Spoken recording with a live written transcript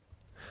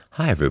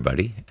Hi,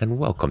 everybody, and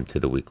welcome to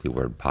the Weekly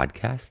Word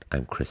Podcast.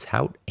 I'm Chris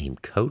Hout, AIM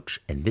Coach,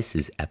 and this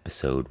is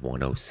episode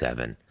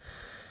 107.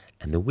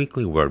 And the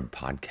Weekly Word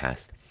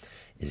Podcast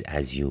is,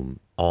 as you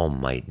all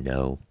might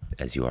know,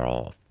 as you are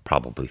all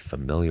probably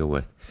familiar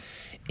with,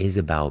 is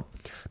about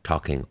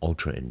talking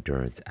ultra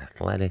endurance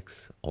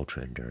athletics,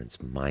 ultra endurance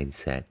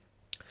mindset,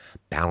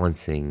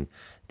 balancing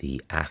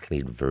the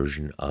athlete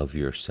version of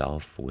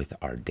yourself with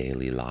our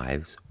daily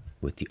lives,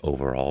 with the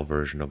overall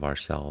version of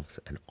ourselves,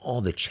 and all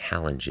the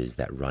challenges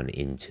that run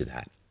into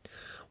that,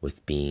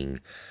 with being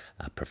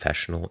a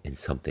professional in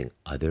something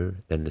other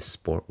than the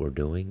sport we're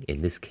doing,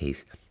 in this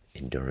case,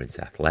 endurance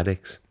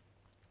athletics,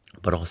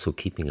 but also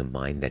keeping in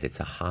mind that it's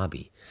a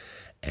hobby.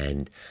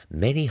 And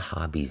many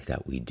hobbies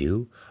that we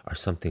do are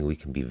something we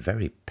can be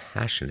very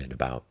passionate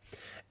about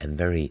and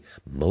very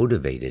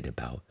motivated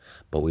about,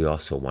 but we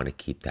also want to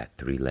keep that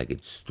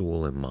three-legged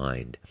stool in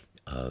mind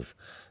of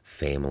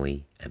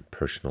family and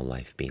personal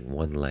life being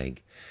one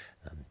leg,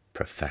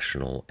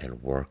 professional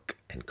and work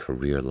and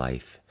career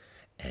life,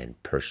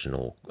 and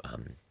personal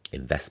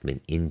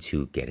investment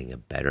into getting a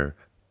better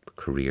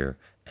career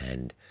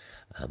and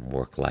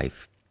work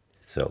life.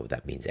 So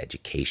that means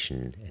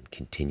education and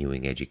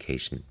continuing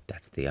education.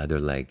 That's the other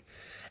leg.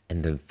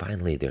 And then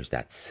finally, there's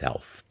that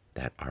self,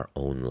 that our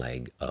own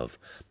leg of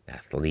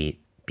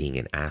being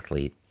an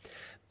athlete,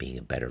 being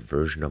a better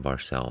version of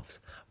ourselves,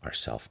 our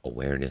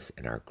self-awareness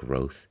and our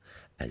growth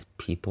as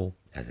people,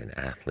 as an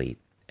athlete,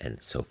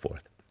 and so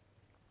forth.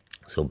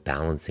 So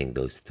balancing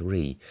those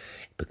three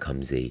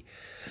becomes a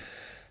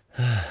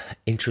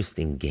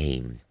interesting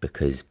game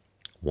because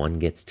one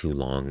gets too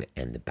long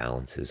and the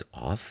balance is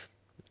off.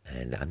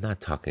 And I'm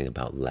not talking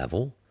about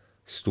level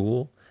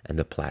stool and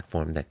the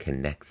platform that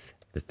connects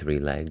the three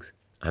legs.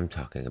 I'm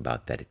talking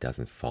about that it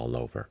doesn't fall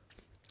over.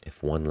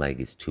 If one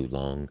leg is too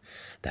long,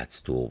 that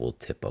stool will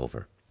tip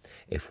over.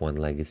 If one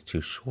leg is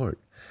too short,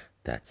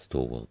 that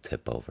stool will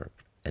tip over.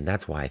 And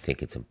that's why I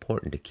think it's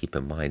important to keep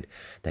in mind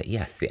that,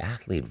 yes, the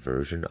athlete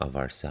version of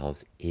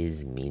ourselves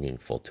is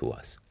meaningful to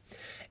us.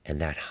 And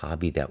that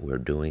hobby that we're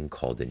doing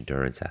called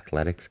endurance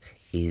athletics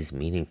is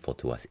meaningful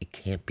to us. It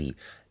can't be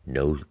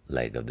no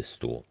leg of the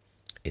stool.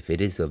 If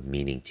it is of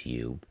meaning to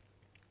you,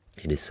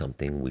 it is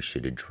something we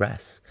should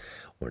address,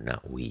 or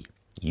not we.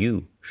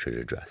 You should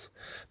address,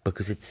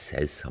 because it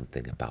says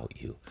something about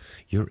you.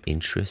 Your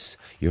interests,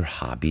 your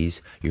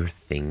hobbies, your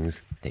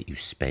things that you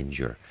spend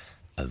your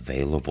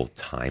available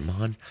time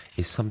on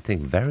is something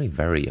very,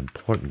 very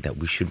important that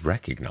we should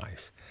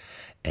recognize.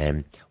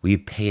 And we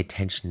pay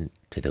attention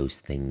to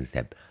those things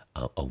that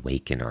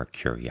awaken our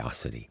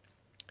curiosity.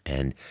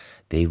 And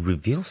they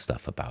reveal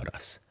stuff about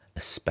us,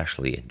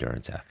 especially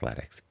endurance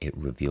athletics. It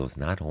reveals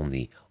not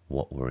only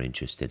what we're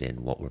interested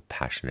in, what we're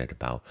passionate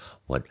about,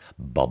 what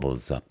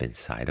bubbles up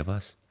inside of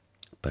us,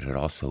 but it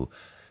also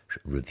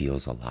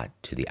reveals a lot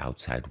to the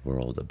outside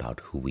world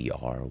about who we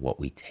are, what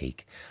we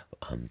take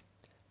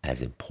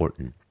as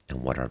important,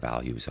 and what our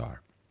values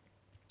are.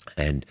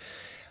 And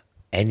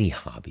any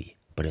hobby,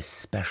 but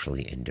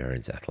especially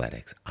endurance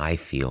athletics, I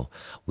feel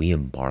we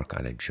embark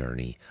on a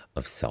journey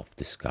of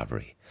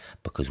self-discovery,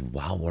 because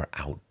while we're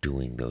out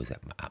doing those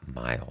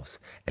miles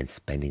and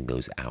spending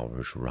those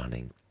hours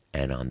running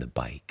and on the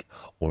bike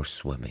or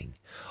swimming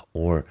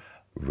or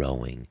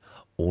rowing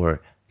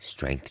or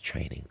strength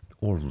training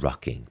or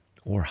rucking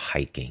or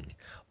hiking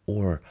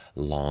or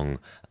long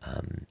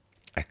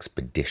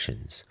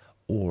expeditions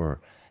or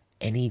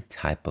any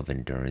type of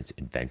endurance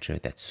adventure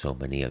that so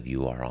many of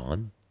you are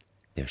on,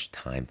 there's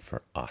time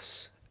for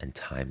us and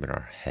time in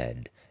our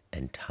head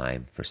and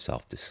time for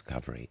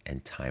self-discovery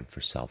and time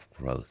for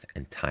self-growth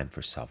and time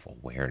for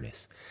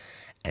self-awareness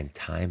and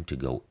time to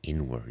go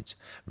inwards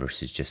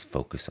versus just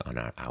focus on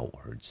our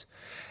outwards.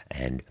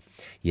 And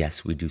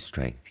yes, we do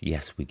strength.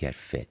 Yes, we get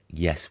fit.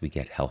 Yes, we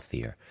get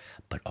healthier,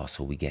 but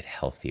also we get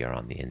healthier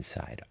on the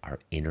inside. Our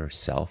inner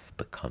self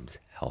becomes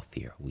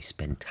healthier. We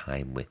spend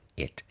time with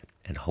it.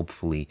 And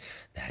hopefully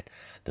that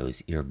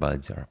those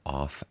earbuds are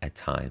off at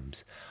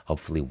times.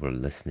 Hopefully we're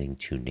listening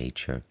to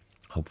nature.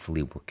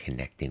 Hopefully we're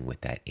connecting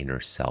with that inner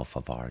self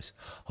of ours.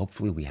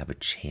 Hopefully we have a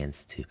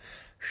chance to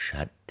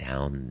shut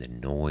down the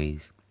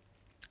noise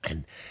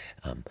and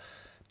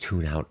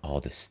tune out all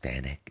the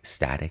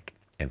static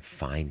and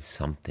find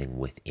something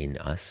within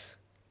us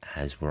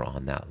as we're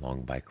on that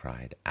long bike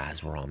ride,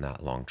 as we're on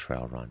that long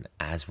trail run,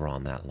 as we're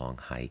on that long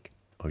hike,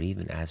 or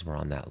even as we're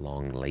on that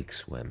long lake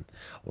swim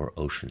or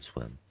ocean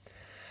swim,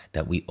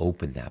 that we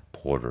open that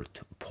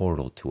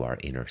portal to our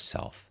inner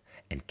self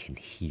and can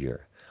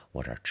hear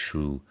what our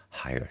true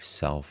higher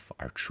self,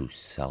 our true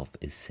self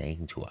is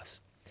saying to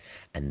us.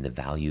 And the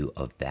value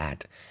of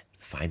that,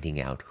 finding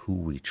out who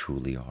we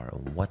truly are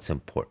and what's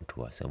important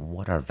to us and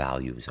what our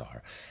values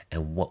are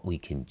and what we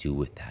can do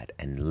with that,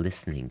 and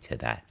listening to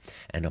that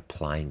and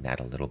applying that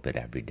a little bit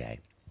every day.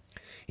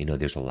 You know,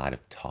 there's a lot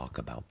of talk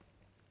about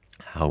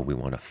how we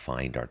want to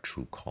find our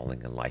true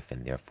calling in life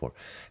and therefore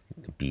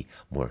be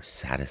more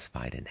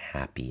satisfied and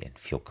happy and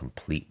feel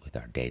complete with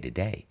our day to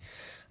day.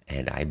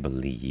 And I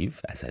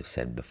believe, as I've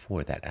said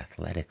before, that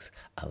athletics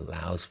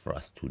allows for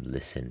us to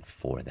listen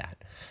for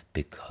that,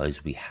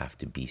 because we have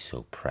to be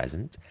so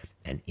present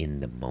and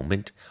in the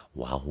moment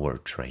while we're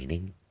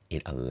training.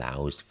 It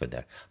allows for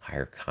the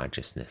higher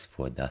consciousness,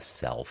 for the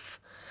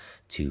self,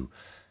 to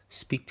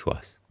speak to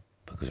us,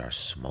 because our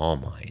small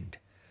mind,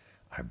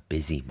 our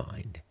busy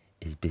mind,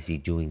 is busy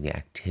doing the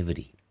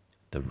activity,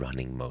 the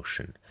running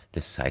motion,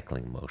 the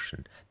cycling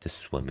motion, the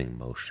swimming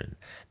motion,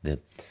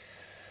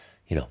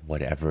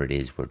 whatever it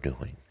is we're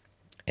doing.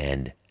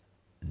 And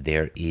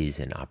there is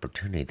an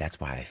opportunity. That's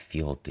why I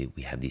feel that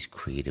we have these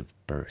creative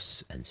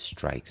bursts and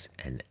strikes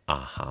and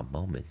aha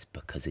moments,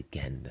 because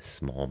again, the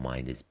small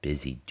mind is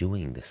busy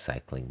doing the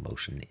cycling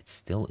motion. It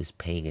still is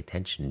paying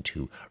attention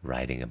to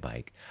riding a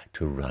bike,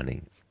 to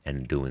running,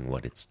 and doing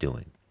what it's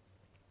doing.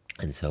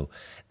 And so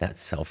that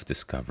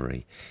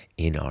self-discovery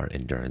in our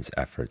endurance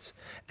efforts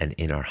and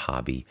in our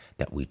hobby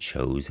that we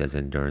chose as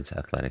endurance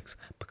athletics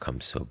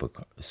becomes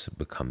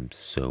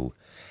so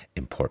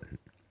important.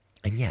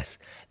 And yes,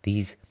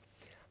 these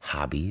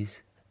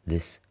hobbies,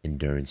 this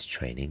endurance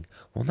training,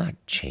 will not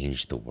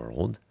change the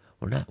world.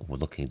 We're not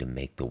looking to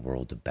make the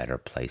world a better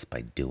place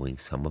by doing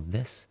some of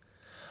this,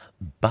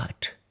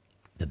 but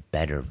the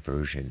better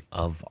version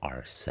of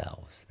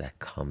ourselves that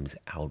comes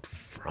out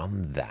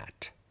from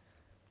that,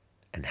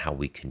 and how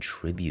we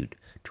contribute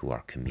to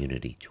our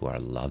community, to our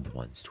loved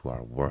ones, to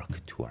our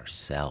work, to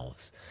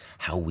ourselves,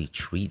 how we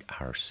treat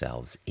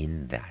ourselves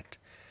in that,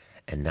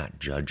 and not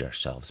judge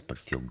ourselves, but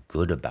feel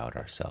good about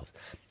ourselves,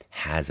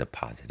 has a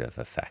positive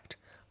effect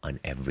on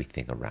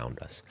everything around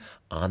us,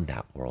 on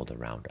that world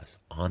around us,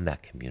 on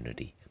that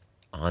community,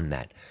 on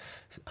that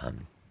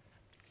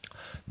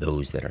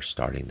those that are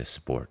starting the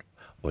sport,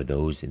 or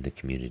those in the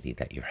community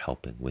that you're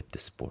helping with the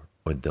sport,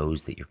 or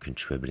those that you're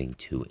contributing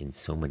to in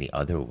so many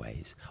other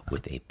ways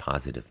with a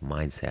positive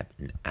mindset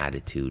and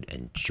attitude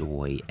and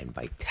joy and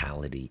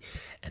vitality.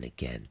 And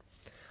again,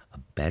 a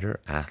better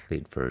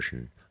athlete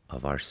version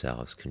of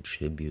ourselves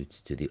contributes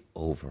to the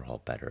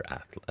overall better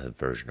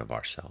version of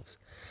ourselves.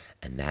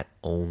 And that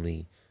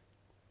only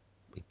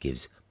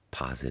gives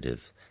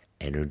positive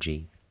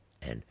energy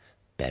and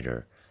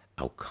better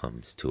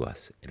outcomes to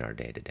us in our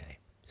day-to-day.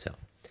 So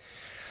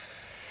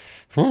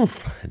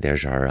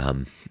there's our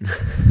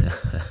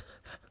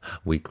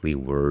weekly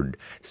word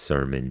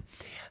sermon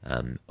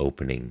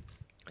opening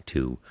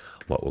to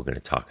what we're going to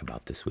talk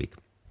about this week.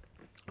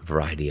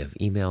 Variety of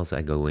emails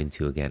I go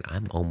into. Again,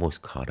 I'm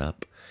almost caught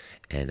up,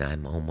 and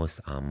I'm almost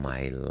on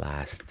my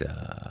last,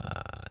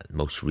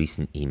 most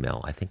recent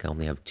email. I think I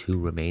only have 2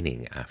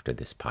 remaining after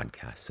this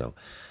podcast, so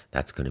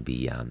that's going to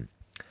be,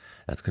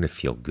 that's going to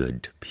feel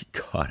good to be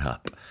caught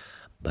up.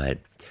 But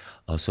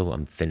also,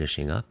 I'm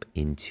finishing up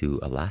into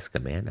Alaska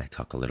Man. I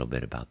talk a little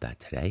bit about that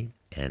today,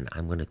 and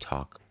I'm going to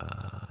talk,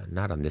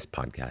 not on this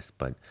podcast,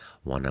 but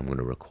one I'm going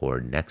to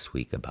record next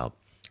week about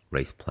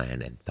race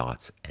plan and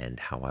thoughts and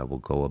how I will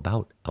go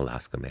about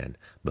Alaska Man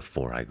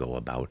before I go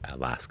about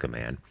Alaska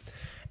Man,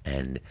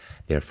 and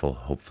therefore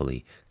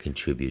hopefully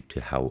contribute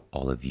to how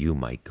all of you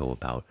might go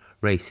about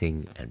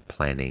racing and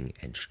planning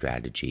and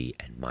strategy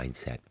and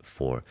mindset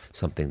for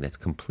something that's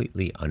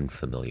completely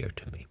unfamiliar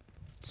to me.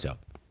 So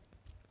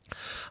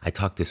I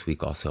talked this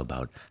week also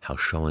about how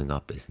showing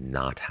up is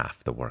not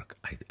half the work.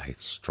 I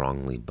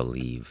strongly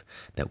believe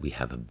that we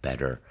have a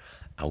better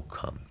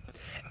outcome.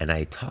 And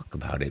I talk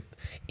about it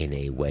in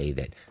a way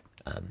that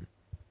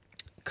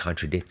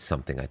contradicts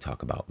something I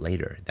talk about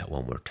later, that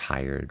when we're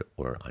tired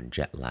or on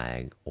jet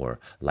lag or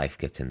life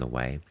gets in the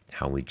way,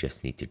 how we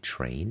just need to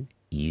train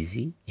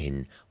easy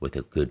in with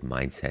a good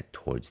mindset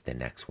towards the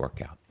next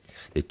workout.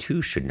 The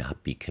two should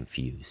not be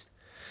confused.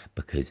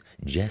 Because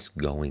just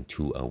going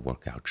to a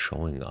workout,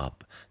 showing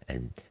up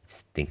and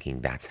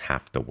thinking that's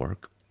half the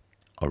work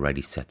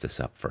already sets us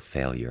up for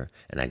failure,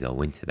 and I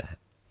go into that.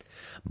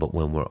 But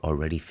when we're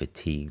already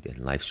fatigued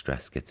and life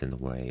stress gets in the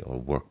way, or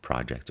work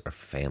projects or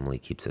family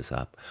keeps us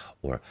up,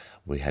 or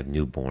we have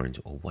newborns,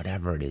 or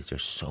whatever it is,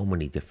 there's so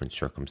many different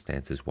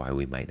circumstances why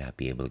we might not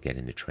be able to get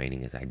into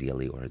training as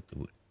ideally or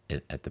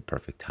at the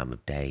perfect time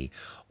of day,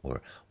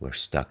 or we're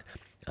stuck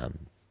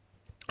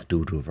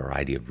due to a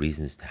variety of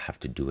reasons to have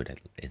to do it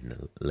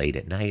late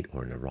at night,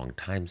 or in the wrong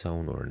time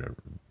zone, or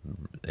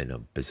in a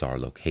bizarre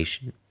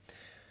location.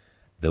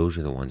 Those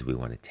are the ones we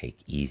want to take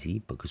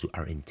easy, because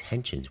our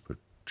intentions were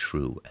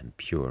true and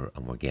pure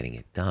and we're getting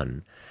it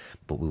done.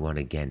 But we want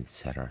to again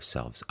set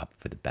ourselves up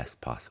for the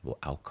best possible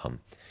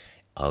outcome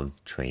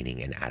of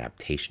training and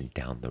adaptation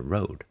down the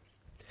road.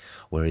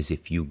 Whereas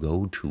if you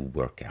go to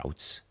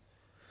workouts,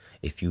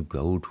 if you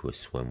go to a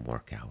swim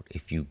workout,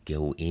 if you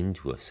go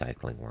into a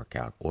cycling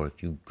workout, or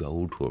if you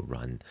go to a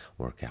run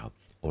workout,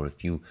 or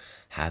if you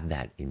have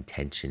that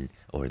intention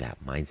or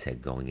that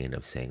mindset going in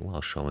of saying,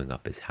 well, showing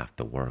up is half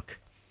the work,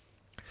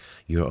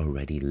 you're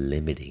already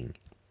limiting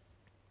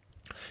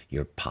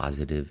your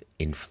positive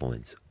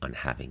influence on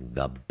having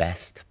the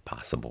best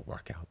possible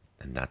workout.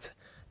 And that's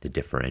the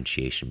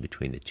differentiation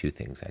between the two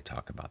things I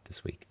talk about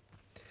this week.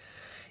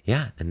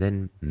 Yeah, and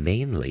then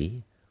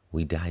mainly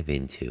we dive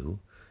into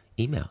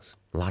emails,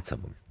 lots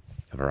of them.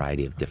 a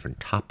variety of different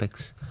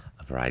topics,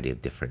 a variety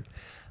of different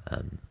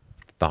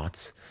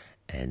thoughts,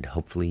 and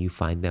hopefully you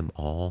find them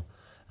all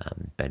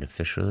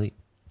beneficially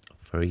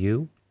for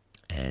you.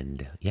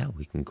 And yeah,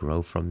 we can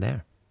grow from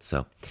there.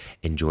 So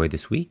enjoy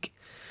this week.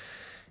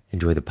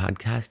 Enjoy the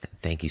podcast.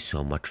 Thank you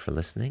so much for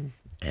listening.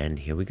 And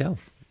here we go.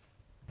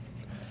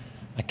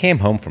 I came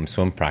home from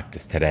swim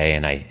practice today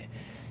and I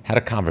had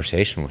a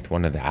conversation with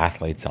one of the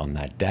athletes on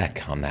that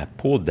deck, on that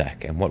pool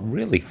deck. And what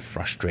really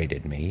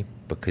frustrated me,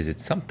 because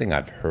it's something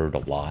I've heard a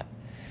lot,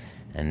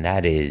 and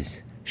that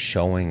is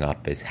showing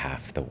up is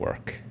half the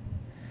work.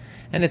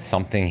 And it's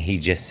something he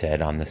just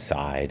said on the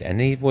side.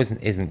 And he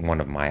isn't one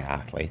of my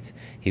athletes.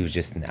 He was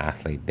just an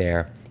athlete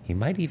there. He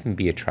might even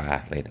be a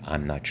triathlete.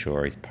 I'm not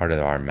sure. He's part of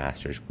our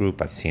master's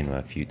group. I've seen him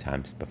a few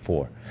times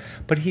before.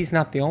 But he's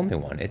not the only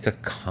one. It's a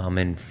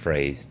common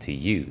phrase to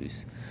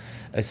use,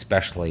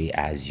 especially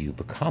as you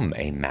become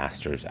a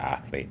master's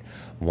athlete,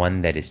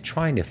 one that is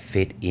trying to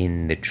fit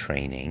in the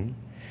training,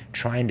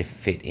 trying to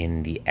fit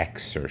in the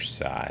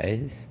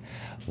exercise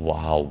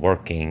while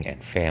working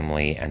and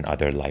family and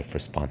other life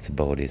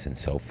responsibilities and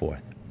so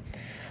forth.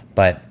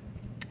 But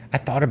I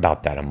thought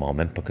about that a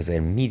moment because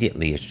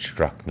immediately it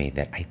struck me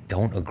that I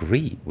don't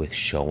agree with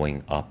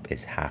showing up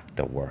is half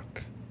the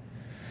work.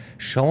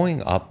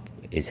 Showing up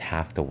is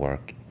half the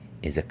work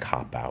is a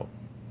cop-out.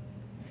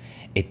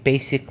 It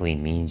basically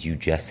means you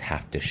just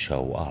have to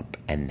show up,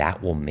 and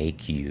that will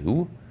make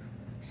you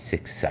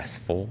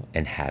successful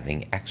in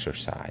having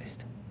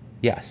exercised.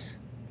 Yes,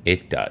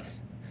 it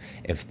does.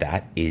 If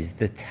that is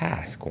the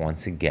task,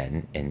 once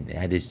again, and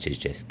that is to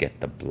just get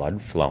the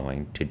blood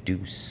flowing, to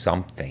do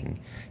something,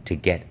 to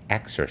get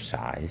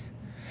exercise,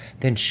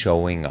 then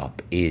showing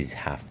up is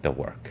half the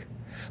work.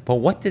 But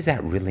what does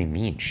that really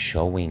mean?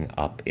 Showing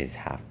up is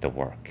half the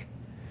work.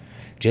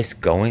 Just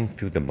going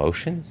through the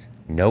motions?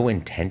 No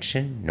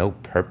intention, no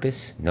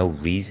purpose, no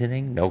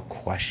reasoning, no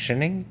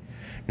questioning,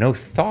 no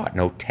thought,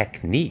 no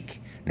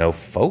technique, no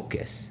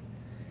focus.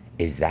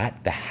 Is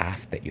that the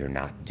half that you're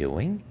not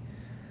doing?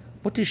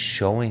 What does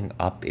showing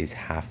up is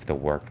half the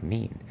work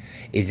mean?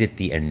 Is it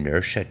the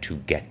inertia to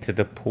get to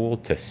the pool,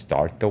 to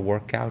start the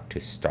workout, to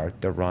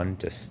start the run,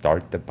 to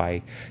start the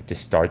bike, to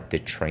start the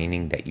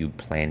training that you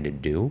plan to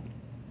do?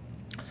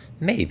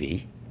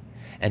 Maybe.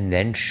 And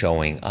then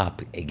showing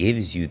up, it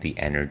gives you the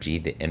energy,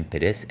 the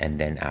impetus, and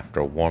then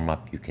after warm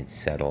up, you can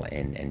settle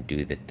in and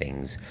do the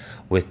things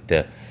with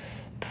the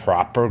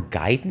proper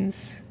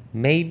guidance,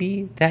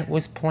 maybe, that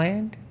was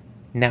planned.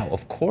 Now,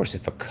 of course,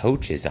 if a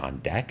coach is on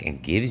deck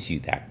and gives you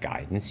that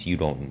guidance, you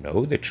don't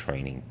know the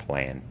training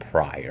plan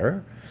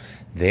prior.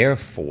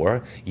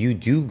 Therefore, you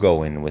do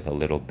go in with a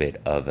little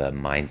bit of a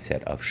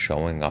mindset of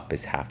showing up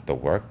is half the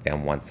work.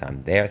 Then once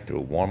I'm there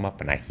through warm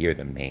up and I hear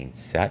the main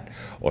set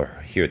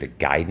or hear the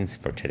guidance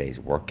for today's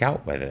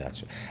workout, whether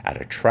that's at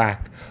a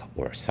track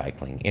or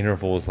cycling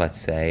intervals, let's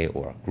say,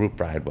 or a group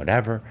ride,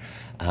 whatever,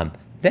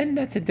 then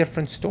that's a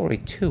different story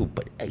too.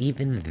 But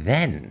even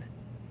then,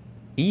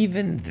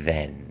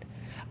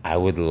 I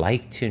would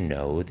like to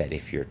know that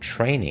if you're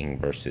training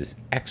versus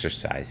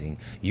exercising,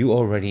 you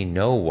already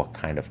know what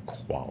kind of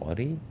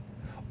quality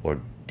or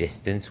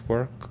distance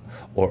work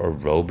or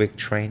aerobic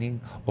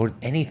training or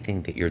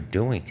anything that you're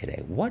doing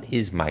today. What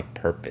is my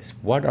purpose?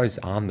 What is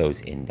on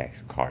those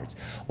index cards?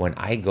 When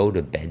I go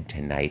to bed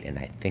tonight and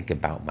I think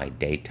about my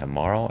day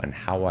tomorrow and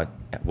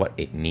what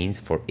it means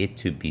for it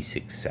to be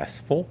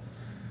successful,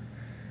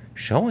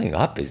 showing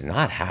up is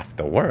not half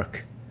the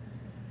work,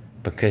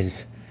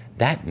 because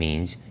that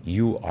means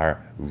you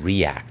are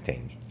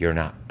reacting. You're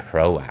not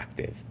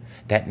proactive.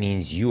 That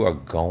means you are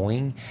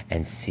going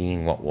and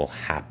seeing what will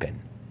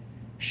happen.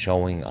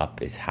 Showing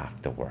up is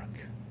half the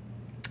work.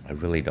 I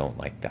really don't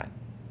like that.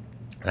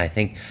 And I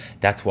think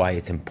that's why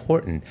it's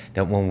important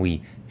that when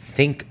we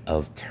think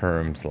of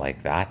terms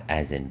like that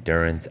as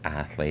endurance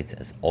athletes,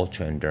 as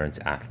ultra endurance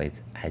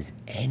athletes, as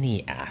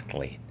any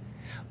athlete,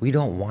 we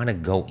don't want to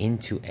go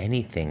into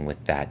anything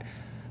with that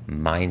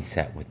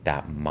mindset, with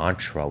that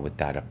mantra, with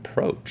that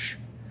approach,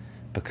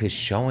 because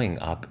showing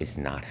up is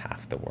not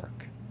half the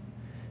work.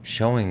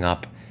 Showing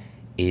up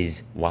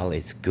is, while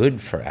it's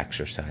good for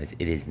exercise,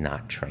 it is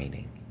not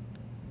training.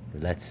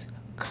 Let's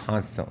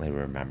constantly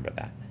remember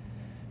that.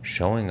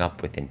 Showing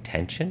up with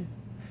intention,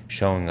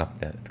 showing up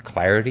the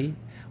clarity,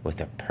 with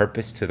a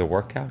purpose to the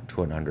workout,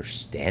 to an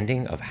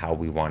understanding of how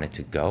we want it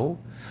to go,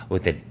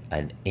 with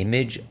an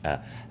image,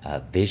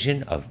 a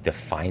vision of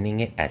defining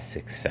it as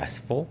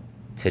successful.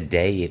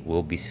 Today it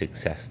will be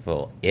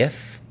successful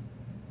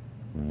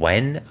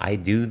when I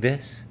do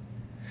this.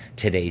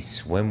 Today's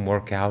swim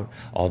workout,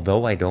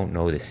 although I don't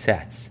know the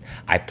sets,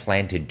 I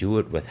plan to do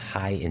it with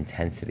high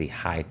intensity,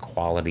 high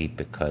quality,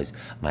 because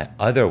my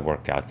other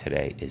workout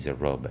today is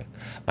aerobic.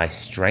 My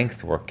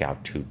strength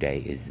workout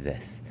today is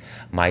this.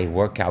 My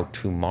workout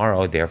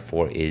tomorrow,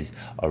 therefore, is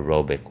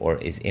aerobic or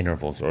is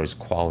intervals or is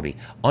quality.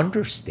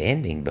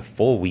 Understanding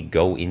before we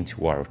go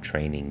into our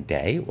training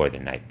day or the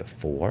night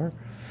before,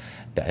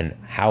 and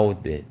how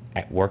the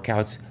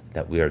workouts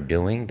that we are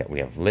doing, that we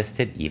have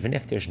listed, even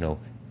if there's no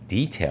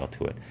detail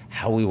to it,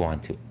 how we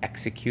want to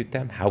execute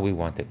them, how we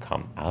want to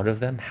come out of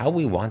them, how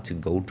we want to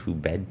go to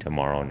bed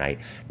tomorrow night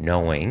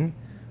knowing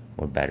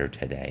we're better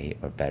today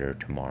or better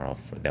tomorrow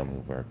than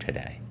we were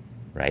today,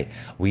 right?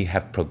 We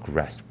have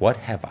progressed. What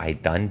have I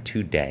done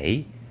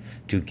today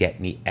to get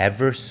me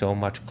ever so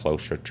much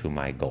closer to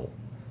my goal,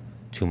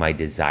 to my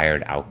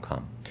desired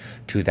outcome,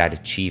 to that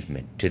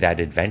achievement, to that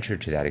adventure,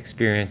 to that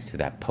experience, to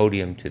that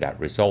podium, to that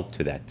result,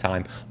 to that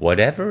time,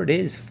 whatever it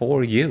is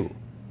for you.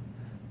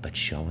 But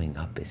showing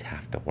up is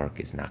half the work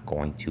is not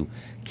going to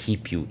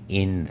keep you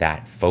in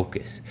that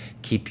focus,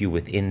 keep you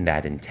within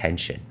that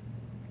intention.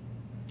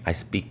 I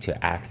speak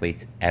to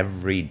athletes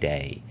every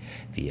day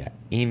via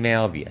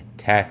email, via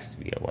text,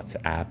 via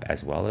WhatsApp,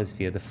 as well as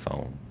via the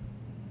phone.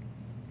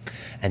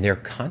 And they're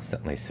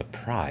constantly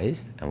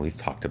surprised, and we've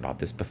talked about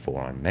this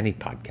before on many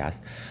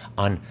podcasts,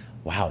 on,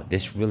 wow,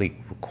 this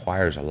really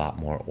requires a lot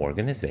more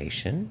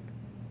organization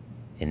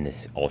in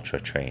this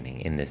ultra training,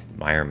 in this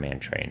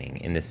Ironman training,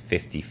 in this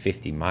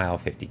 50 mile,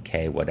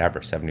 50K, whatever,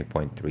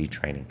 70.3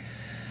 training.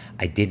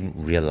 I didn't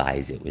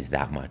realize it was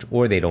that much.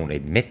 Or they don't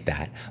admit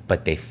that,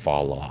 but they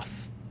fall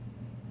off.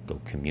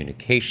 Go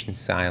communication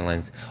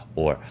silence,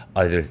 or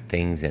other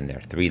things in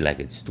their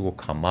three-legged stool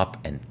come up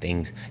and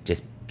things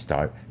just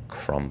start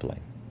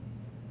crumbling.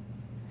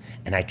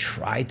 And I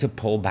try to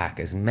pull back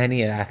as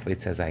many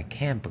athletes as I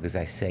can, because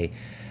I say,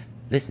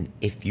 listen,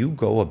 if you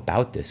go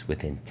about this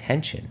with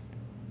intention,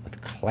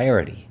 with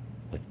clarity,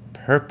 with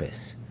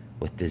purpose,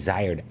 with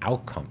desired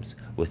outcomes,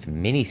 with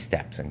mini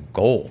steps and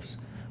goals,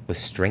 with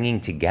stringing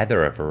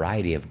together a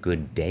variety of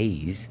good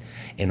days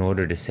in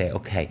order to say,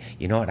 okay,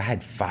 you know what, I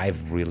had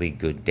 5 really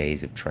good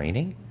days of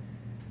training.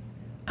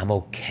 I'm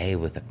okay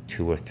with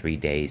 2 or 3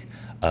 days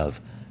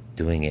of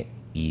doing it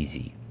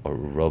easy or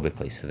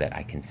aerobically so that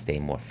I can stay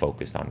more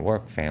focused on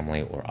work,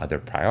 family, or other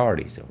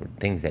priorities or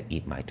things that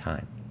eat my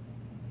time.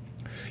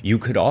 You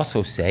could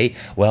also say,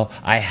 well,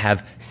 I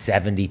have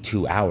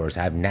 72 hours,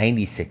 I have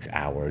 96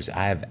 hours,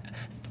 I have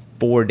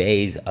 4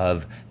 days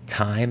of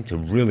time to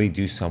really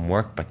do some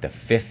work, but the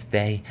 5th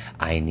day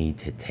I need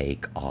to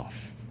take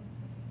off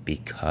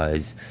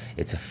because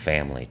it's a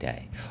family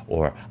day,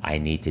 or I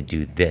need to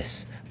do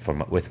this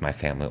with my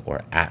family,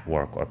 or at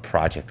work, or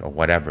project, or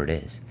whatever it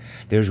is.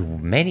 There's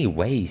many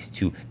ways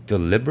to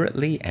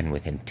deliberately and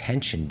with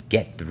intention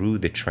get through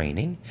the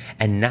training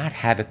and not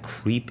have it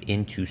creep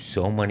into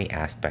so many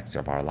aspects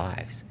of our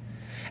lives.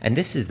 And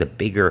this is the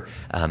bigger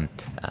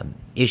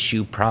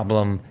issue,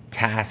 problem,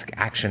 task,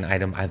 action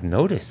item I've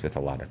noticed with a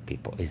lot of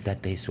people, is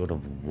that they sort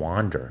of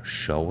wander.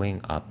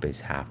 Showing up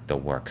is half the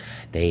work.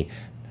 They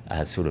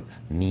sort of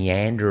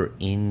meander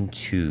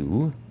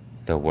into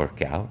the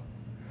workout.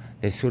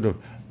 They sort of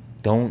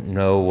don't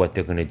know what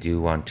they're going to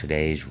do on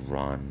today's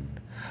run,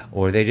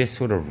 or they just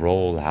sort of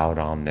roll out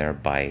on their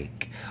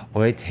bike,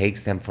 or it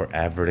takes them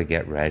forever to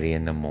get ready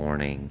in the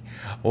morning,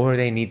 or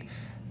they need...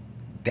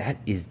 That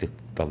is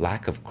the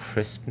lack of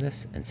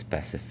crispness and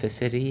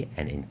specificity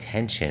and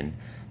intention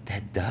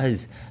that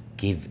does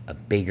give a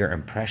bigger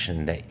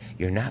impression that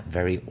you're not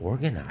very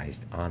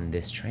organized on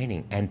this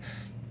training. And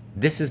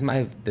this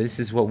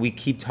is what we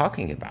keep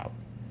talking about.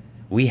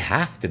 We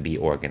have to be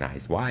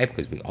organized. Why?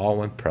 Because we all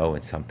went pro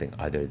in something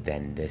other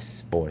than this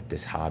sport,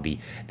 this hobby,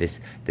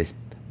 this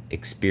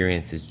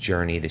experience, this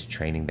journey, this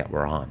training that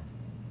we're on.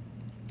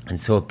 And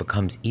so it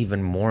becomes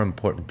even more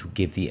important to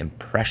give the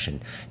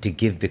impression, to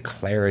give the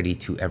clarity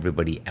to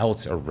everybody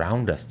else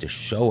around us, to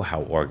show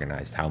how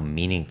organized, how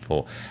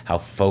meaningful, how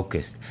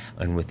focused,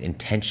 and with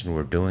intention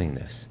we're doing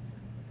this.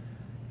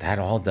 That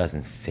all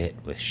doesn't fit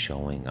with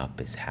showing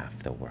up is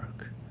half the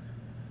work.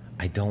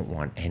 I don't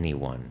want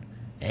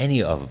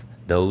any of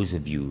those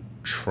of you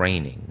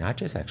training, not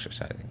just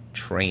exercising,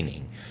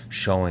 training,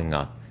 showing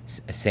up,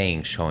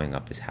 saying showing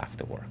up is half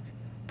the work,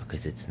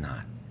 because it's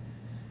not.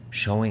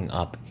 Showing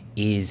up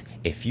is,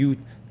 if you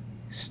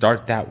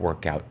start that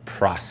workout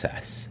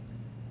process,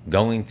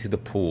 going to the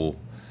pool,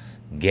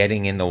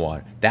 getting in the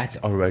water, that's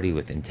already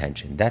with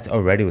intention. That's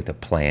already with a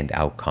planned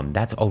outcome.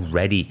 That's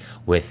already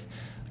with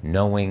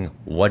knowing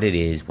what it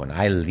is when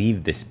I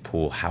leave this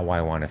pool, how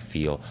I want to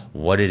feel,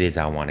 what it is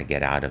I want to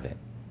get out of it.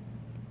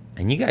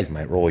 And you guys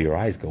might roll your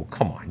eyes, go,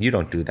 come on, you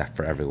don't do that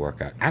for every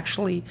workout.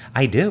 Actually,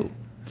 I do.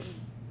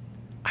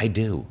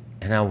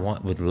 And I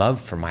would love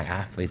for my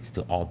athletes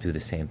to all do the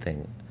same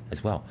thing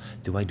as well.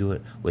 Do I do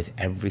it with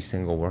every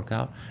single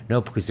workout?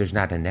 No, because there's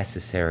not a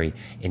necessary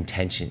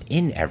intention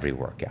in every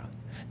workout.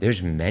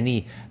 There's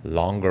many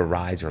longer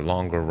rides or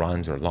longer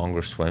runs or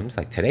longer swims.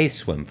 Like today's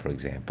swim, for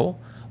example,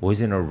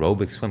 was an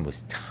aerobic swim,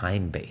 was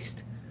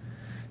time-based.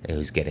 It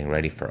was getting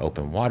ready for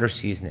open water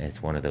season.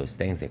 It's one of those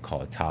things, they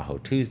call it Tahoe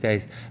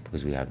Tuesdays,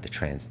 because we have the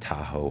Trans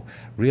Tahoe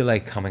Relay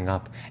coming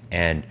up.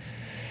 And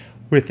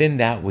within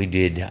that, we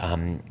did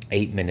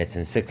 8 minutes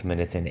and 6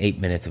 minutes and 8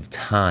 minutes of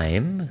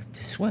time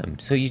to swim.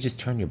 So you just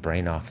turn your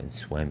brain off and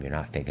swim. You're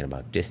not thinking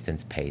about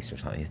distance, pace, or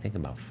something. You're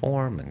thinking about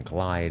form and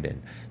glide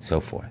and so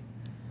forth.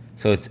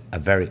 So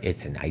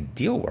it's an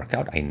ideal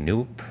workout. I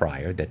knew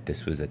prior that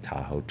this was a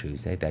Tahoe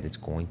Tuesday, that it's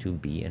going to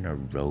be an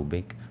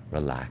aerobic,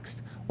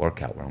 relaxed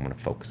workout where I'm going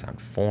to focus on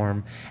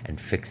form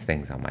and fix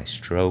things on my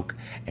stroke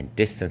and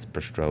distance per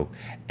stroke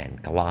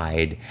and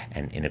glide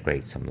and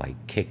integrate some light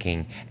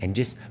kicking and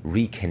just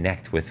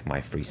reconnect with my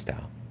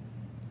freestyle.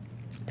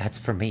 That's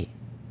for me,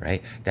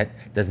 right?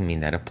 That doesn't mean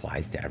that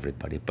applies to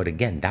everybody. But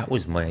again, that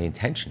was my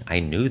intention. I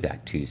knew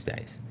that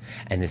Tuesdays.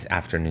 And this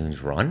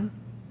afternoon's run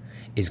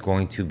is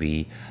going to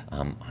be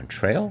on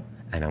trail,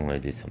 and I'm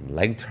going to do some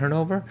leg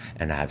turnover,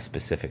 and I have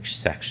specific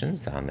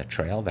sections on the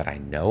trail that I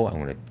know I'm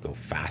going to go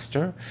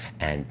faster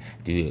and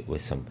do it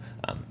with some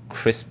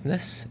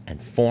crispness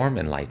and form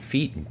and light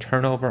feet and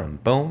turnover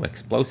and boom,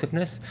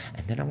 explosiveness,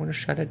 and then I'm going to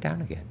shut it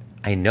down again.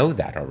 I know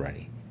that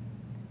already.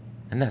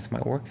 And that's my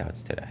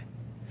workouts today.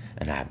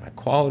 And I have my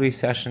quality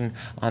session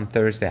on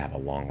Thursday. I have a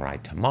long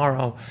ride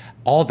tomorrow.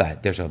 All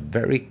that, there's a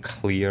very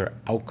clear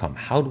outcome.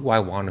 How do I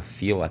want to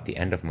feel at the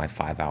end of my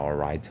 5-hour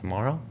ride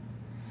tomorrow?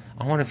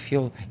 I want to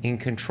feel in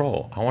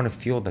control. I want to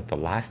feel that the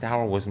last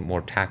hour wasn't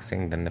more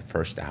taxing than the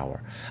first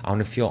hour. I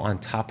want to feel on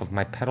top of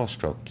my pedal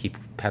stroke, keep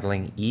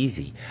pedaling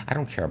easy. I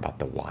don't care about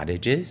the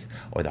wattages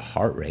or the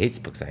heart rates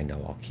because I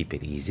know I'll keep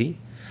it easy.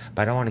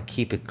 But I want to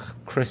keep it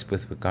crisp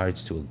with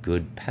regards to a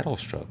good pedal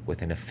stroke,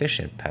 with an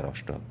efficient pedal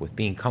stroke, with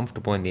being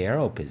comfortable in the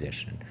aero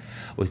position,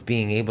 with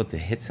being able to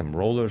hit some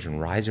rollers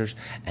and risers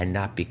and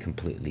not be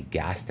completely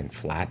gassed and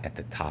flat at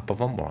the top of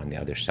them or on the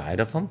other side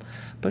of them,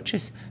 but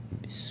just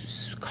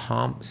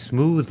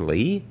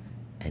smoothly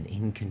and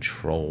in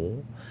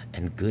control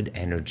and good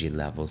energy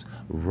levels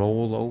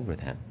roll over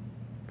them.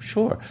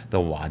 Sure, the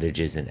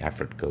wattages and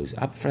effort goes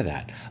up for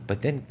that,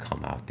 but then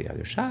come out the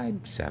other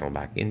side, settle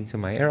back into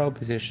my aero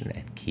position,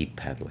 and keep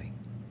pedaling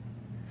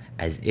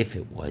as if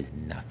it was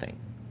nothing.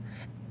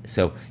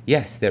 So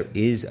yes, there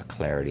is a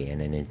clarity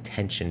and an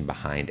intention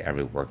behind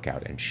every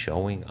workout, and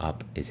showing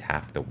up is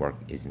half the work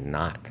is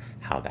not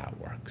how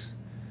that works.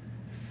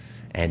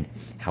 And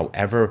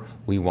however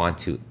we want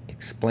to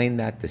explain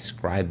that,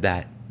 describe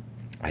that,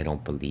 I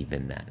don't believe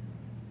in that.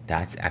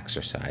 That's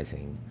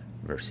exercising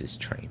versus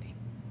training.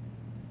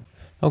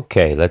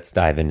 Okay, let's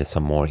dive into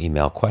some more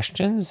email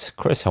questions.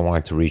 Chris, I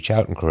wanted to reach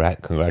out and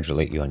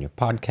congratulate you on your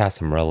podcast.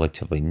 I'm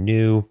relatively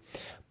new,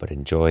 but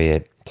enjoy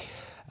it.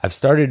 I've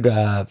started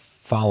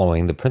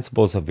following the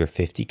principles of your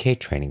 50K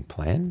training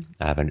plan.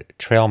 I have a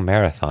trail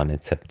marathon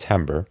in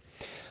September,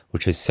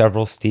 which is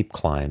several steep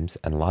climbs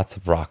and lots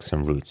of rocks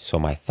and roots. So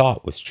my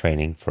thought was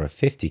training for a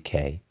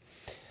 50K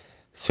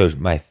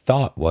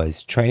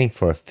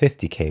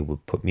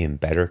would put me in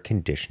better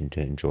condition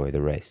to enjoy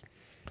the race.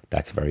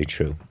 That's very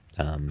true.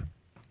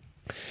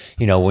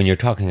 When you're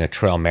talking a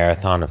trail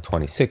marathon of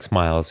 26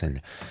 miles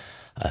and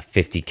a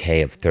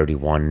 50K of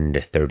 31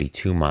 to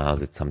 32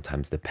 miles, it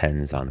sometimes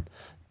depends on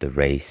the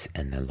race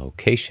and the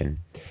location.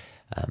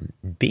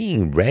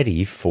 Being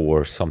ready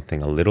for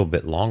something a little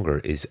bit longer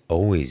is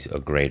always a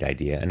great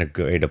idea and a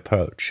great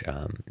approach.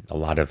 A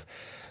lot of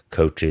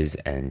coaches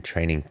and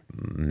training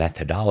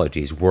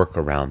methodologies work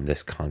around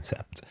this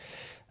concept.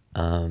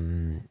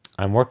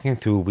 I'm working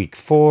through week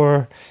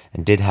 4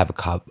 and did have a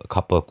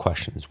couple of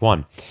questions.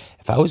 One,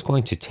 if I was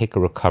going to take a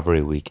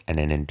recovery week and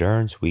an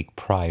endurance week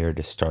prior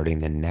to starting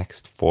the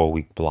next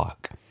 4-week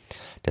block,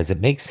 does it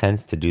make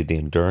sense to do the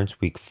endurance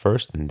week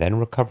first and then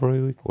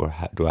recovery week, or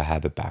do I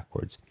have it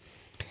backwards?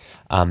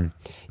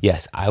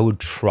 Yes, I would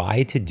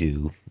try to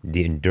do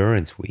the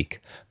endurance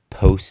week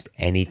post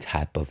any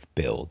type of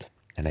build.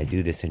 And I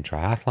do this in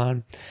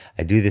triathlon.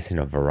 I do this in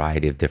a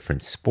variety of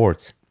different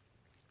sports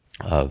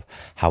of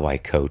how I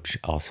coach,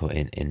 also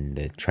in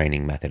the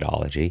training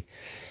methodology.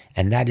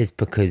 And that is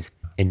because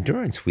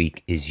endurance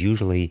week is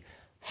usually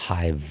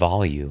high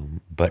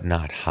volume, but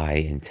not high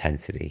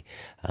intensity.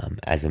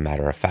 As a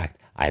matter of fact,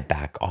 I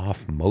back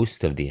off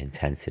most of the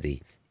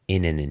intensity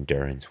in an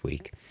endurance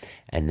week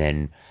and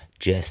then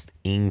just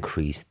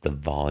increase the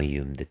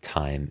volume, the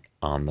time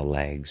on the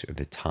legs or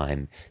the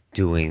time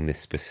doing the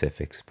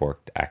specific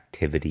sport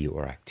activity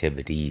or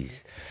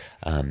activities.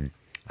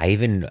 I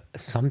even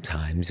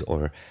sometimes,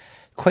 or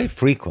quite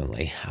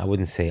frequently, I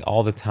wouldn't say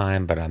all the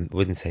time, but I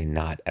wouldn't say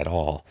not at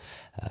all,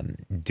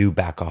 do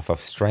back off of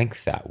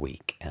strength that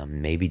week,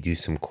 maybe do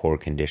some core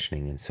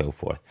conditioning and so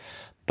forth.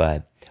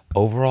 But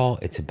overall,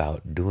 it's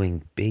about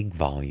doing big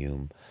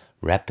volume,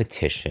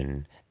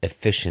 repetition,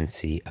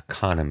 efficiency,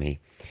 economy,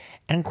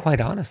 and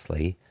quite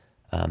honestly,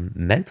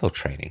 mental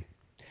training.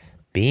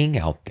 Being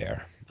out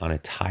there on a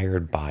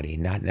tired body,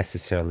 not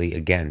necessarily,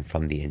 again,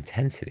 from the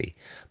intensity,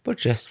 but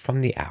just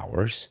from the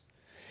hours,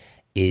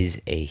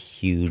 is a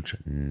huge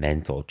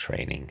mental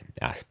training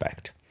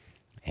aspect.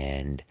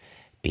 And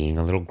being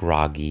a little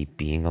groggy,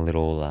 being a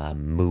little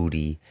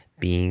moody,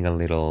 being a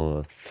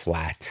little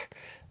flat,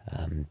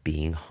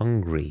 being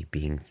hungry,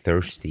 being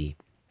thirsty,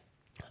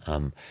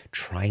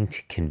 trying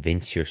to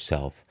convince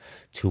yourself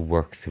to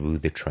work through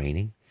the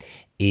training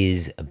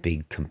is a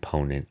big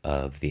component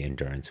of the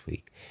endurance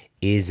week,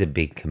 is a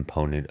big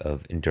component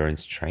of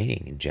endurance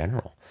training in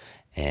general,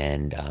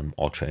 and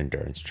ultra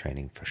endurance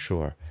training for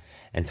sure.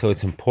 And so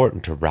it's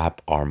important to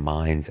wrap our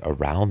minds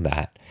around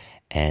that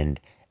and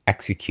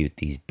execute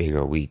these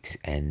bigger weeks.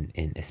 And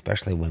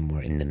especially when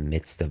we're in the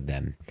midst of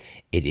them,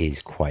 it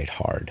is quite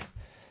hard.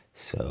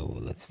 So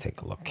let's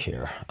take a look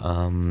here.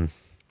 And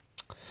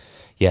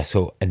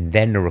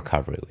then the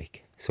recovery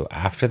week. So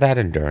after that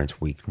endurance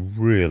week,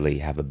 really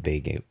have a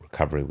big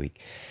recovery week.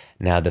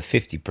 Now, the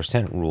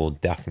 50% rule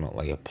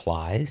definitely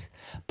applies,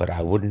 but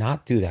I would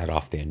not do that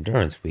off the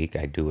endurance week.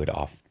 I do it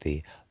off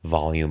the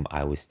volume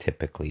I was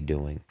typically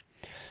doing.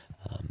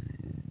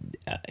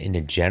 In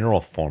a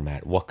general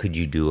format, what could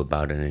you do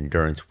about an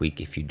endurance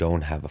week if you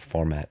don't have a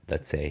format,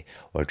 let's say,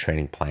 or a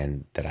training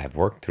plan that I've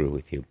worked through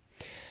with you?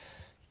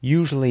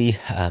 Usually,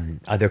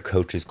 other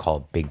coaches call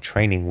it big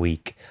training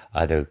week.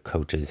 Other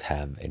coaches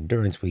have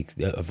endurance week,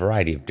 a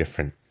variety of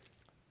different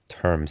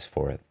terms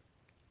for it.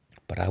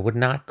 But I would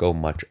not go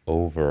much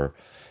over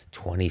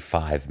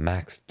 25,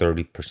 max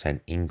 30%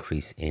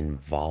 increase in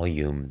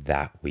volume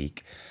that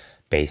week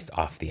based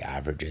off the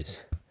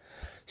averages.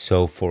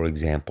 So, for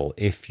example,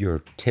 if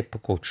your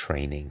typical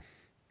training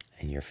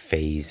and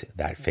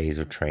that phase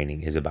of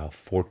training is about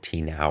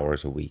 14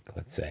 hours a week,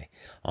 let's say,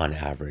 on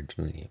average,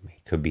 it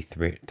could be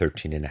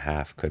 13 and a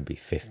half, could be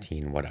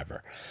 15,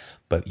 whatever.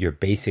 But you're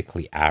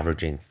basically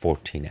averaging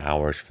 14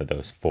 hours for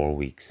those 4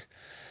 weeks,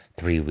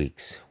 3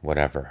 weeks,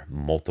 whatever,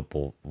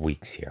 multiple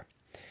weeks here.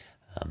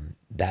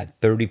 That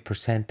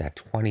 30%, that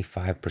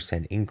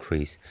 25%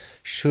 increase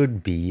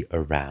should be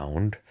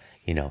around,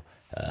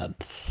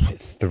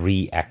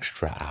 3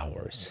 extra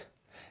hours.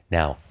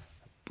 Now,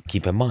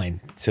 keep in mind,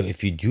 so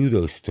if you do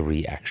those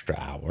 3 extra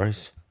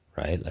hours,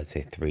 right, let's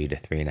say 3 to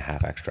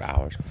 3.5 extra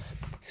hours,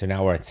 so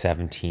now we're at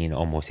 17,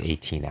 almost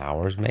 18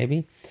 hours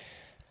maybe.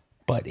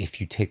 But if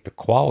you take the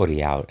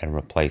quality out and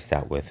replace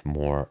that with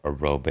more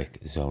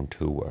aerobic zone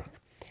 2 work,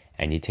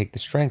 and you take the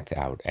strength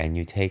out and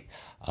you take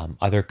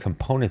other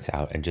components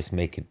out and just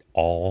make it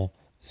all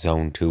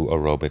zone 2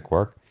 aerobic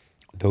work,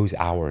 those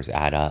hours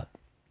add up.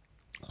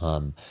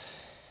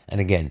 And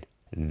again,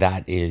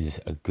 that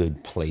is a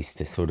good place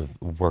to sort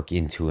of work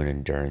into an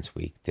endurance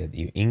week, that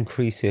you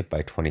increase it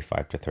by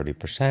 25 to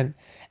 30%,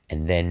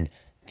 and then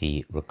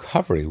the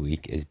recovery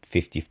week is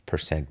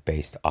 50%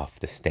 based off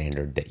the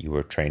standard that you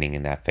were training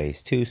in that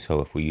phase 2. So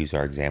if we use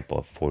our example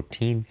of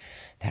 14,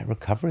 that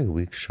recovery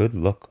week should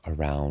look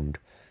around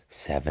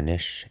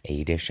 7-ish,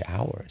 8-ish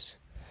hours.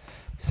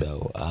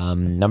 So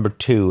number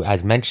 2,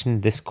 as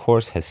mentioned, this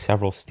course has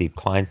several steep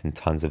climbs and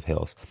tons of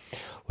hills.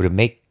 Would it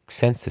make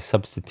sense to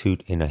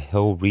substitute in a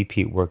hill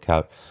repeat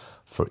workout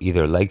for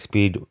either leg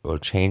speed or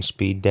change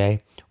speed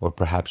day, or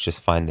perhaps just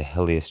find the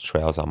hilliest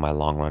trails on my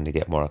long run to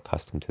get more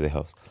accustomed to the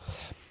hills?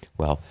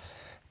 Well,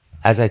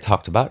 as I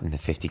talked about in the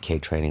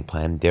 50K training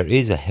plan, there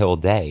is a hill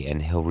day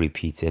and hill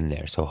repeats in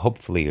there. So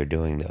hopefully you're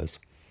doing those.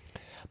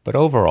 But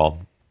overall,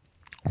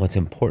 what's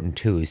important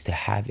too is to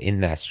have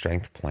in that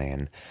strength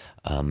plan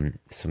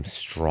some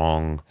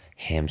strong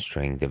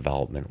hamstring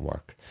development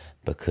work,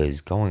 because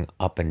going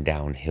up and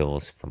down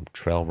hills from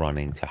trail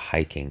running to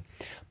hiking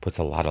puts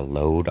a lot of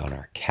load on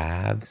our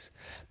calves,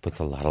 puts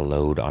a lot of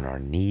load on our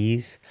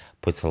knees,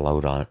 puts a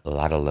lot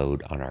of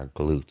load on our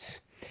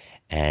glutes.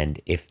 And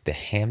if the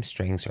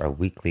hamstrings are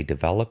weakly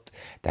developed,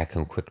 that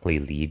can quickly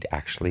lead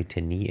actually to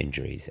knee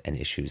injuries and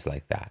issues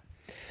like that.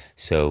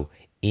 So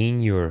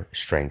in your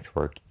strength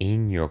work,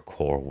 in your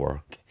core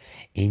work,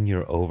 in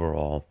your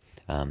overall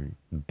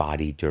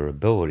body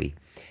durability,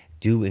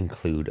 do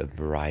include a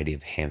variety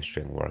of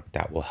hamstring work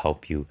that will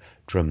help you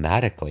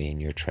dramatically in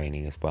your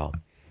training as well.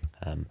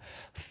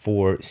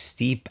 For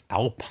steep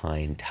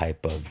alpine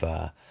type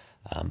of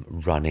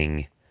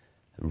running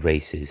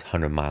races,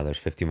 100 milers,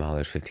 50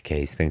 milers,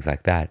 50Ks, things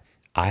like that,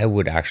 I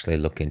would actually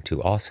look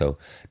into also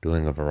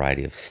doing a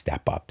variety of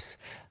step-ups.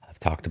 I've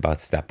talked about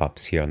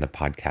step-ups here on the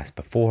podcast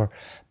before,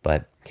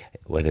 but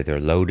whether they're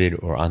loaded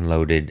or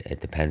unloaded, it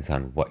depends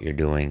on what you're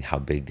doing, how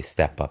big the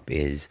step-up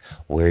is,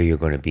 where you're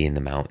going to be in the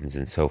mountains,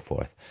 and so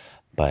forth.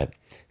 But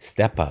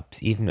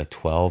step-ups, even a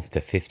 12 to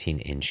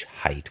 15-inch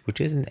height,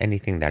 which isn't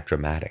anything that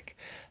dramatic,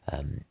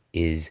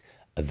 is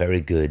a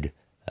very good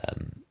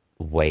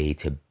way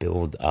to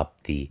build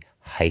up the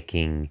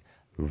hiking,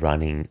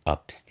 running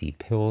up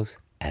steep hills,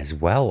 as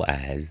well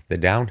as the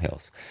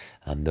downhills.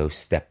 Those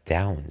step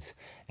downs,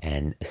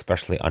 and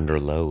especially under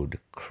load,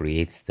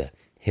 creates the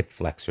hip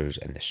flexors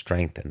and the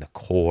strength and the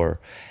core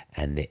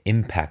and the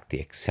impact, the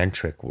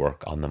eccentric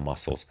work on the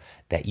muscles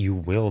that you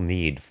will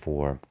need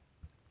for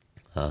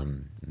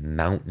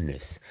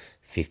mountainous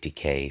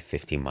 50K,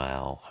 50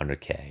 mile,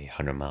 100K,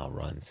 100-mile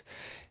runs.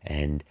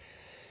 And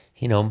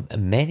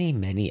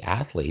many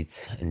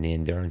athletes in the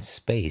endurance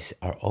space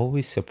are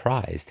always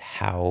surprised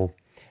how,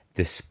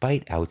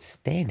 despite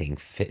outstanding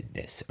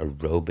fitness,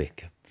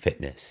 aerobic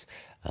fitness,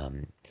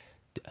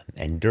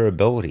 and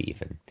durability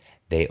even,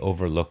 they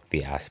overlook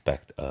the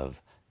aspect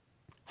of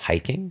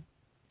hiking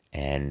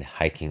and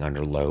hiking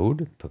under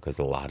load, because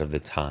a lot of the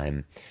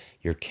time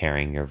you're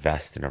carrying your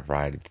vest and a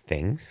variety of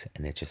things,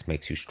 and it just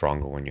makes you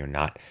stronger when you're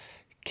not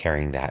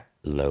carrying that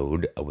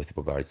load with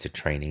regards to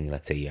training.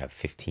 Let's say you have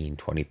 15,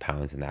 20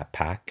 pounds in that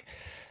pack,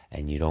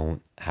 and you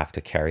don't have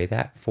to carry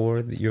that for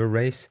your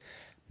race.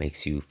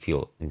 Makes you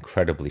feel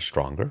incredibly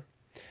stronger.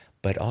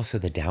 But also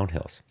the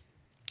downhills.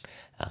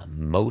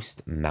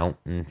 Most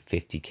mountain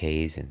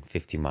 50Ks and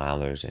 50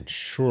 milers and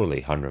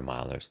surely 100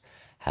 milers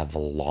have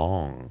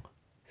long,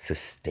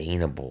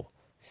 sustainable,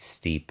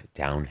 steep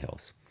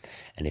downhills.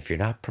 And if you're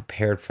not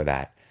prepared for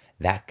that,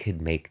 that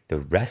could make the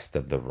rest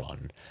of the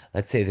run.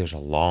 Let's say there's a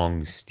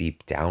long,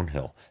 steep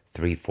downhill,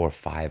 3, 4,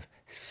 5,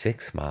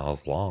 6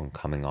 miles long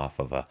coming off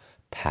of a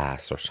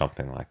pass or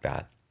something like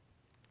that.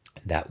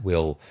 That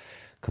will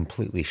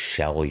completely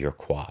shell your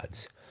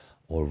quads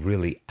or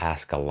really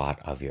ask a lot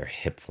of your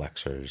hip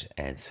flexors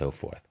and so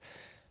forth.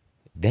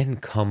 Then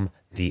come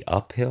the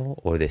uphill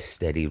or the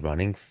steady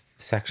running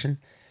section.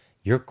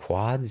 Your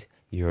quads,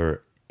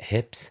 your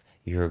hips,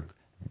 your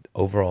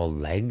overall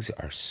legs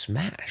are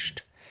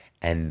smashed.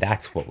 And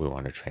that's what we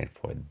want to train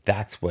for.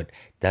 That's what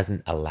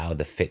doesn't allow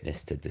the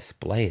fitness to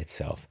display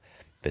itself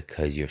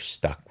because you're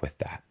stuck with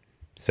that.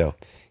 So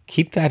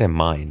keep that in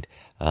mind.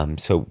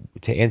 So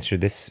to answer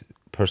this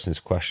person's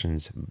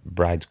questions,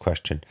 Brad's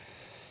question,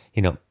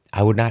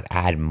 I would not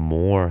add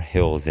more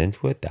hills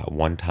into it. That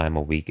one time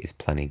a week is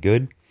plenty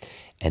good.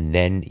 And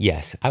then,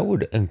 yes, I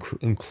would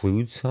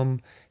include some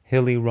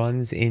hilly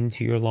runs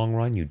into your long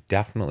run. You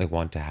definitely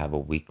want to have a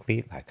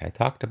weekly, like I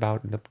talked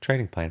about in the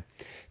training plan,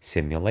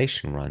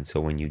 simulation run.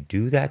 So when you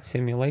do that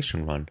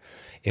simulation run,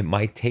 it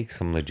might take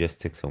some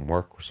logistics and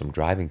work or some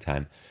driving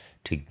time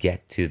to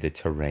get to the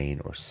terrain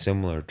or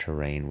similar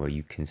terrain where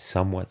you can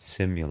somewhat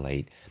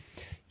simulate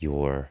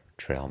your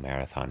trail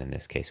marathon in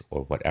this case,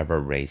 or whatever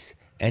race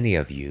any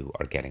of you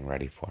are getting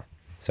ready for.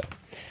 So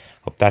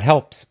hope that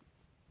helps.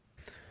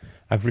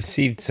 I've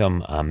received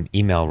some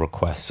email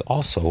requests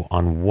also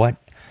on what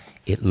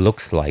it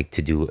looks like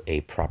to do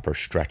a proper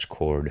stretch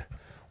cord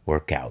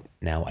workout.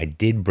 Now, I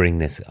did bring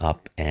this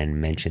up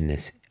and mention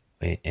this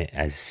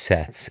as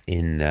sets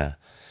in the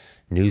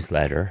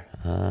newsletter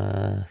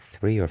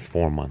 3 or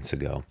 4 months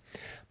ago,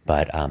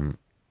 but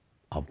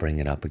I'll bring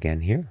it up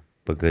again here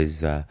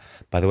because,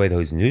 by the way,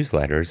 those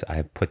newsletters,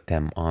 I put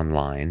them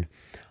online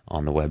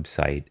on the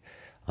website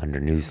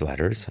under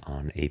newsletters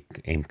on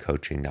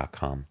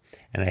aimcoaching.com.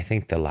 And I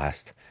think the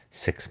last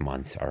 6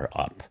 months are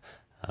up.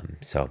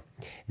 So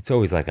it's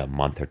always like a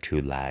month or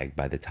two lag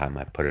by the time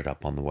I put it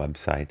up on the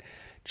website,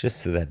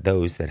 just so that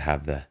those that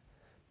have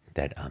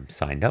that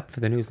signed up for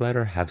the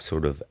newsletter have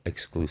sort of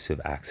exclusive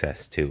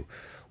access to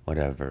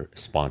whatever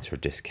sponsor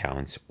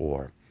discounts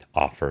or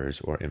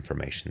offers or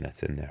information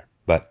that's in there.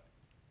 But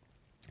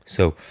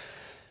so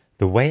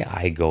the way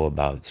I go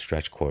about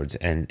stretch cords,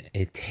 and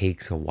it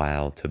takes a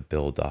while to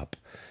build up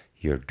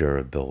your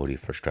durability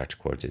for stretch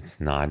cords. It's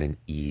not an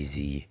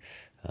easy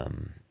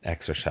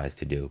exercise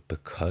to do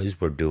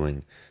because we're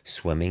doing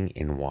swimming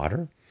in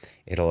water.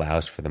 It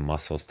allows for the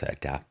muscles to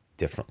adapt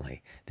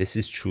differently. This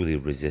is truly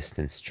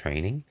resistance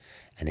training,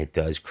 and it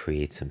does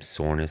create some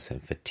soreness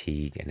and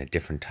fatigue and a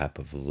different type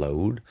of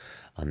load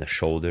on the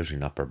shoulders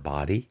and upper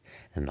body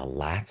and the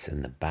lats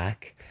and the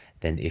back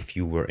than if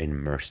you were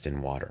immersed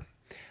in water.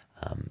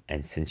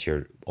 And since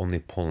you're only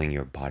pulling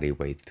your body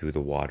weight through the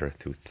water,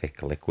 through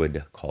thick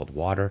liquid called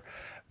water,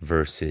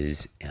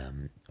 versus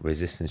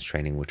resistance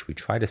training, which we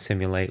try to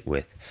simulate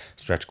with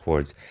stretch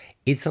cords,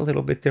 it's a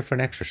little bit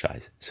different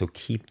exercise. So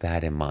keep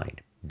that in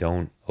mind.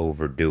 Don't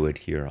overdo it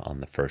here on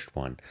the first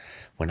one.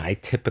 When I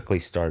typically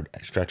start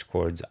stretch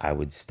cords, I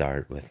would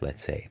start with,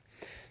 let's say,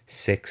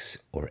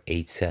 6 or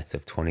 8 sets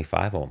of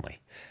 25 only.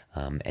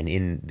 And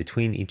in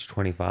between each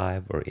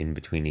 25 or in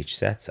between each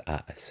set,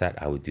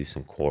 I would do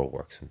some core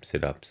work, some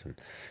sit-ups and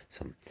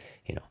some,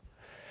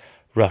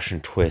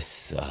 Russian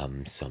twists,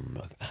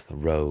 some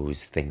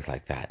rows, things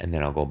like that. And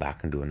then I'll go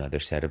back and do another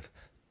set of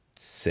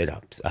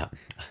sit-ups,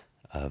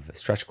 of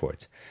stretch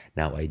cords.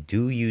 Now, I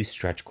do use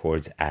stretch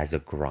cords as a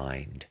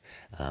grind,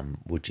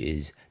 which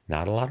is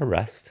not a lot of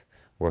rest,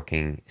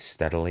 working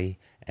steadily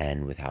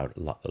and without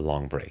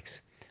long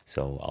breaks.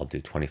 So I'll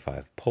do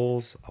 25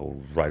 pulls.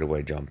 I'll right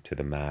away jump to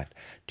the mat,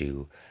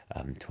 do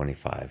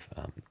 25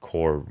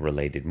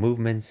 core-related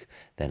movements.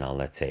 Then I'll,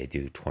 let's say,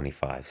 do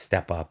 25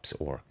 step-ups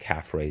or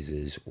calf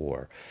raises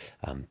or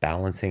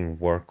balancing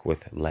work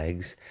with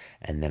legs.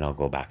 And then I'll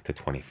go back to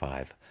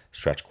 25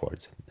 stretch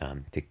cords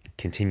to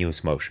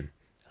continuous motion.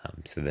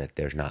 So that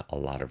there's not a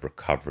lot of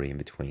recovery in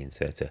between.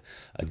 So it's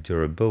a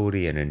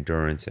durability and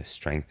endurance, a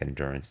strength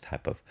endurance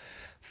type of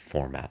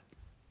format.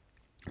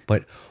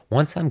 But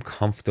once I'm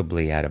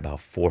comfortably at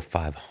about 400 or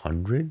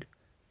 500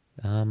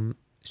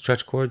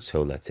 stretch cords,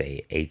 so let's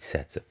say 8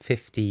 sets of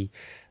 50,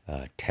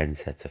 10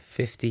 sets of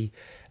 50,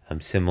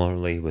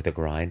 similarly with a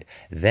grind,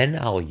 then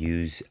I'll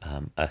use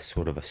a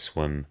sort of a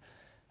swim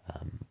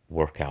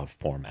workout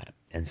format.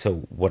 And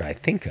so what I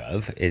think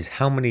of is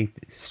how many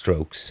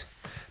strokes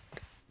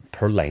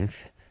per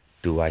length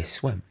do I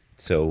swim?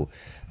 So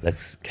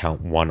let's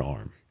count one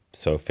arm.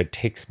 So if it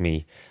takes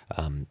me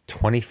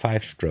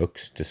 25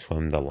 strokes to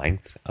swim the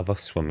length of a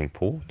swimming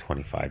pool,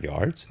 25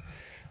 yards,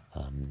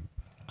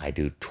 I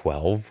do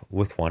 12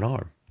 with one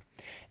arm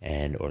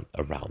or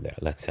around there,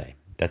 let's say.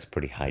 That's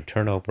pretty high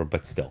turnover,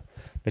 but still,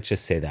 let's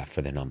just say that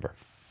for the number.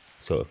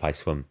 So if I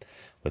swim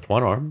with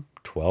one arm,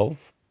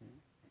 12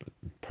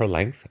 per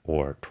length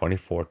or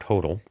 24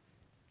 total,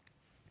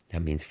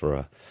 that means for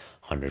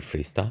 100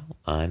 freestyle,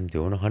 I'm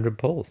doing 100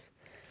 pulls.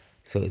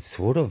 So it's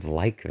sort of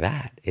like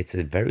that. It's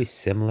a very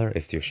similar,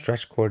 if your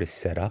stretch cord is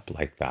set up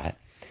like that,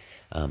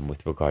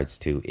 with regards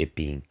to it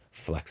being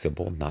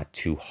flexible, not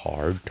too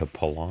hard to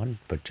pull on,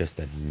 but just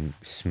a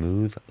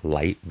smooth,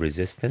 light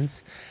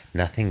resistance.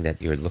 Nothing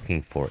that you're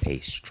looking for a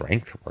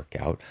strength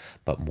workout,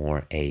 but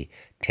more a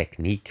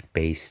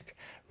technique-based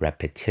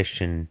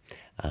repetition,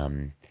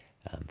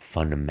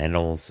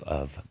 fundamentals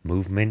of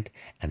movement,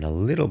 and a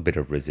little bit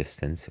of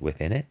resistance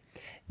within it,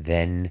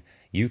 then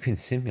you can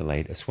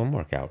simulate a swim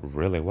workout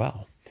really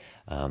well.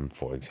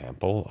 For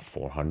example, a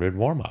 400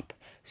 warm-up.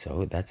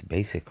 So that's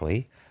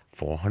basically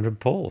 400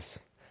 pulls.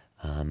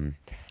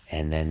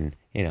 And then,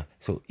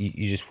 so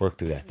you just work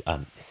through that.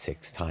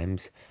 6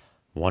 times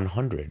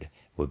 100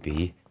 would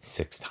be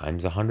 6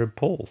 times 100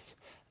 pulls.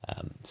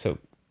 So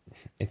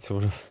it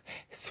sort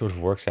of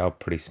works out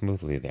pretty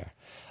smoothly there.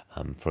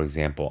 For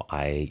example,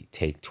 I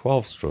take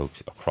 12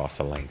 strokes across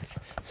a length,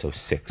 so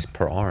 6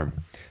 per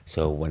arm.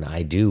 So when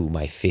I do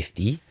my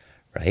 50,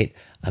 right,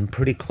 I'm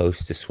pretty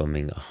close to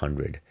swimming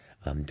 100.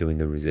 I'm doing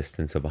the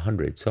resistance of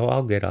 100. So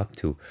I'll get up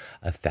to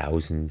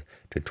 1,000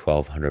 to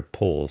 1,200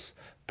 pulls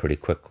pretty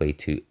quickly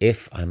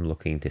if I'm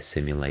looking to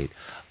simulate,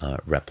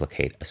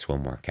 replicate a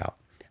swim workout.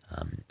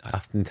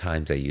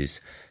 Oftentimes I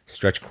use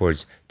stretch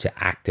cords to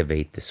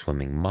activate the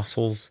swimming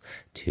muscles,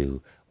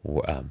 to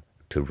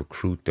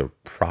recruit the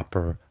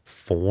proper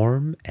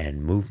form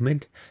and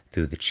movement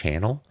through the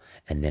channel.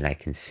 And then I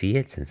can see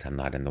it since I'm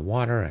not in the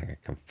water.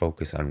 I can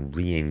focus on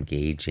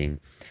re-engaging,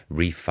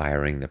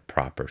 refiring the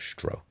proper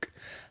stroke.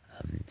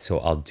 So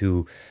I'll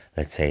do,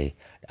 let's say,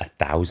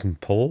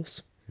 1,000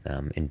 pulls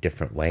in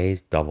different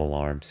ways: double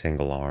arm,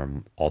 single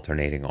arm,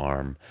 alternating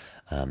arm,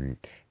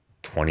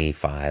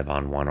 25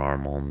 on one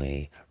arm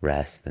only,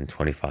 rest, and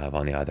 25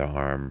 on the other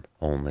arm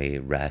only,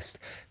 rest,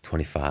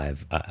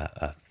 25,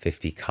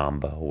 50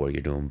 combo where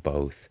you're doing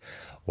both,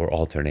 or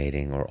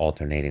alternating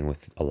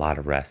with a lot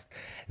of rest.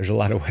 There's a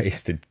lot of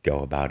ways to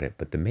go about it,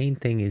 but the main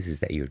thing is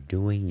that you're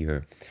doing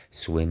your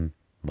swim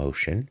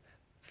motion,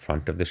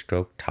 front of the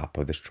stroke, top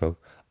of the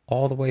stroke,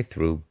 all the way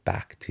through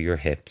back to your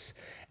hips,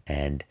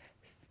 and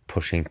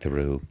pushing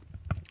through,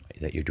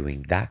 that you're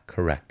doing that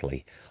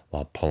correctly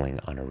while pulling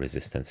on a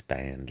resistance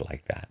band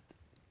like that.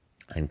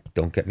 And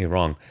don't get me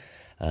wrong,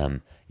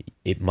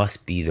 it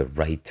must be the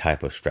right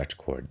type of stretch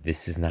cord.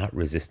 This is not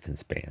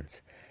resistance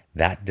bands.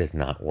 That does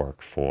not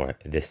work for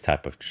this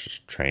type of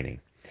training.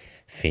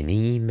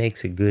 Fini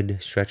makes a good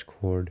stretch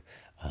cord,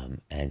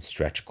 and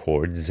stretch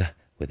cords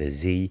with a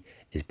Z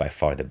is by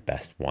far the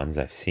best ones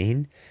I've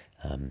seen.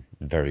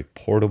 Very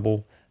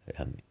portable,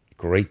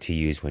 great to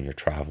use when you're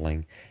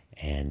traveling,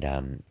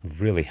 and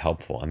really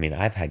helpful. I mean,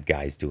 I've had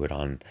guys do it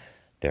on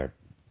their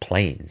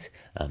planes,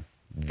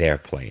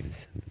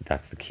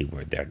 that's the key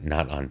word there,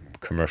 not on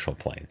commercial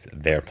planes,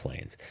 their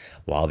planes.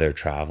 While they're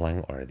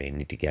traveling or they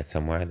need to get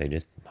somewhere, they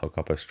just hook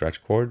up a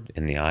stretch cord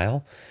in the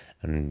aisle,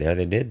 and there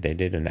they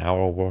did an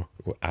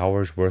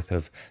hour's worth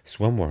of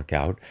swim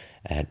workout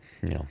at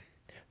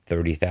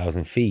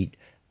 30,000 feet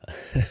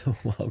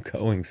while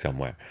going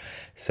somewhere.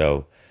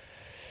 So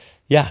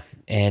yeah,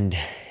 and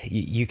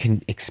you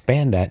can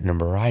expand that in a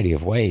variety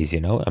of ways.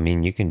 I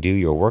mean, you can do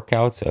your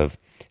workouts of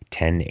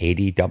 10,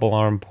 80 double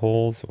arm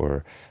pulls,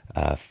 or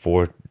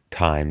 4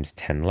 times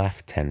 10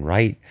 left, 10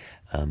 right,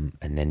 and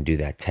then do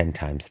that 10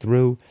 times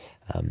through.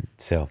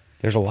 So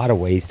there's a lot of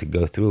ways to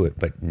go through it,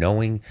 but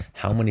knowing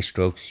how many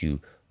strokes you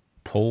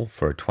pull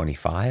for a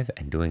 25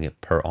 and doing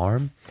it per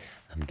arm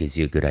gives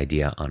you a good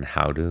idea on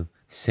how to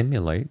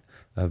simulate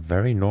a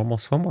very normal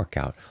swim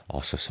workout.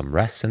 Also some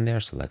rests in there.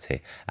 So let's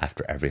say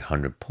after every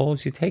 100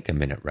 pulls, you take a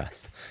minute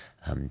rest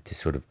to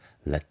sort of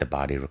let the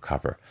body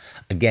recover.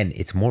 Again,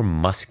 it's more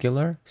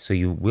muscular, so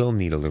you will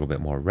need a little bit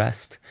more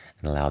rest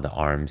and allow the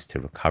arms to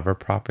recover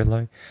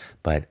properly.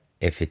 But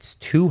if it's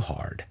too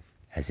hard,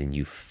 as in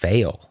you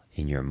fail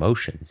in your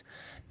motions,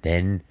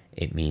 then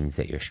it means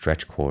that your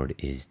stretch cord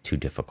is too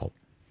difficult.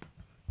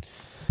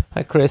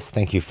 Hi, Chris.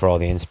 Thank you for all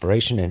the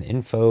inspiration and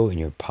info in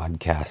your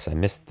podcasts. I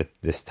missed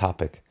this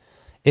topic.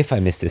 If I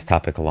missed this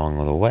topic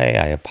along the way,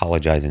 I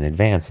apologize in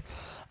advance.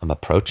 I'm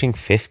approaching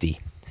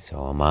 50.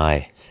 So am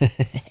I.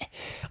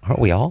 Aren't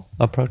we all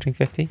approaching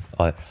 50?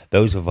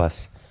 Those of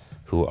us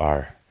who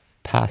are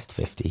past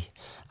 50,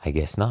 I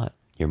guess not.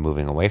 You're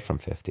moving away from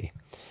 50.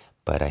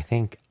 But I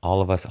think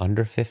all of us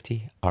under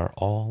 50 are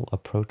all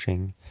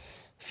approaching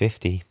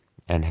 50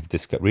 and have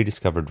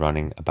rediscovered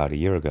running about a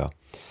year ago.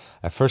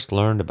 I first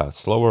learned about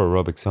slower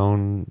aerobic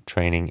zone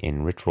training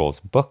in Rich Roll's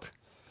book.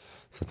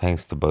 So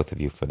thanks to both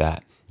of you for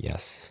that.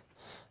 Yes,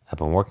 I've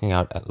been working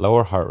out at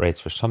lower heart rates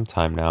for some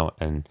time now,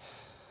 and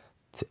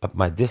to up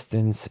my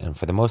distance, and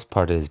for the most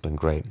part it has been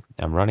great.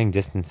 I'm running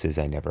distances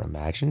I never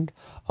imagined,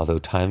 although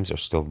times are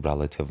still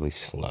relatively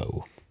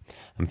slow.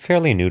 I'm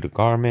fairly new to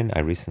Garmin.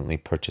 I recently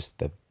purchased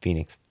the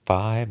Phoenix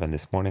 5, and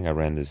this morning I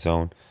ran in the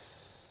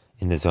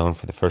zone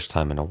for the first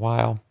time in a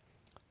while.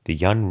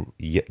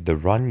 The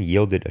run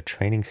yielded a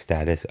training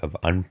status of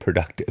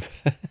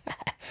unproductive,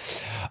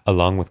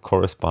 along with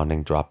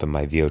corresponding drop in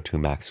my VO2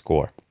 max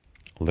score.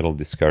 A little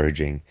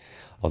discouraging,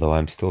 although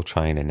I'm still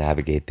trying to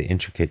navigate the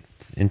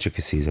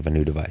intricacies of a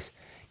new device.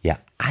 Yeah,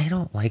 I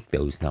don't like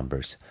those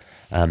numbers.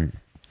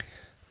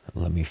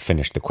 Let me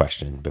finish the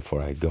question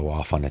before I go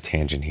off on a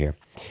tangent here.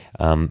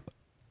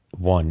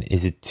 One,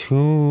 is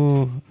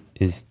too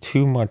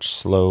much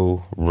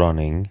slow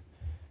running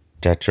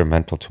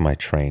detrimental to my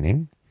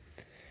training?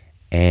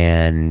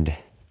 And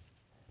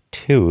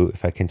two,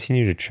 if I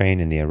continue to train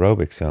in the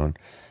aerobic zone,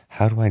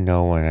 how do I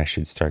know when I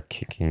should start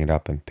kicking it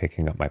up and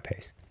picking up my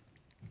pace?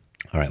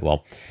 All right,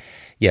 well,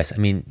 yes, I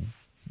mean,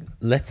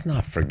 let's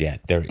not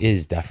forget there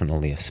is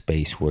definitely a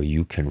space where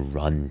you can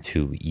run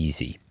too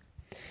easy.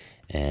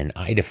 And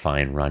I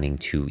define running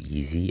too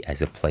easy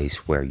as a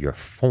place where your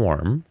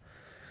form,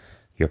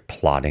 you're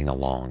plodding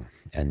along,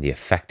 and the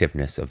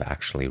effectiveness of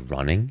actually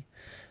running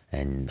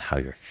and how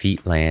your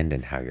feet land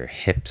and how your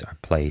hips are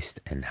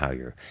placed and how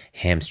your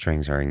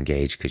hamstrings are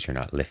engaged because you're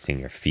not lifting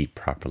your feet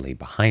properly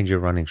behind your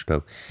running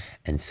stroke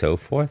and so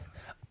forth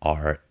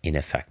are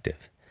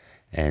ineffective.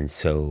 And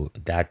so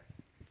that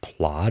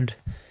plod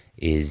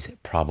is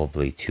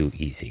probably too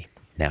easy.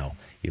 Now,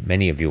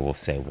 many of you will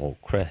say, well,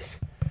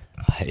 Chris,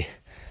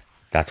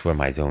 that's where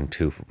my zone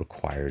 2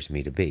 requires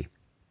me to be.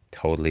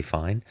 Totally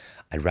fine.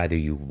 I'd rather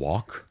you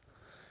walk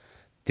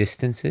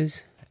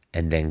distances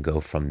and then go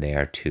from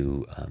there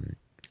to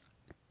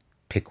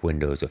pick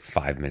windows of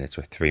 5 minutes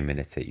or 3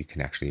 minutes that you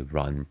can actually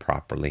run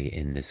properly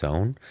in the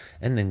zone,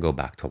 and then go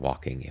back to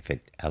walking if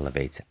it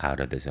elevates out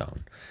of the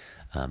zone.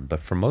 But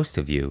for most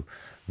of you,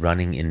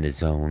 running in the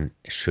zone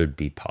should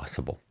be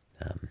possible,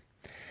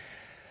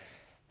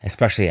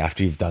 especially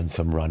after you've done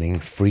some running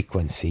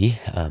frequency,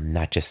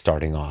 not just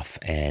starting off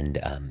and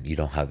you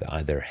don't have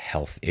other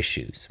health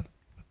issues.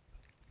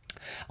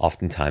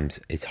 Oftentimes,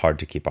 it's hard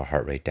to keep our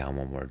heart rate down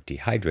when we're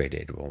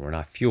dehydrated, when we're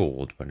not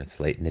fueled, when it's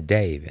late in the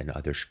day, and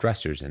other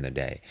stressors in the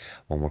day,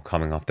 when we're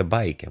coming off the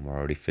bike and we're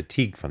already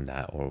fatigued from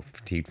that, or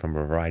fatigued from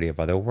a variety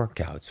of other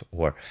workouts,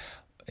 or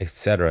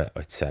etc.,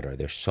 etc.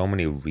 There's so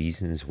many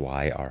reasons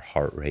why our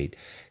heart rate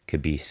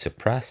could be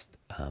suppressed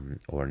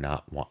or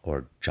not,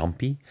 or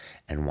jumpy,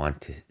 and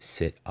want to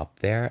sit up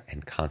there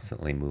and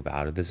constantly move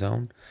out of the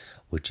zone,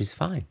 which is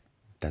fine.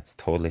 That's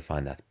totally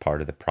fine. That's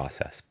part of the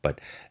process. But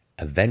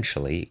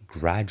eventually,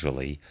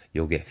 gradually,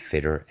 you'll get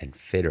fitter and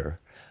fitter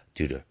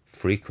due to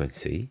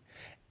frequency,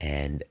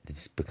 and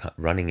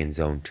running in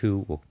zone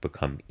 2 will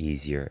become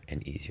easier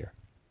and easier.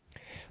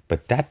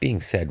 But that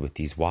being said, with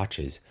these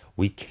watches,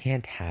 we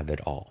can't have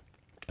it all.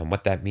 And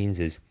what that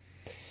means is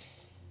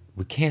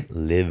we can't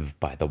live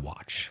by the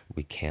watch.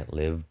 We can't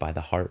live by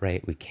the heart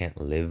rate. We can't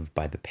live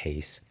by the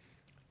pace.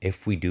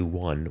 If we do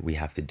one, we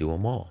have to do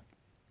them all.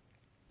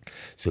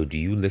 So do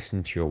you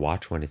listen to your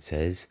watch when it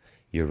says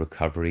your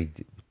recovery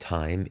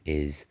time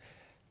is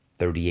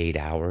 38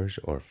 hours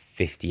or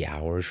 50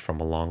 hours from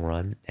a long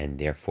run, and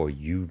therefore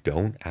you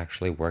don't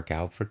actually work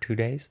out for 2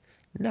 days?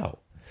 No.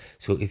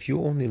 So if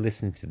you only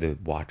listen to the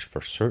watch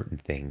for certain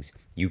things,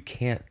 you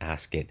can't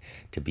ask it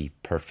to be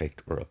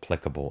perfect or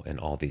applicable in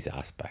all these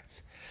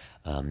aspects.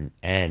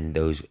 And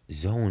those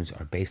zones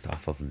are based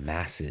off of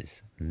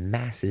masses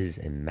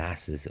and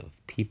masses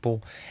of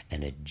people,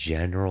 and a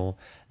general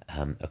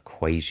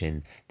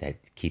equation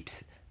that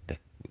keeps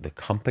the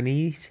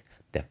companies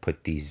that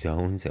put these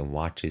zones and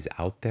watches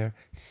out there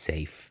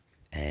safe.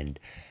 And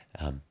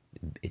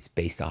it's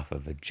based off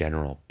of a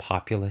general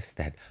populace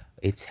that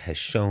it has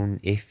shown,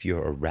 if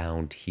you're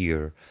around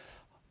here,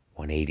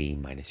 180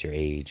 minus your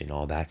age and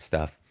all that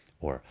stuff,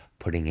 or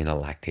putting in a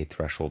lactate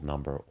threshold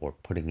number, or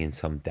putting in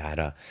some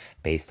data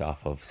based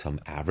off of some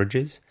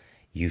averages,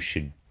 you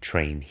should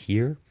train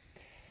here.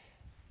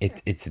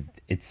 It's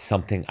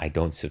something I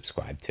don't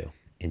subscribe to.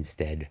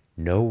 Instead,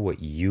 know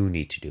what you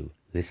need to do.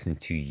 Listen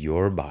to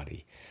your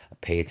body.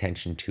 Pay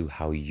attention to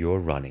how you're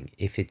running.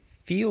 If it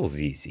feels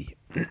easy,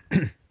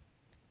 and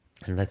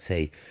let's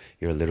say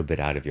you're a little bit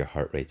out of your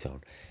heart rate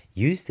zone,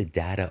 use the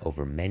data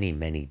over many,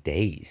 many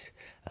days.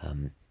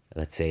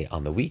 Let's say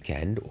on the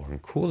weekend, or in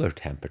cooler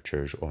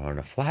temperatures, or on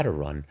a flatter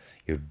run,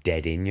 you're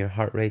dead in your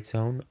heart rate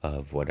zone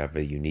of whatever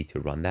you need to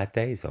run that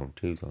day, zone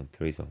 2, zone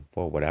 3, zone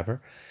 4,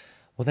 whatever.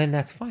 Well, then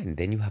that's fine.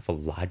 Then you have a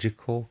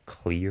logical,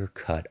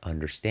 clear-cut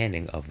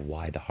understanding of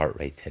why the heart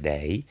rate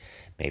today,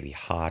 maybe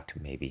hot,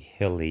 maybe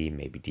hilly,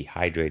 maybe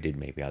dehydrated,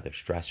 maybe other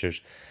stressors,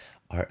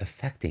 are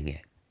affecting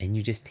it. And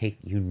you just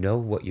you know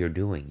what you're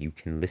doing. You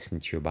can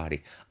listen to your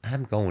body.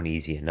 I'm going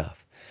easy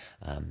enough.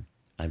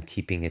 I'm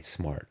keeping it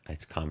smart.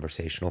 It's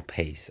conversational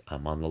pace.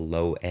 I'm on the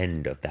low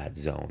end of that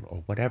zone,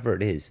 or whatever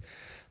it is.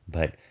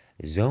 But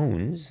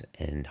zones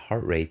and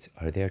heart rates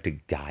are there to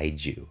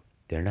guide you.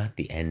 They're not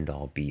the end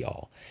all be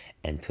all.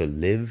 And to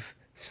live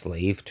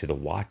slave to the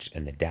watch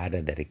and the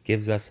data that it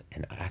gives us,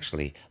 and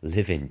actually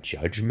live in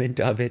judgment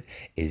of it,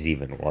 is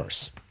even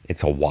worse.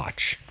 It's a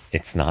watch.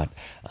 It's not,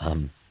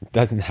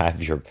 doesn't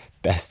have your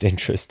best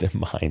interest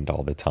in mind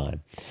all the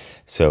time.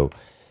 So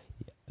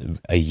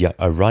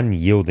a run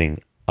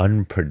yielding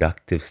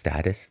unproductive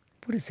status,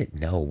 what does it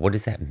know? What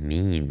does that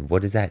mean?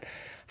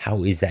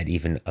 How is that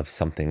even of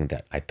something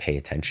that I pay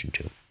attention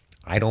to?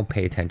 I don't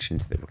pay attention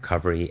to the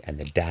recovery and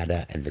the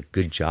data and the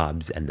good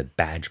jobs and the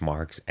badge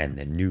marks and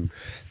the new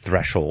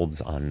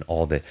thresholds on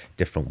all the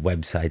different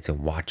websites and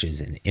watches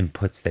and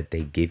inputs that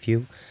they give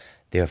you.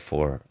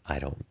 Therefore,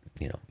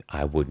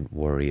 I wouldn't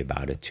worry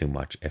about it too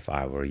much if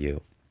I were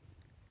you.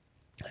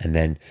 And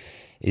then,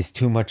 is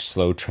too much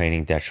slow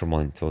training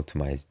detrimental to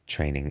my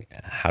training?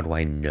 How do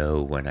I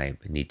know when I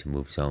need to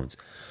move zones?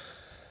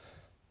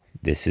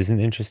 This is an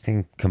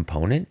interesting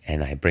component,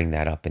 and I bring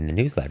that up in the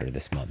newsletter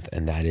this month,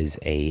 and that is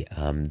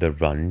the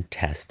run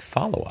test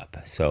follow-up.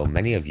 So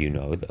many of you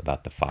know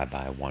about the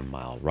 5x1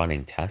 mile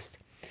running test.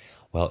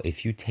 Well,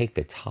 if you take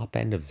the top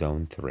end of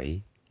zone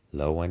 3,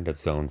 low end of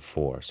zone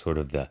 4, sort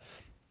of the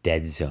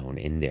dead zone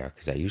in there,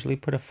 because I usually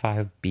put a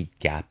 5-beat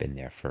gap in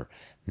there for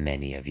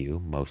many of you,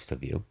 most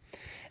of you,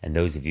 and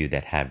those of you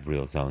that have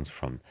real zones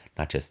from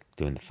not just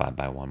doing the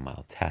 5x1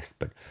 mile test,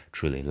 but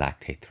truly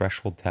lactate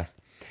threshold test.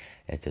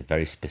 It's a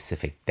very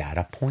specific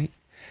data point.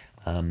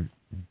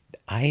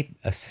 I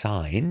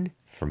assign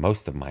for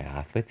most of my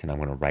athletes, and I'm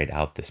going to write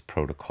out this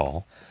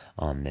protocol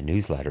on the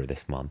newsletter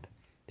this month,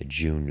 the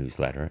June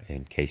newsletter,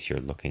 in case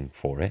you're looking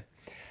for it,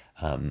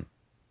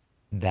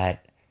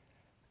 that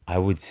I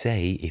would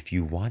say if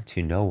you want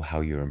to know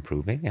how you're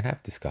improving, and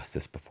I've discussed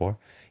this before,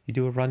 you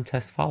do a run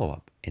test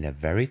follow-up in a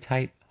very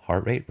tight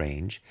heart rate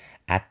range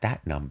at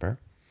that number,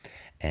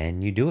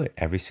 and you do it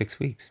every 6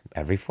 weeks,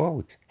 every 4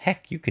 weeks.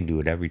 Heck, you can do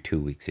it every 2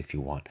 weeks if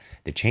you want.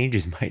 The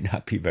changes might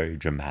not be very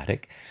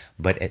dramatic,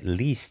 but at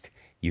least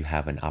you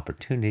have an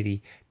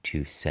opportunity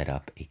to set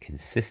up a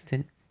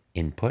consistent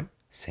input,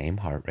 same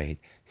heart rate,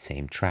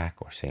 same track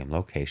or same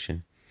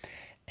location,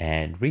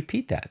 and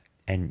repeat that.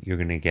 And you're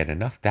going to get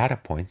enough data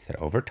points that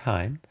over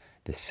time,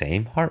 the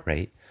same heart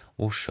rate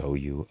will show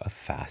you a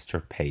faster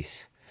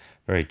pace.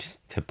 Very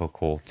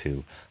typical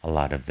to a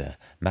lot of the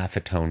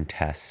Maffetone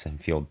tests and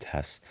field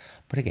tests.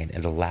 But again,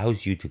 it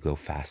allows you to go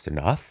fast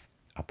enough,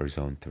 upper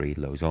zone 3,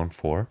 low zone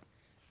 4,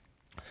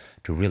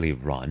 to really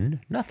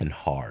run. Nothing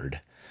hard,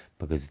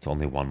 because it's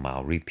only 1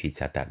 mile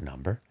repeats at that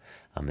number.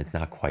 It's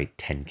not quite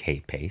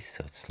 10K pace,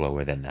 so it's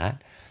slower than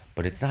that.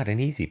 But it's not an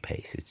easy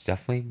pace. It's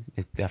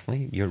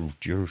definitely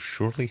you're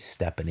surely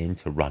stepping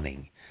into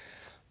running.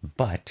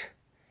 But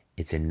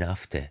it's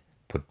enough to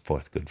put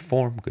forth good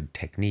form, good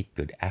technique,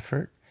 good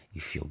effort. You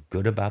feel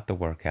good about the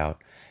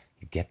workout.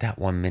 You get that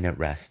 1 minute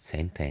rest,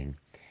 same thing.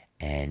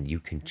 And you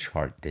can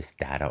chart this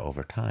data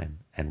over time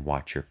and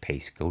watch your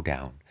pace go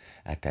down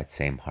at that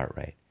same heart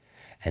rate.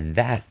 And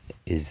that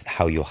is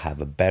how you'll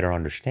have a better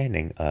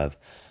understanding of,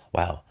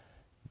 wow,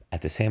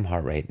 at the same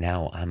heart rate,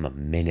 now I'm a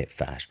minute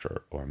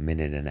faster or a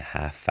minute and a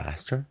half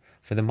faster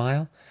for the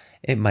mile.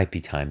 It might be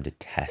time to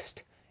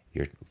test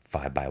your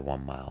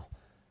 5x1 mile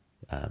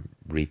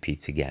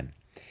repeats again.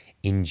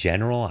 In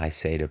general, I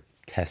say to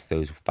test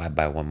those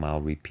 5x1 mile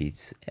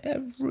repeats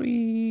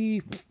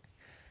every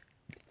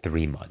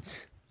 3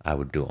 months. I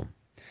would do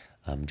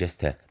them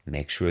just to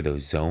make sure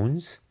those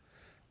zones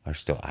are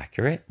still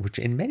accurate, which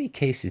in many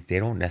cases they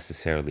don't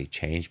necessarily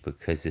change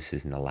because this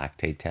isn't a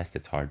lactate test.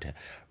 It's hard to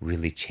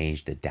really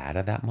change the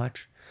data that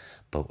much.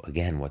 But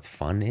again, what's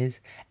fun is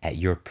at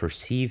your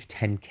perceived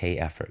 10K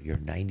effort, your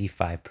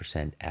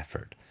 95%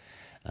 effort,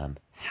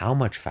 how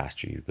much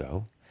faster you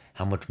go,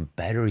 how much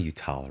better you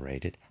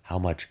tolerate it, how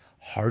much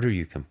harder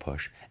you can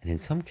push, and in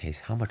some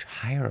cases, how much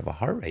higher of a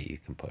heart rate you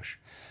can push.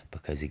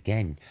 Because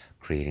again,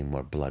 creating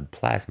more blood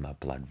plasma,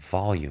 blood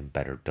volume,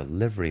 better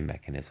delivery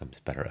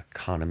mechanisms, better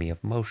economy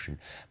of motion,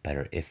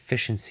 better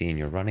efficiency in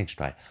your running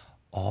stride,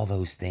 all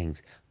those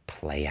things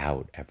play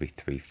out every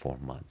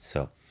 3-4 months.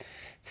 So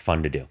it's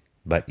fun to do.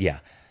 But yeah,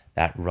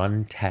 that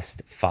run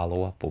test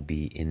follow-up will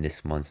be in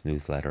this month's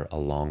newsletter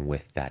along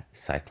with that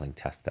cycling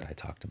test that I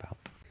talked about.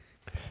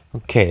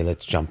 Okay,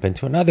 let's jump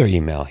into another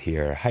email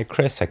here. Hi,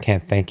 Chris. I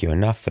can't thank you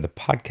enough for the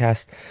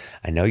podcast.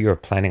 I know you're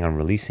planning on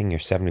releasing your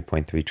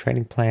 70.3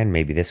 training plan,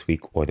 maybe this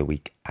week or the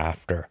week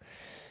after.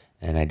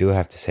 And I do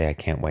have to say, I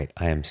can't wait.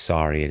 I am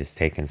sorry it has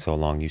taken so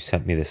long. You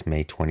sent me this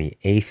May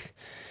 28th.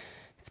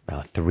 It's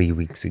about 3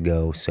 weeks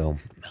ago. So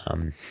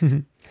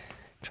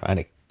trying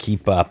to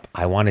keep up.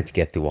 I wanted to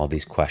get through all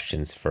these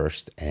questions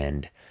first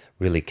and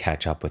really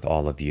catch up with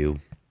all of you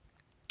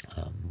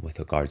with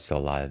regards to a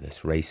lot of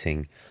this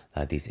racing,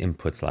 these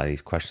inputs, a lot of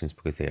these questions,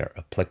 because they are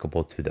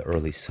applicable to the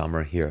early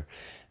summer here.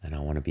 And I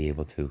want to be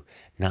able to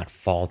not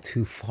fall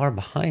too far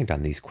behind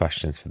on these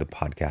questions for the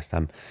podcast.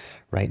 I'm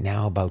right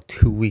now about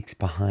 2 weeks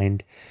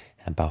behind,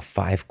 about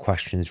 5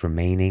 questions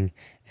remaining.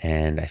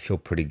 And I feel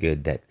pretty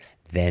good that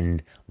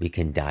then we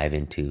can dive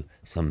into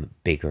some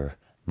bigger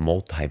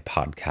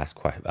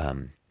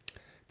multi-podcast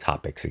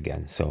topics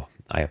again. So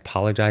I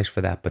apologize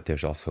for that, but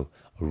there's also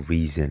a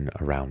reason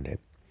around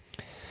it.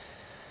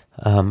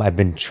 I've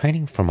been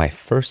training for my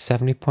first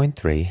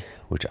 70.3,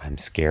 which I'm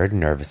scared and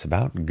nervous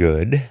about.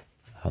 Good.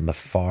 On the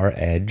far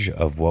edge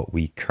of what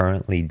we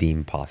currently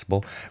deem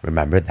possible.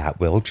 Remember, that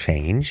will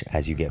change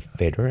as you get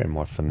fitter and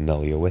more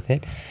familiar with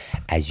it.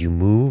 As you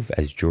move,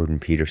 as Jordan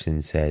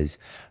Peterson says,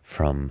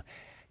 from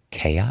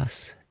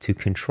chaos to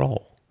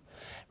control.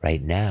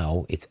 Right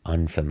now, it's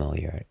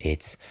unfamiliar.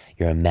 It's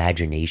your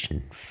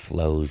imagination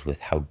flows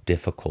with how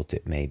difficult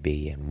it may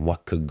be and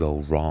what could go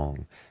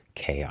wrong.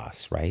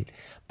 Chaos, right?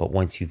 But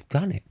once you've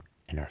done it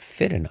and are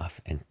fit enough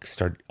and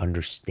start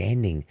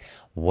understanding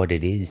what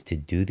it is to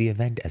do the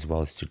event as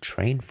well as to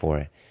train for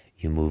it,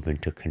 you move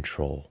into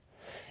control.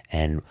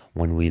 And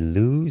when we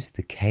lose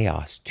the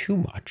chaos too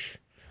much,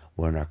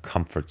 we're in our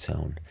comfort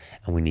zone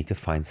and we need to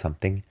find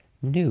something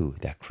new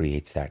that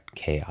creates that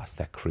chaos,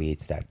 that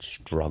creates that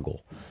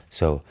struggle.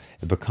 So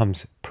it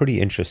becomes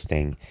pretty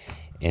interesting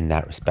in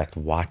that respect,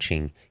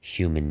 watching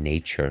human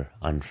nature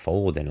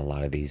unfold in a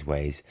lot of these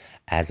ways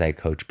as I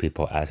coach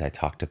people, as I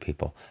talk to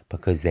people,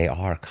 because they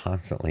are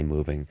constantly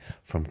moving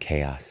from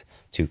chaos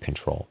to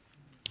control.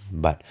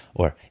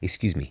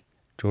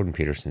 Jordan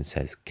Peterson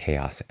says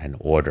chaos and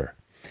order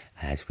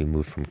as we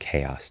move from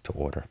chaos to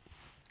order.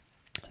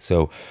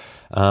 So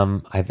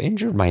I've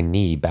injured my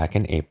knee back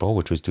in April,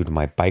 which was due to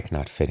my bike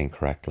not fitting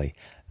correctly.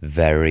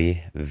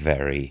 Very,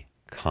 very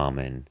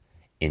common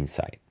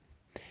insight.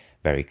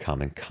 Very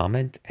common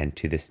comment. And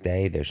to this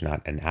day, there's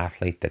not an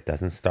athlete that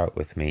doesn't start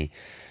with me.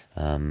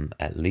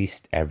 At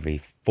least every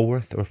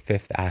fourth or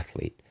fifth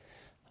athlete,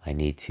 I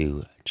need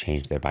to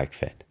change their bike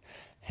fit.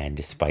 And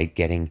despite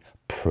getting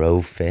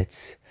pro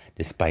fits,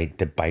 despite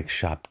the bike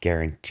shop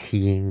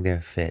guaranteeing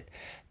their fit,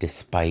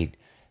 despite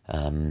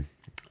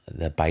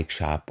the bike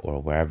shop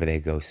or wherever they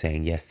go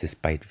saying, yes, this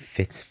bike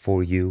fits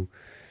for you,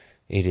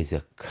 it is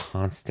a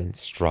constant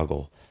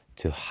struggle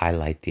to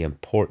highlight the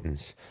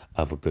importance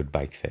of a good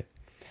bike fit.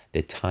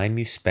 The time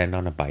you spend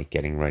on a bike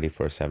getting ready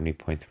for a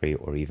 70.3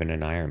 or even an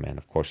Ironman,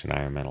 of course an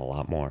Ironman a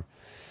lot more,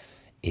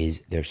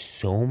 is there's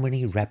so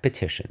many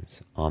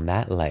repetitions on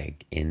that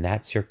leg in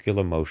that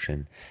circular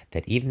motion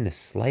that even the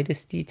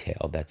slightest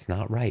detail that's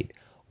not right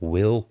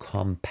will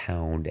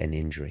compound an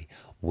injury,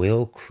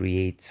 will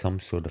create some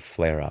sort of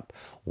flare up,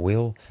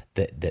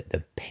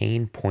 the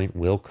pain point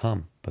will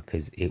come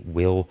because it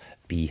will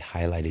be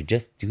highlighted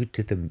just due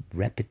to the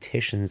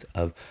repetitions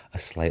of a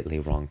slightly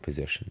wrong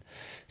position.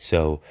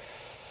 So,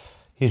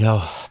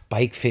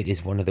 bike fit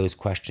is one of those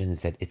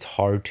questions that it's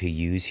hard to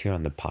use here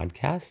on the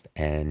podcast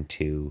and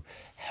to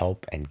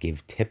help and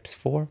give tips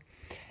for.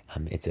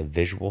 It's a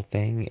visual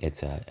thing.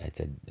 It's a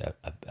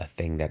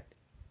thing that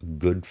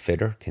good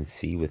fitter can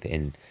see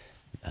within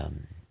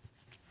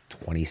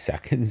 20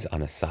 seconds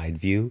on a side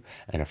view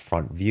and a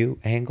front view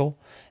angle.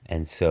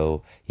 And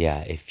so,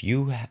 if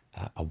you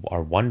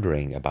are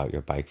wondering about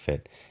your bike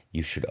fit,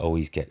 you should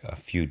always get a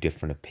few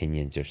different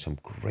opinions. There's some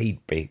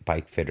great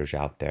bike fitters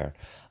out there.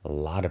 A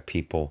lot of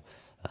people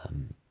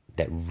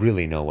that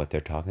really know what they're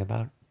talking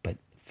about. But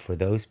for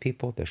those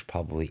people, there's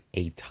probably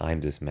 8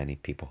 times as many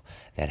people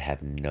that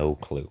have no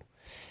clue.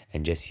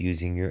 And just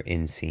using your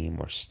inseam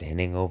or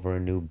standing over a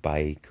new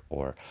bike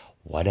or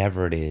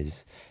whatever it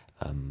is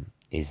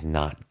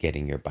not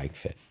getting your bike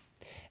fit.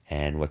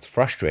 And what's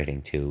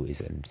frustrating too is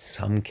in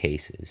some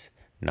cases,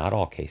 not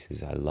all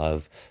cases, I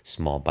love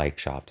small bike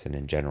shops, and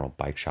in general,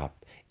 bike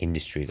shop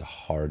industry is a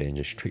hard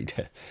industry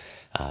to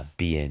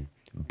be in.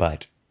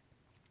 But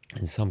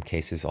in some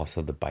cases,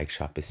 also the bike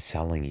shop is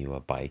selling you a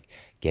bike,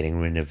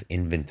 getting rid of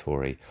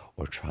inventory,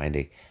 or trying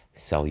to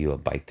sell you a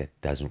bike that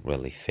doesn't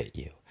really fit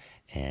you.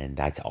 And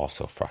that's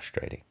also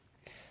frustrating.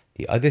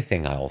 The other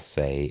thing I'll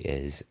say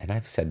is, and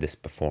I've said this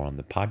before on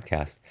the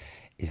podcast,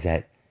 is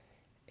that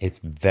it's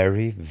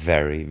very,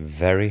 very,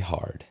 very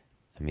hard.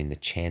 I mean, the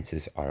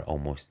chances are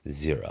almost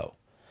zero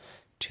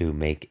to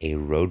make a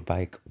road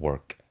bike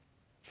work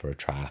for a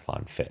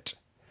triathlon fit.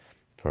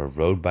 For a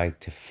road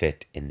bike to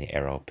fit in the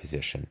aero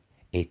position,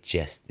 the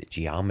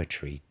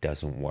geometry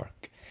doesn't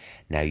work.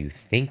 Now you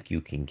think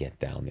you can get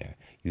down there.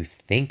 You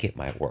think it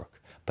might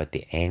work, but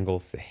the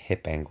angles, the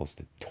hip angles,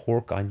 the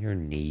torque on your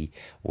knee,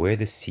 where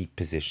the seat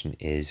position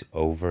is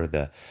over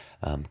the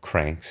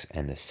cranks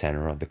and the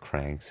center of the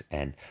cranks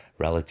and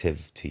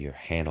relative to your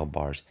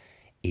handlebars,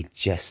 it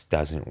just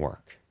doesn't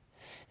work.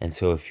 And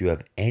so if you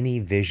have any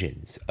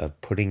visions of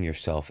putting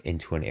yourself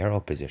into an aero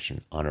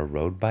position on a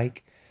road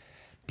bike,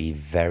 be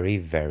very,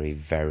 very,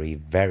 very,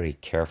 very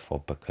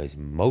careful, because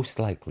most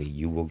likely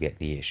you will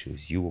get knee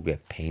issues. You will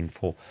get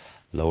painful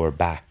lower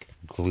back,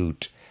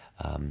 glute,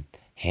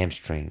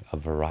 hamstring. A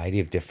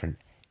variety of different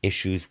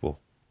issues will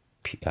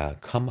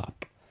come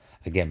up.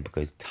 Again,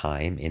 because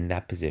time in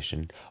that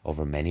position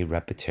over many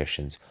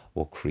repetitions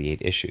will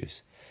create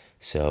issues.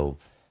 So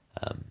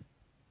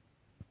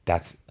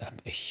that's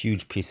a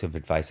huge piece of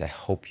advice I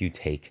hope you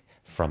take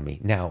from me.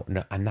 Now,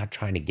 no, I'm not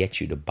trying to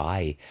get you to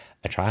buy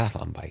a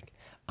triathlon bike.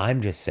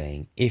 I'm just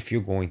saying, if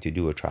you're going to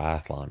do a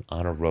triathlon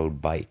on a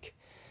road bike,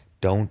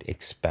 don't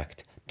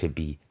expect to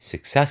be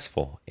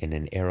successful in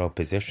an aero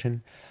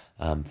position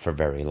for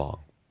very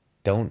long.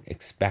 Don't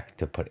expect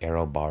to put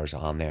aero bars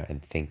on there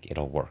and think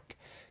it'll work.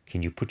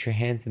 Can you put your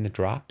hands in the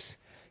drops?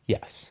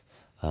 Yes.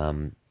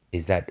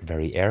 Is that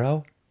very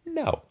aero?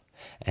 No.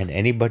 And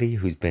anybody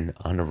who's been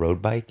on a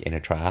road bike in a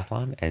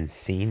triathlon and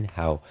seen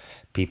how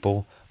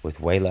people with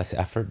way less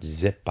effort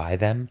zip by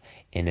them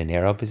in an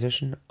aero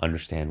position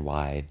understand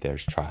why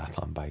there's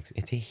triathlon bikes.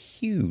 It's a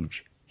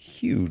huge,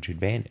 huge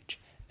advantage,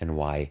 and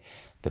why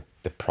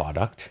the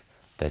product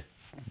that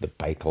the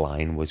bike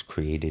line was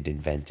created,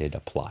 invented,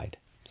 applied.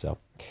 So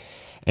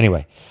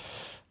anyway,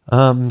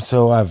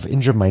 so I've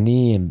injured my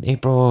knee in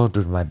April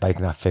due to my bike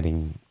not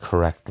fitting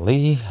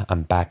correctly.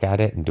 I'm back at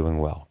it and doing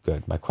well.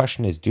 Good. My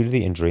question is, due to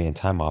the injury and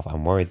time off,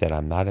 I'm worried that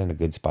I'm not in a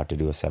good spot to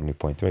do a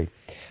 70.3.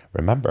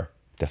 Remember,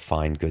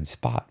 define good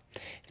spot.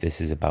 If this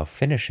is about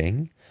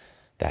finishing,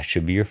 that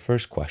should be your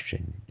first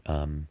question.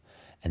 And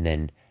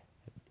then,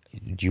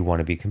 do you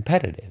want to be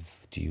competitive?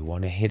 Do you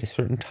want to hit a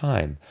certain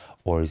time?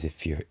 Or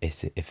if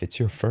it's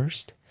your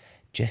first,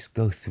 just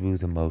go through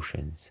the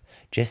motions.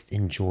 Just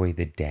enjoy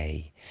the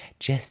day.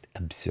 Just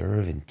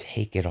observe and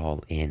take it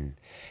all in.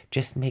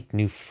 Just make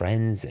new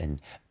friends and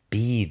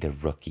be the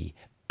rookie.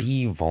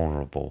 Be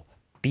vulnerable.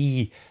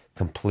 Be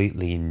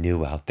completely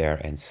new out there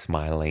and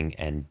smiling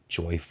and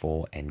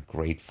joyful and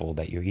grateful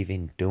that you're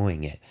even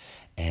doing it.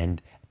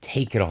 And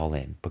take it all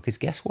in. Because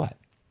guess what?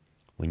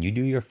 When you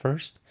do your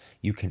first,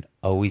 you can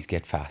always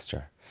get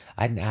faster.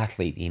 I had an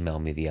athlete email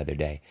me the other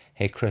day.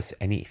 Hey, Chris,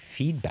 any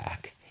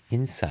feedback,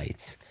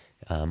 insights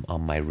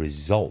on my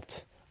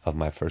result of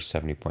my first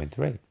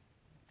 70.3?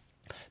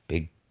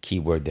 Big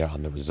keyword there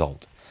on the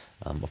result.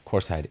 Of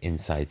course, I had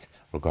insights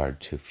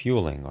regard to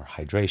fueling or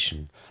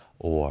hydration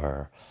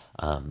or,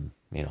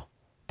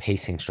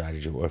 pacing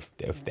strategy, or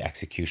if the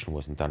execution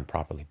wasn't done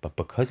properly. But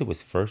because it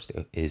was first,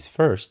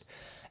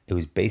 it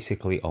was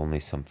basically only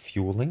some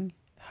fueling,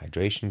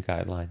 hydration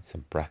guidelines,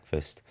 some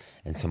breakfast,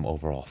 and some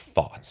overall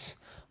thoughts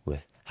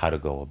with how to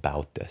go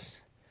about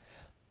this.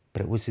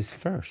 But it was his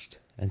first.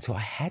 And so I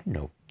had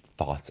no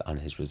thoughts on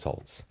his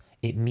results.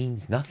 It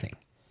means nothing.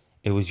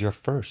 It was your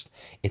first.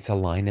 It's a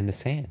line in the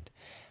sand.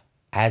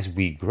 As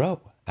we grow,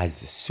 as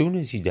soon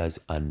as he does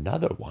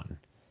another one,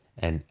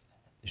 and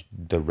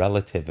the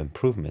relative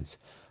improvements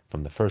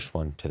from the first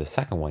one to the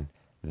second one,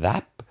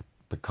 that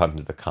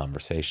becomes the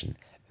conversation.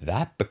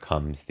 That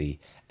becomes the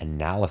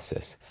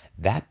analysis.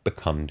 That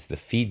becomes the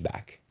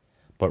feedback.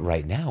 But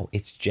right now,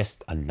 it's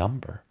just a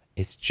number.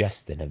 It's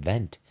just an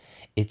event.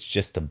 It's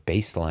just a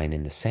baseline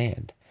in the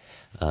sand.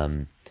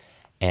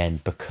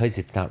 And because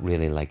it's not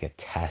really like a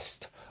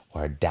test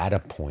or a data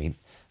point,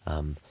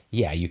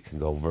 you can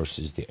go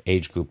versus the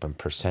age group and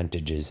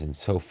percentages and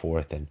so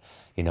forth. And,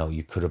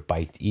 you could have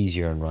biked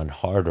easier and run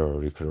harder,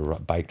 or you could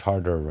have biked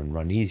harder and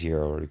run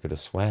easier, or you could have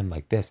swam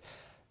like this.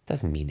 It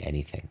doesn't mean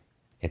anything.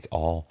 It's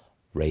all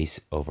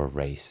race over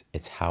race.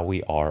 It's how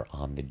we are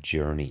on the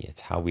journey.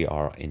 It's how we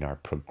are in our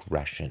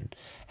progression.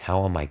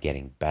 How am I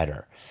getting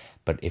better?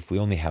 But if we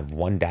only have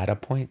one data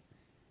point,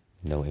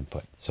 no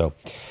input. So,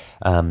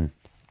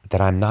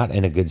 that I'm not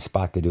in a good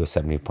spot to do a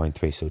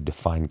 70.3, so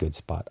define good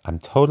spot. I'm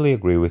totally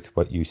agree with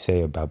what you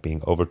say about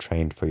being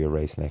overtrained for your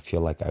race, and I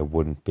feel like I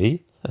wouldn't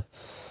be.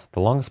 The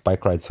longest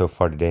bike ride so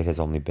far to date has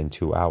only been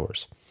 2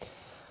 hours.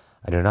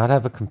 I do not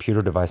have a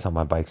computer device on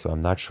my bike, so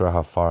I'm not sure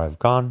how far I've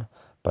gone,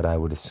 but I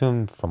would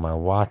assume from my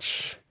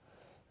watch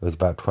it was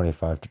about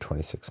 25 to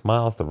 26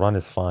 miles. The run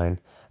is fine,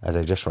 as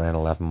I just ran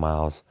 11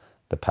 miles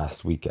the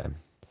past weekend.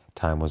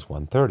 Time was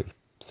 1:30.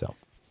 So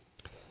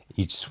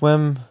the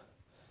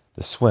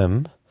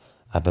swim,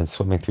 I've been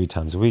swimming 3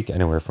 times a week,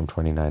 anywhere from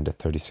 29 to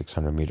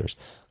 3,600 meters.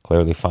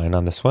 Clearly fine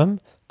on the swim,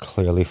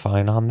 clearly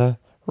fine on the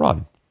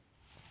run.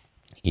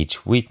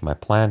 Each week, my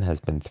plan has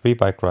been 3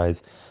 bike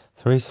rides,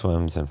 3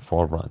 swims, and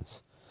 4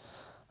 runs.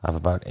 I have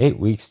about 8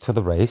 weeks to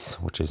the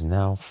race, which is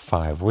now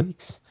 5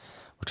 weeks,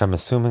 which I'm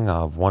assuming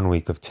I'll have 1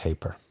 week of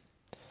taper.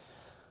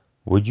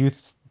 Would you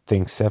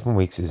think 7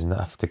 weeks is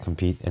enough to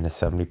compete in a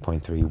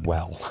 70.3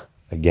 well?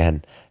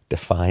 Again,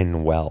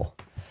 define well.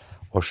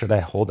 Or should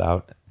I hold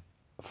out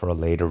for a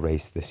later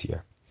race this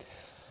year?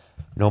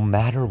 No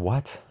matter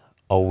what,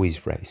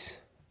 always race.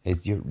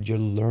 You're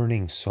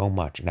learning so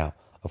much. Now,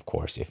 of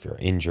course, if you're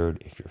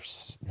injured, if you're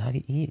not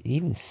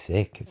even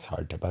sick, it's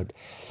hard to, but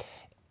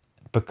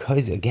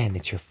because again,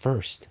 it's your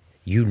first.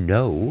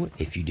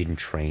 If you didn't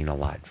train a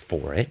lot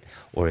for it,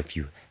 or if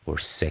you were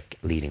sick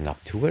leading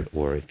up to it,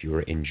 or if you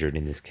were injured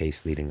in this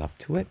case leading up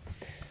to it,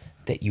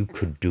 that you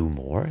could do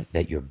more,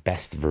 that your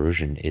best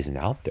version isn't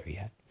out there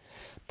yet.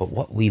 But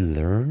what we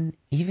learn,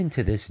 even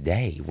to this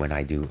day when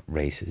I do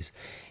races,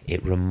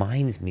 it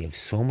reminds me of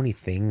so many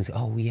things.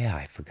 Oh yeah,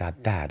 I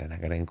forgot that, and I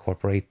got to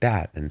incorporate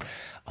that. And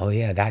oh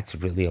yeah, that's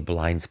really a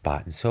blind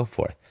spot, and so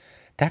forth.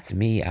 That's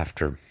me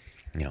after,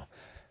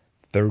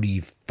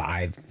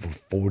 35,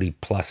 40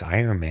 plus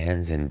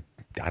Ironmans and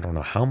I don't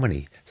know how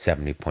many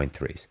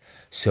 70.3s.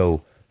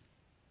 So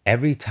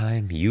every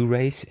time you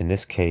race, in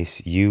this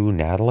case, you,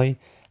 Natalie,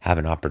 have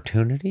an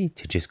opportunity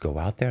to just go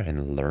out there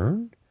and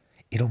learn,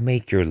 it'll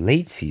make your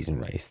late season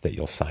race that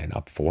you'll sign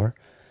up for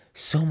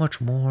so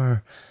much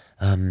more,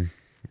 I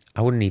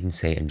wouldn't even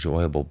say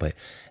enjoyable, but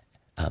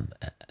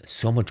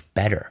so much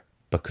better,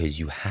 because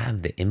you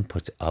have the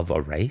inputs of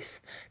a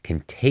race, can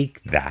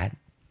take that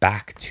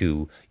back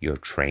to your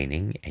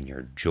training and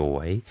your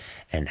joy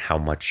and how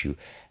much you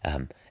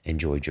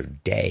enjoyed your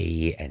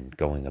day and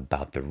going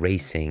about the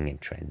racing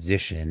and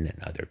transition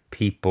and other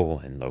people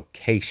and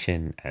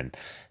location and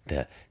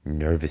the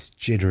nervous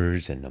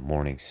jitters and the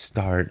morning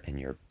start and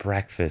your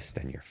breakfast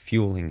and your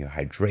fueling, your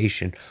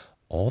hydration,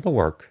 all the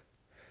work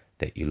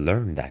that you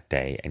learned that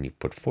day and you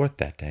put forth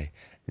that day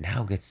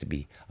now gets to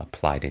be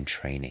applied in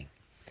training.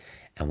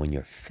 And when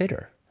you're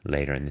fitter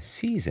later in the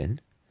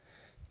season,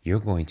 you're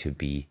going to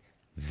be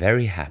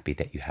very happy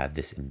that you have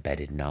this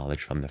embedded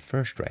knowledge from the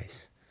first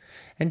race.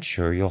 And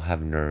sure, you'll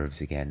have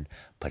nerves again,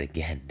 but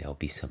again, there'll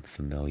be some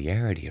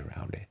familiarity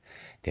around it.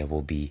 There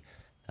will be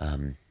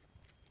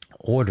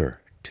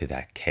order to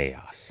that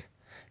chaos.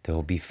 There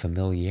will be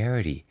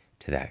familiarity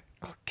to that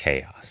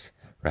chaos,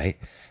 right?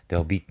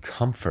 There'll be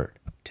comfort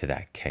to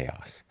that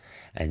chaos.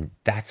 And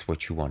that's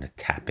what you want to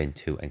tap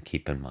into and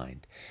keep in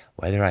mind.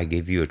 Whether I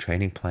give you a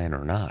training plan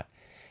or not,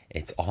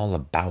 it's all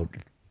about,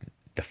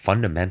 the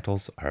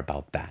fundamentals are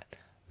about that.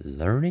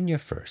 Learn in your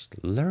first,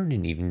 learn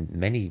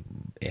in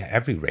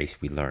every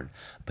race we learn,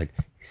 but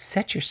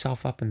set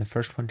yourself up in the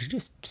first one to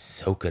just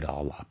soak it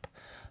all up.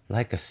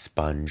 Like a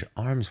sponge,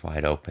 arms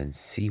wide open,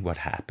 see what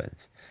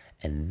happens.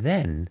 And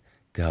then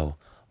go,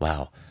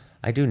 wow,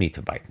 I do need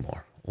to bike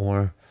more.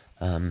 Or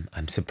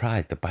I'm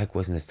surprised the bike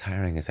wasn't as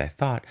tiring as I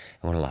thought.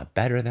 It went a lot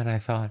better than I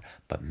thought,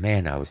 but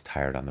man, I was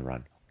tired on the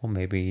run. Well,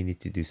 maybe you need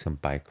to do some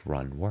bike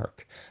run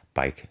work.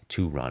 Bike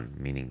to run,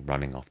 meaning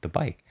running off the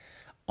bike.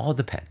 All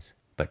depends,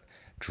 but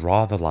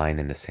draw the line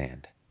in the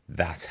sand.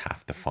 That's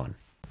half the fun.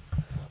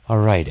 All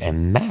right,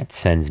 and Matt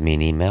sends me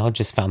an email.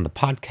 Just found the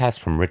podcast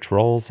from Rich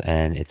Rolls,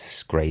 and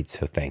it's great,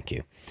 so thank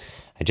you.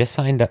 I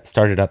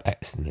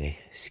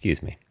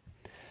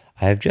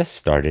have just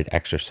started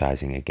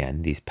exercising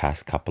again these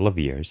past couple of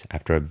years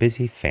after a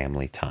busy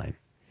family time.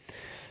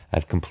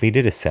 I've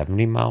completed a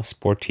 70-mile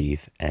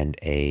sportive and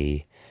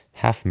a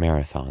half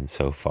marathon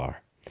so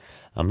far.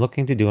 I'm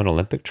looking to do an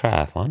Olympic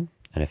triathlon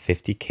and a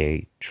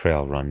 50K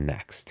trail run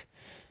next.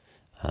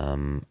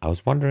 I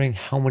was wondering,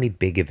 how many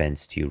big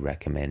events do you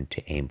recommend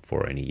to aim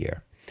for in a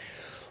year?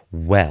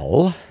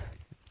 Well,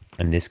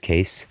 in this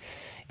case,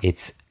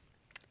 it's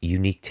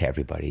unique to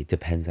everybody. It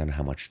depends on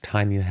how much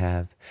time you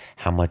have,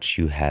 how much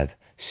you have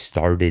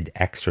started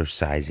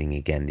exercising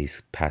again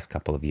these past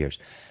couple of years.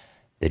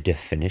 The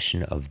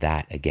definition of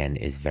that, again,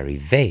 is very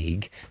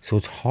vague, so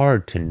it's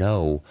hard to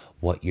know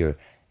what your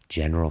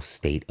general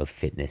state of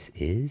fitness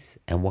is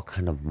and what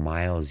kind of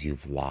miles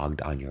you've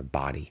logged on your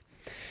body.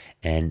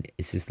 And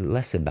this is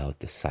less about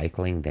the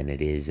cycling than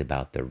it is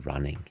about the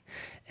running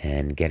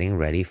and getting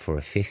ready for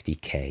a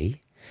 50K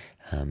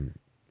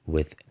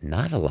with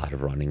not a lot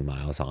of running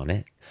miles on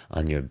it,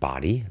 on your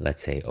body,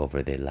 let's say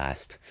over the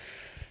last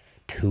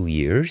 2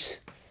 years.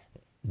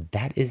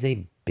 That is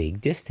a big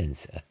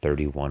distance, a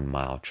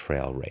 31-mile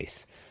trail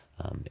race.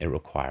 It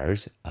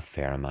requires a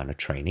fair amount of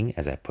training,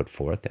 as I put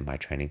forth in my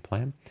training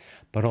plan,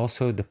 but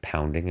also the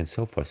pounding and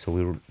so forth. So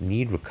we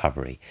need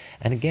recovery.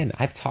 And again,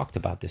 I've talked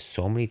about this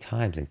so many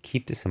times, and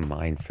keep this in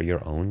mind for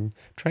your own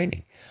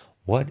training.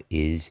 What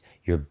is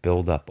your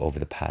buildup over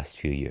the past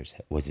few years?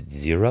 Was it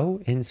zero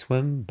in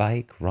swim,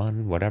 bike,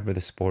 run, whatever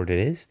the sport it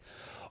is?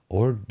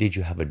 Or did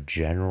you have a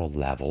general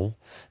level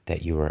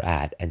that you were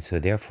at? And so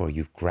therefore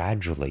you've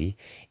gradually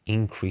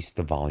increased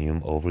the volume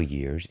over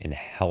years in a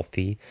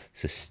healthy,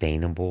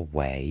 sustainable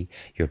way.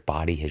 Your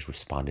body has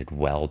responded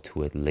well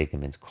to it.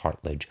 Ligaments,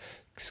 cartilage,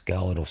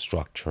 skeletal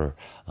structure,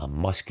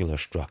 muscular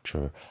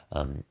structure,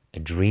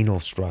 adrenal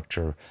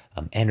structure,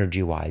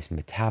 energy-wise,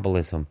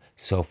 metabolism,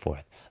 so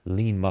forth.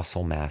 Lean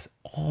muscle mass,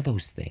 all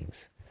those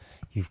things.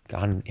 You've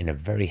gone in a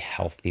very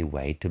healthy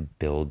way to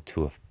build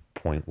to a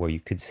point where you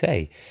could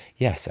say,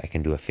 yes, I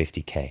can do a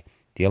 50K.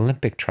 The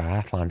Olympic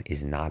triathlon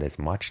is not as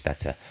much.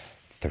 That's a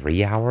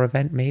 3-hour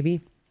event,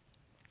 maybe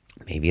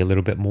a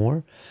little bit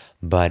more.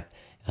 But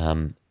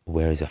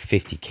whereas a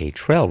 50K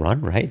trail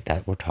run, right,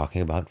 that we're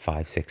talking about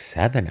 5, 6,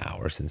 7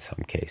 hours in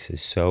some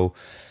cases. So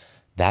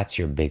that's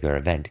your bigger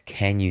event.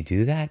 Can you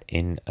do that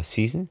in a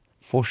season?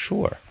 For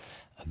sure.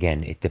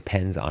 Again, it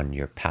depends on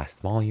your past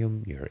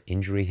volume, your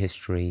injury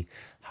history,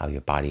 how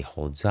your body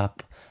holds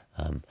up,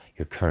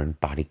 your current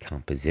body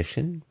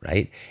composition,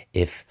 right?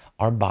 If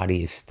our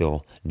body is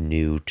still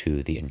new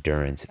to the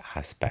endurance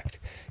aspect,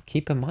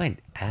 keep in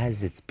mind,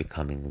 as it's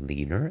becoming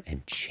leaner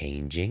and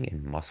changing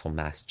and muscle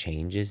mass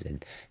changes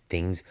and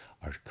things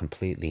are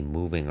completely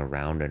moving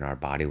around in our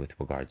body with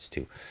regards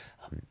to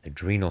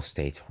adrenal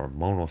states,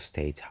 hormonal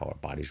states, how our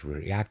body's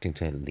reacting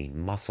to lean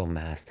muscle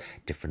mass,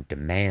 different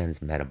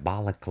demands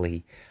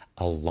metabolically,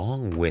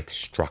 along with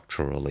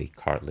structurally,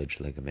 cartilage,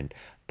 ligament,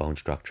 bone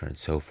structure, and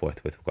so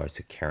forth, with regards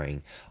to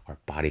carrying our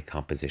body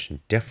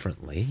composition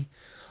differently.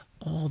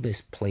 All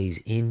this plays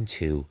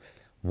into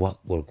what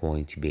we're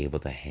going to be able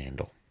to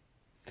handle.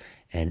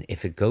 And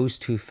if it goes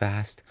too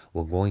fast,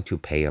 we're going to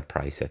pay a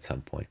price at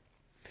some point.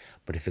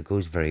 But if it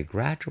goes very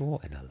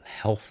gradual in a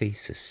healthy,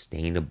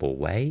 sustainable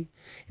way,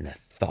 in a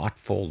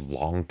thoughtful,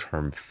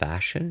 long-term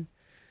fashion,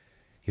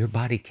 your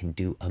body can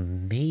do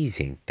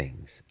amazing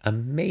things,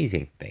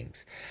 amazing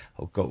things.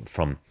 Go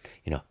from,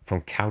 from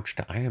couch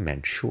to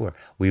Ironman. Sure,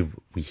 we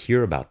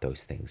hear about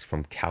those things,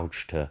 from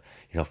couch to,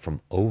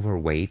 from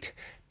overweight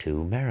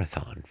to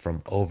marathon,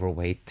 from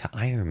overweight to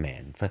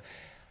Ironman.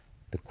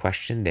 The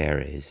question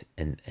there is,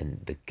 and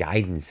the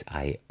guidance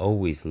I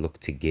always look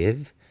to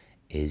give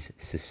is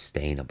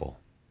sustainable.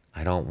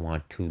 I don't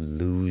want to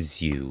lose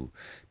you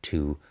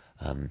to,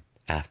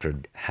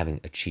 after having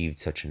achieved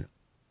such an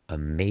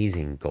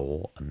amazing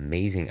goal,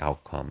 amazing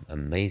outcome,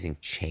 amazing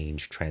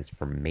change,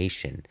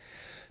 transformation,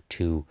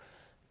 to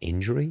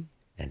injury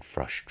and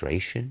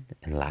frustration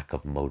and lack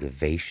of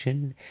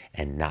motivation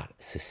and not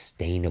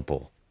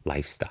sustainable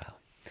lifestyle.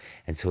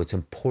 And so it's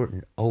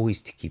important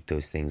always to keep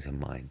those things in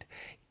mind.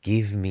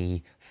 Give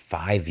me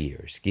 5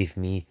 years, give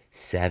me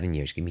 7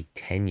 years, give me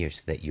 10 years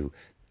so that you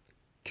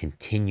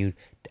continue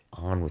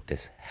on with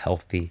this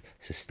healthy,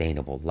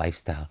 sustainable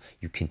lifestyle.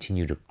 You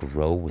continue to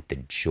grow with the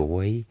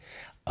joy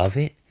of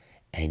it,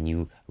 and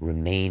you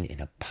remain in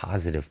a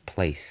positive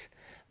place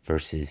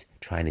versus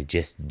trying to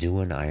just do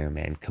an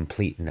Ironman,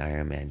 complete an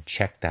Ironman,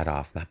 check that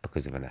off, not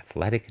because of an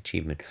athletic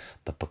achievement,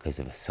 but because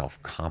of a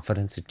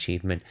self-confidence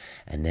achievement,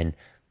 and then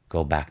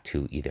go back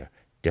to either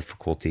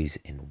difficulties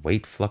in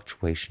weight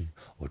fluctuation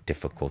or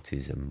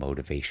difficulties in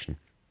motivation.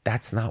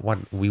 That's not what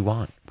we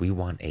want. We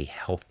want a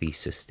healthy,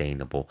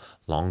 sustainable,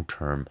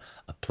 long-term,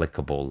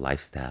 applicable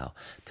lifestyle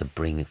to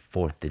bring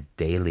forth the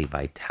daily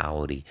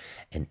vitality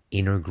and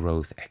inner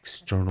growth,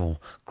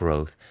 external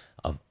growth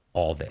of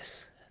all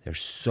this. There's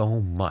so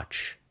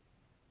much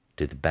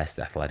to the best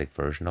athletic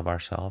version of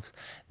ourselves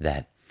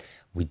that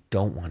we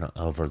don't want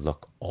to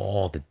overlook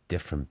all the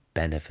different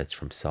benefits,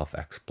 from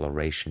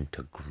self-exploration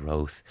to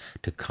growth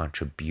to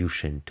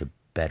contribution to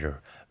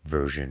better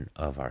version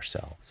of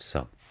ourselves.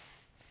 So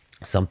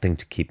something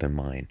to keep in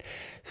mind.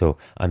 So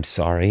I'm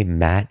sorry,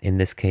 Matt, in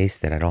this case,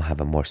 that I don't have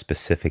a more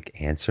specific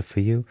answer for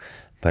you,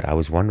 but I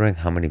was wondering,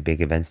 how many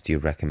big events do you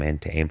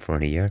recommend to aim for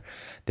in a year?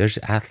 There's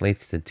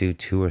athletes that do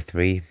 2 or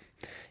 3,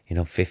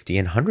 50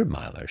 and 100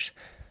 milers.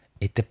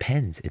 It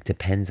depends. It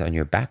depends on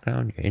your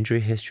background, your injury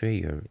history,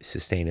 your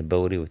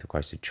sustainability with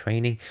regards to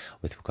training,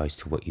 with regards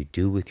to what you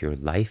do with your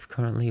life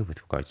currently,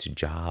 with regards to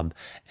job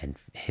and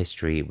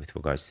history, with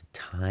regards to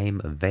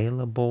time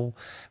available,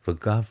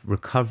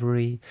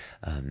 recovery,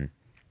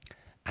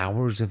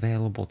 hours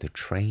available to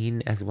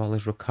train as well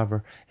as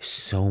recover.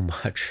 So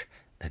much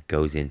that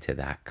goes into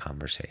that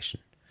conversation.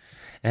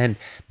 And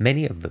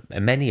many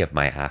of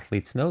my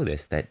athletes know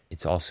this, that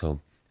it's also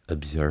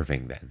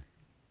observing them.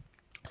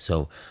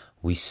 So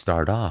we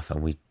start off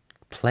and we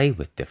play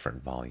with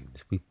different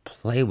volumes. We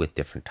play with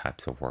different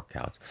types of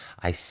workouts.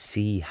 I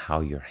see how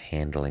you're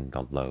handling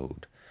the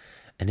load.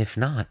 And if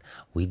not,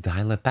 we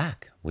dial it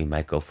back. We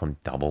might go from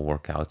double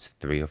workouts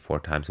 3 or 4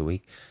 times a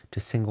week to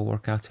single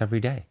workouts every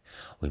day.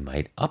 We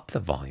might up the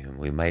volume.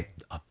 We might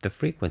up the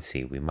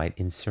frequency. We might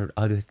insert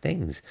other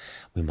things.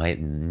 We might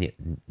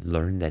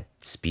learn that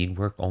speed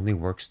work only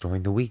works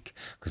during the week,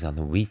 because on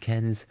the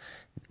weekends,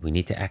 we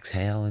need to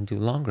exhale and do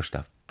longer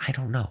stuff. I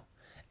don't know.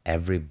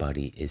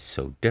 Everybody is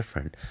so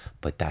different,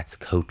 but that's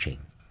coaching.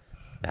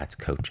 That's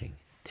coaching.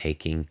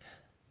 Taking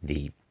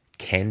the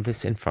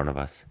canvas in front of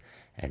us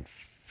and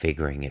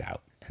figuring it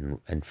out,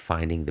 and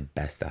finding the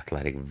best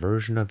athletic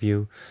version of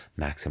you,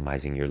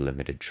 maximizing your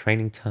limited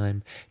training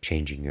time,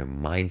 changing your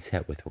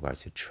mindset with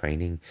regards to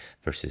training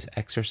versus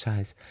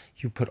exercise.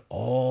 You put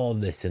all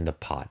this in the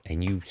pot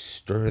and you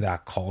stir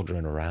that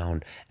cauldron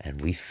around, and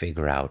we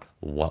figure out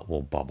what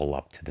will bubble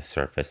up to the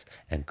surface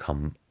and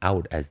come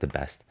out as the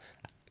best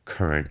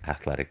current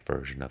athletic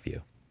version of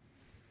you.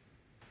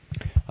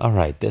 All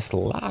right, this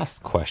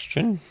last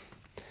question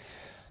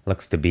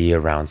looks to be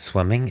around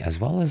swimming as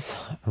well as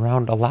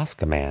around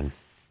Alaska Man,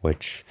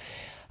 which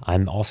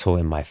I'm also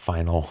in my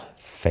final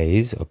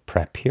phase of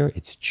prep here.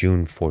 It's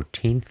June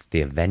 14th.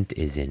 The event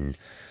is in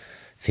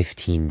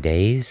 15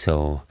 days.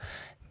 So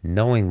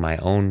knowing my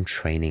own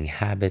training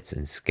habits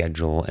and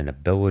schedule and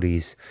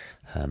abilities,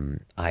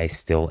 I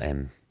still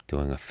am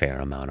doing a fair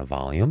amount of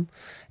volume,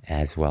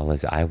 as well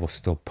as I will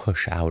still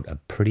push out a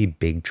pretty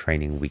big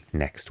training week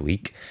next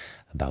week,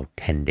 about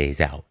 10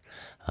 days out,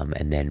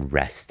 and then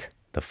rest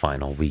the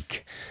final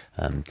week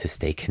to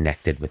stay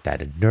connected with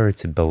that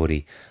endurance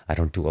ability. I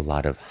don't do a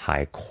lot of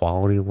high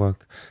quality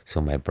work,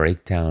 so my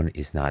breakdown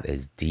is not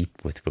as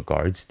deep with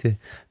regards to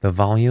the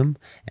volume,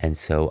 and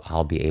so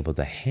I'll be able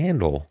to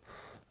handle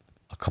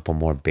a couple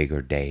more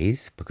bigger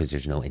days because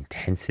there's no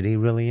intensity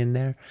really in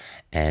there,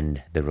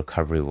 and the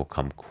recovery will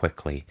come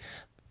quickly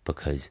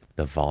because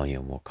the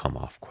volume will come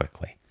off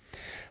quickly.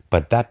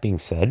 But that being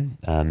said,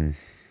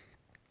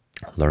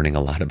 learning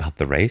a lot about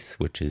the race,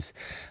 which is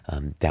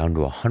down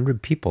to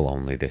 100 people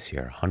only this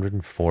year,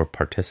 104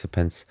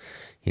 participants.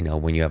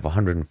 When you have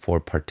 104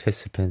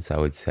 participants, I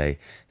would say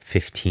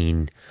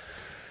 15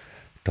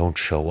 don't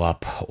show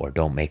up or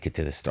don't make it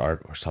to the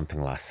start, or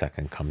something last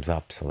second comes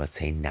up. So let's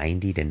say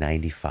 90 to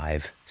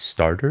 95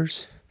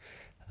 starters,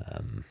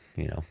 and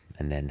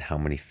then how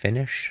many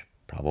finish?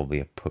 Probably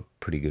a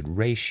pretty good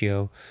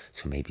ratio.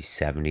 So maybe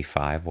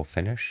 75 will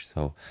finish.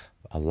 So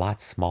a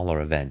lot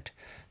smaller event.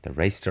 The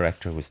race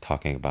director was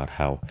talking about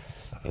how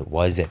it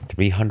was at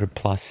 300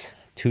 plus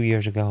 2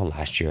 years ago,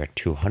 last year at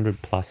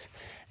 200 plus,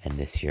 and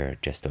this year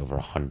just over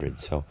 100.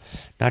 So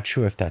not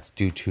sure if that's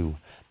due to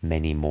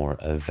many more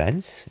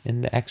events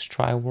in the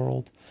X-Tri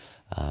world,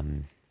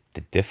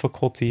 the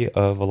difficulty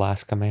of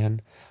Alaska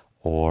Man,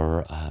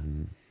 or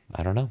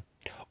I don't know,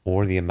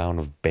 or the amount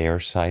of bear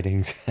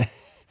sightings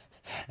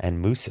and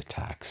moose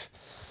attacks.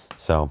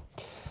 So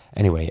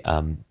anyway,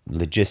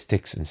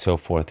 logistics and so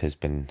forth has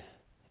been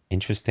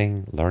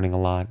interesting, learning a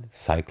lot,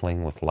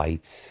 cycling with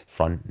lights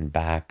front and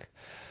back,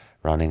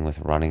 running with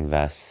running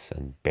vests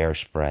and bear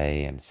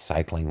spray, and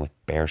cycling with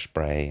bear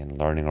spray, and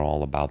learning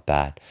all about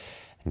that,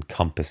 and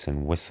compass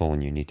and whistle,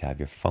 and you need to have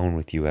your phone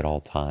with you at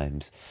all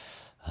times.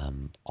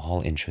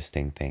 All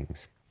interesting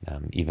things.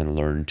 Even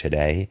learned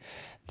today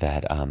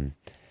that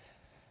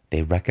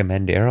they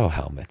recommend aero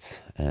helmets,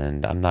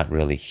 and I'm not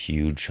really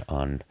huge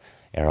on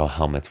aero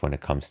helmets when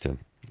it comes to,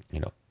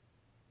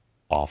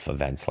 off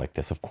events like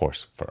this. Of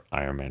course, for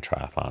Ironman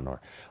triathlon, or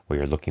where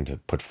you're looking to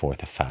put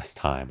forth a fast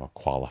time or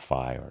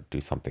qualify or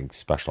do something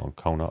special in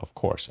Kona, of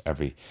course,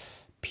 every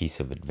piece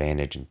of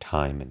advantage and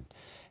time and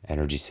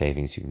energy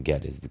savings you can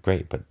get is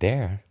great. But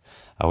there,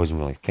 I wasn't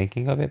really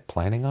thinking of it,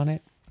 planning on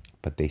it,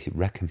 but they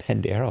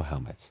recommend aero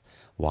helmets.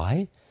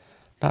 Why?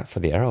 Not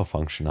for the aero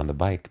function on the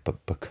bike,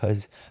 but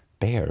because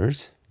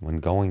bears, when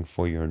going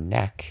for your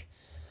neck,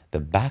 the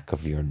back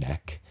of your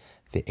neck,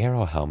 the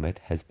aero helmet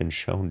has been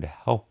shown to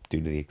help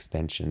due to the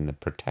extension and the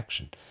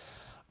protection.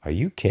 Are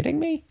you kidding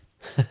me?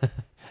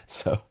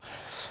 So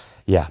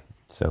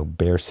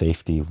bear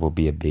safety will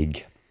be a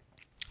big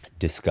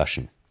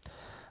discussion.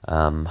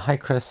 Hi,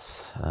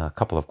 Chris. A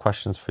couple of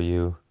questions for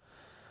you.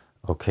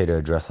 Okay to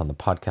address on the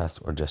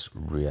podcast or just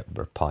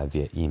reply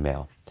via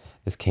email.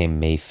 This came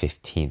May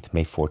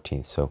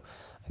 14th. So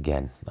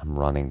again, I'm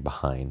running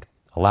behind.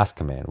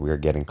 Alaska Man, we are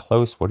getting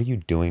close. What are you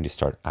doing to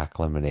start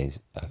acclimatizing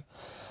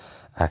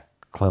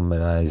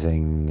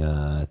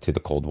to the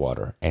cold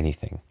water?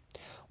 Anything?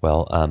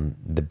 Well,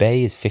 the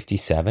bay is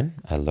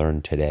 57. I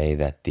learned today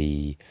that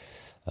the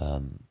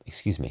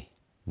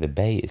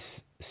bay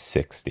is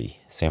 60,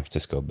 San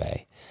Francisco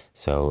Bay.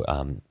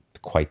 So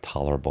quite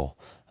tolerable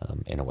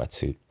in a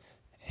wetsuit.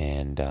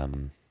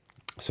 And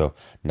so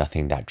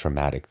nothing that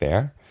dramatic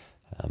there,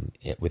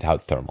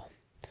 without thermal.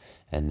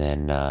 And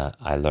then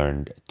I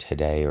learned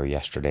today or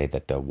yesterday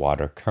that the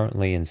water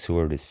currently in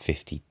Seward is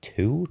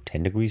 52,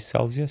 10 degrees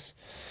Celsius.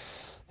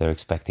 They're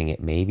expecting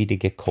it maybe to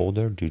get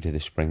colder due to the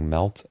spring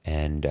melt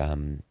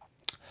and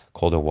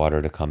colder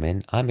water to come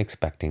in. I'm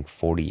expecting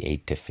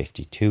 48 to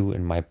 52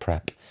 in my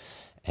prep.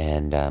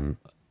 And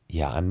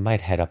I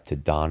might head up to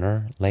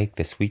Donner Lake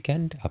this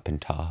weekend up in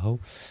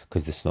Tahoe,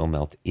 because the snow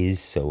melt is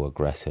so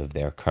aggressive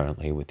there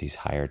currently with these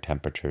higher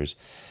temperatures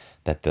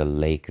that the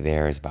lake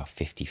there is about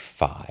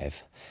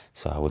 55.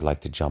 So I would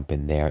like to jump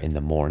in there in the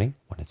morning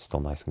when it's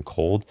still nice and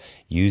cold,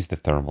 use the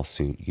thermal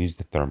suit, use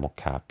the thermal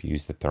cap,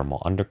 use the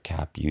thermal under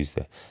cap,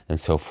 and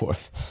so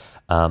forth,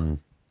 to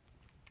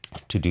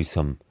do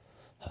some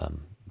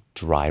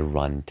dry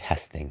run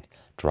testing.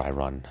 Dry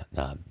run,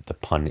 the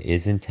pun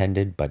is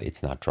intended, but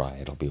it's not dry,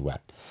 it'll be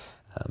wet.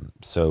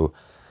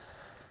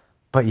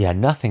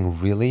 Nothing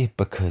really,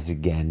 because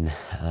again,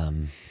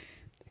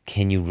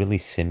 can you really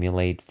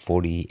simulate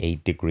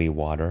 48 degree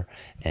water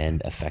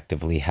and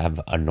effectively have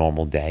a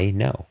normal day?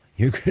 No,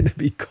 you're going to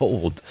be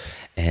cold,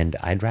 and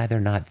I'd rather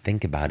not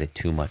think about it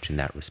too much in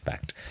that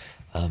respect.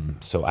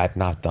 So I've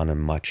not done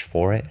much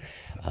for it.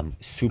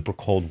 Super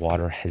cold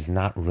water has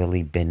not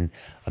really been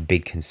a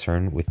big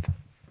concern with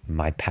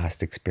my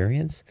past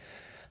experience.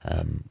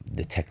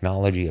 The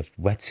technology of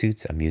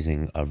wetsuits, I'm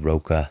using a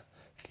Roka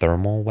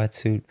thermal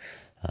wetsuit.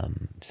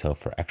 So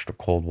for extra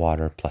cold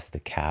water, plus the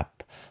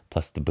cap,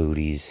 plus the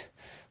booties,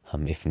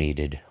 if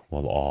needed,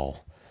 will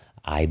all,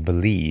 I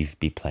believe,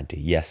 be plenty.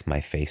 Yes, my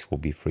face will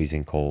be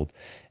freezing cold,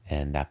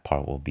 and that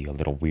part will be a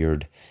little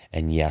weird.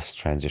 And yes,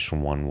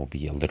 transition one will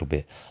be a little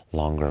bit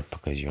longer,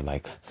 because you're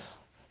like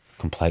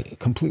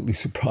completely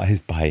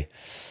surprised by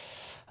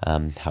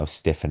how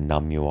stiff and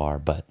numb you are.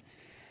 But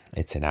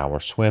it's an hour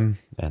swim,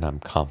 and I'm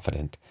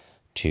confident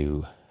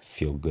to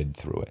feel good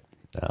through it.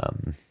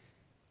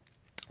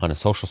 On a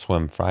social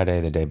swim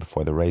Friday, the day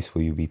before the race,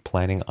 will you be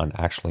planning on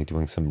actually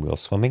doing some real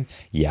swimming?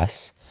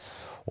 Yes.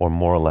 Or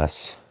more or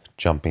less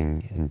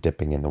jumping and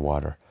dipping in the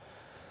water.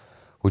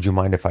 Would you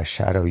mind if I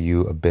shadow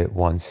you a bit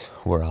once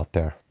we're out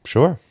there?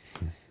 Sure.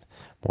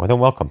 More than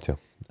welcome to.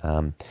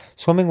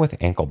 Swimming with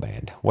ankle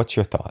band. What's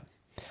your thought?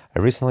 I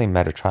recently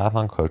met a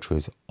triathlon coach who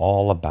is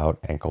all about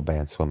ankle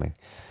band swimming.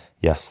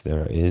 Yes,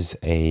 there is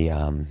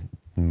a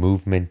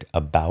movement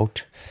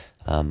about.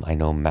 I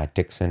know Matt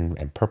Dixon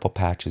and Purple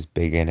Patch is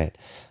big in it.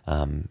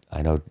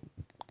 I know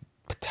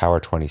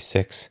Tower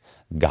 26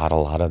 got a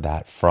lot of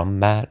that from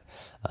Matt.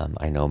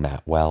 I know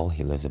Matt well.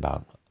 He lives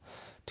about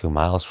 2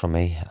 miles from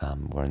me.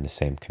 We're in the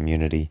same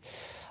community.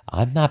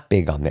 I'm not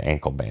big on the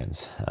ankle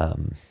bands. Let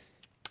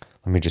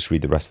me just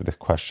read the rest of the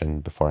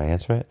question before I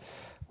answer it.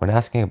 When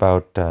asking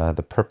about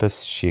the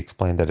purpose, she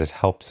explained that it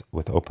helps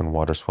with open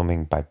water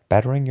swimming by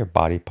bettering your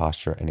body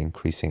posture and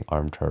increasing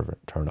arm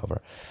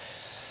turnover.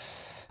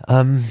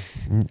 Um,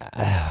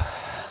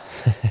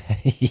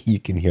 you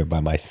can hear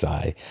by my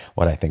sigh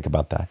what I think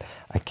about that.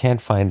 I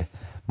can't find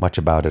much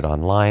about it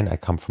online. I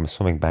come from a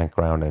swimming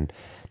background and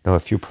know a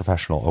few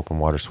professional open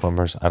water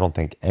swimmers. I don't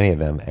think any of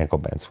them ankle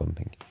band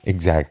swimming.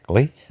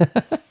 Exactly.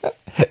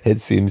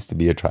 It seems to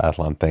be a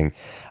triathlon thing.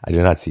 I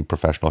do not see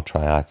professional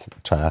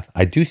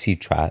I do see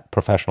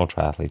professional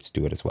triathletes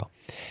do it as well.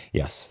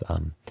 Yes.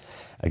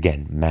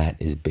 Again, Matt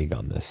is big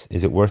on this.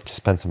 Is it worth to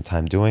spend some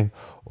time doing,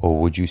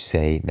 or would you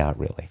say not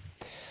really?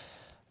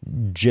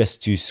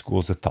 Just two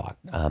schools of thought.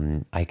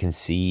 I can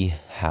see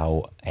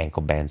how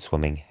ankle band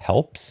swimming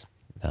helps.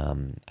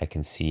 I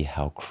can see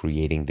how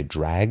creating the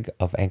drag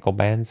of ankle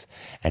bands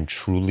and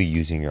truly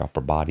using your upper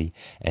body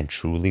and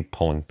truly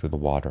pulling through the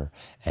water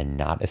and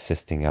not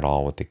assisting at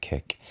all with the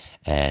kick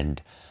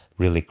and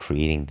really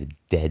creating the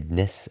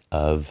deadness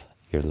of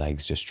your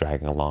legs just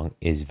dragging along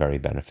is very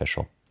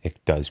beneficial.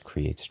 It does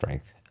create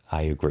strength.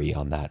 I agree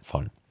on that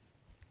front.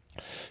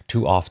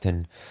 Too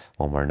often,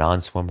 when we're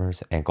non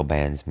swimmers, ankle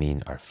bands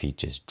mean our feet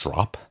just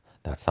drop.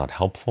 That's not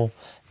helpful.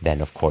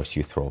 Then, of course,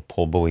 you throw a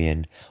pull buoy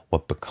in.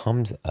 What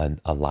becomes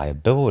a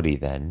liability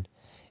then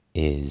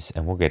is,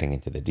 and we're getting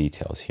into the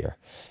details here,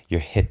 your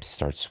hips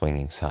start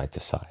swinging side to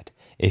side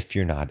if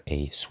you're not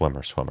a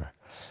swimmer,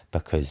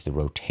 because the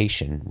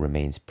rotation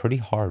remains pretty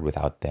hard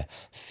without the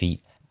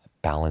feet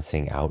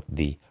balancing out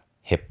the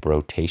hip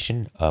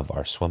rotation of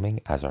our swimming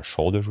as our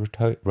shoulders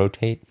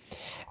rotate,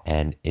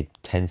 and it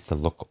tends to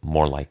look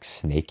more like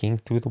snaking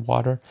through the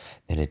water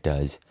than it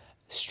does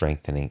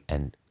strengthening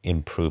and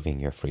improving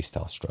your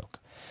freestyle stroke.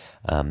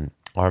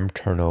 Arm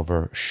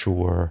turnover,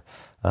 sure.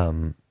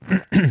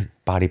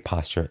 Body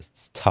posture,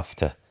 it's tough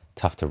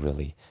to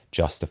really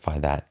justify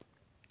that.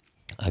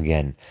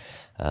 Again,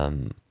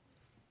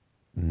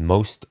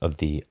 most of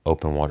the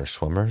open water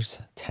swimmers,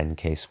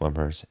 10K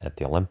swimmers at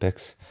the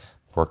Olympics,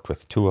 worked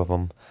with two of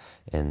them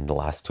in the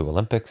last two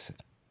Olympics.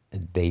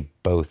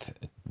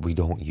 We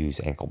don't use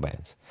ankle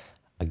bands.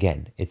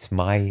 Again, it's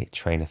my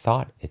train of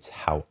thought. It's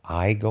how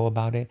I go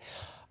about it.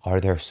 Are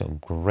there some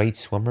great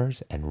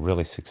swimmers and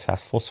really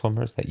successful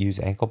swimmers that use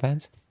ankle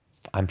bands?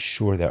 I'm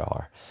sure there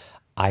are.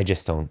 I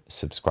just don't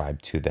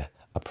subscribe to the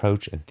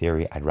approach. In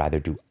theory, I'd rather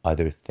do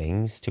other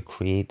things to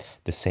create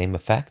the same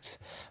effects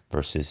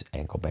versus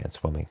ankle band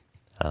swimming.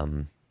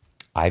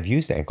 I've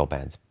used ankle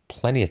bands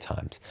plenty of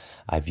times.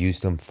 I've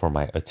used them for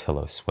my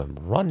Otillo swim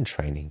run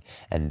training,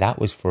 and that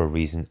was for a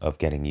reason of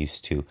getting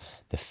used to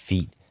the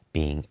feet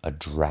being a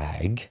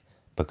drag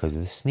because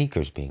of the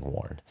sneakers being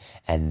worn.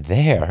 And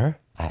there,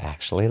 I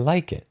actually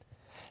like it.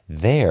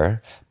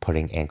 There,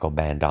 putting ankle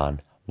band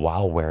on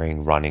while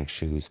wearing running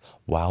shoes,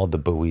 while the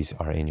buoys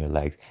are in your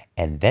legs,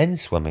 and then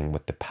swimming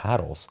with the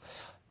paddles,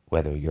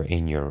 whether you're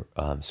in your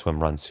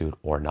swim run suit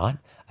or not,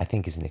 I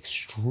think is an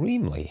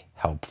extremely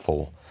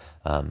helpful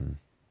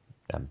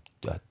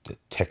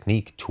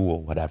technique,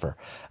 tool, whatever.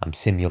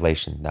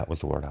 Simulation, that was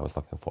the word I was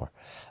looking for.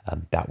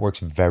 That works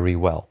very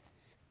well.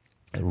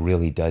 It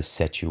really does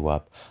set you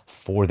up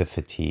for the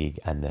fatigue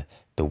and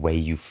the way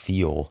you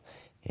feel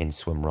in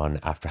swim run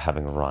after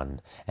having a run,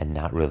 and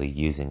not really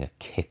using a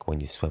kick when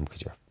you swim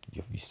because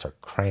you start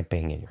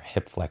cramping in your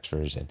hip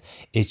flexors, and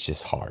it's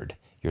just hard.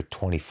 You're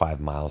 25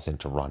 miles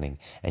into running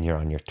and you're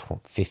on your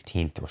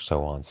 15th or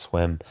so on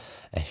swim,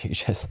 and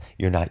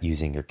you're not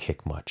using your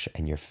kick much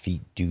and your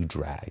feet do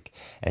drag.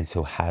 And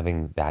so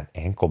having that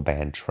ankle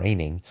band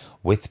training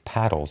with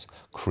paddles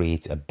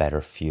creates a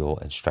better feel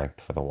and strength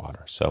for the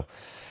water. So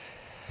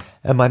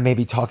am I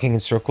maybe talking in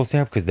circles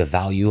there because the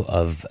value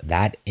of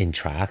that in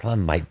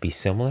triathlon might be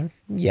similar?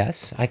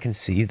 Yes, I can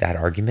see that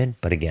argument,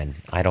 but again,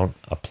 I don't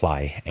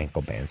apply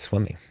ankle band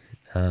swimming.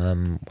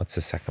 What's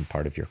the second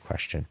part of your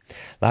question?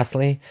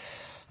 Lastly,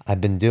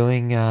 I've been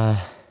dealing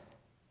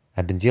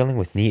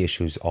with knee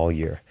issues all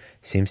year.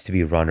 Seems to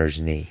be runner's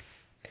knee.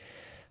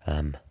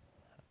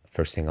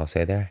 First thing I'll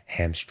say there,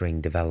 hamstring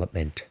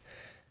development.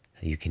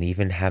 You can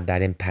even have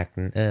that impact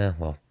in,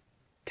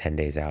 10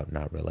 days out,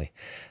 not really.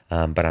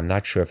 But I'm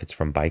not sure if it's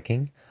from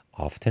biking,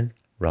 often,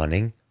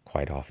 running,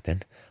 quite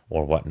often,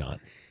 or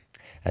whatnot.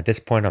 At this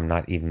point, I'm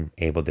not even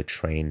able to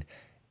train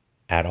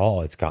at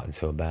all. It's gotten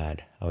so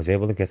bad. I was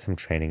able to get some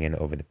training in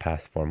over the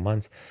past 4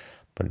 months,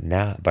 but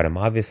I'm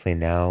obviously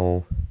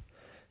now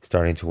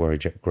starting to worry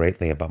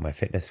greatly about my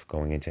fitness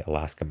going into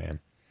Alaska Man.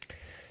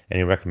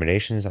 Any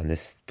recommendations on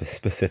this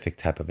specific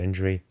type of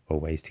injury or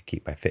ways to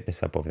keep my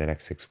fitness up over the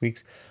next 6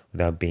 weeks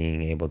without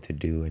being able to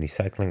do any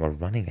cycling or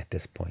running at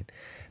this point?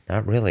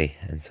 Not really.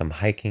 And some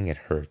hiking, it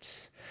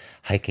hurts.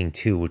 Hiking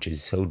too, which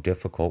is so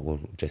difficult, will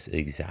just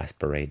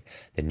exacerbate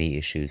the knee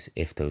issues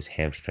if those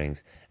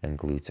hamstrings and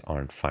glutes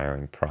aren't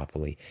firing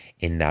properly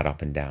in that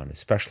up and down,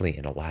 especially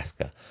in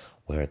Alaska,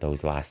 where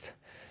those last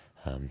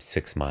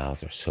 6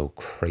 miles are so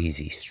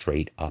crazy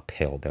straight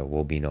uphill. There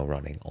will be no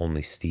running,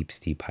 only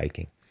steep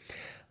hiking.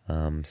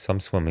 Some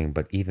swimming,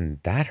 but even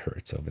that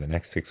hurts over the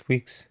next 6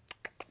 weeks.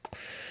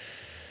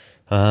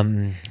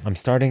 I'm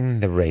starting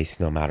the race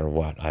no matter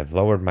what. I've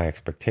lowered my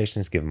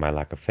expectations given my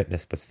lack of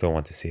fitness, but still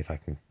want to see if I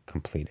can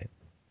complete it.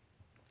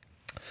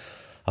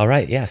 All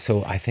right, yeah,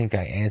 so I think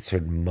I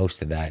answered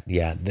most of that.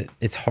 Yeah,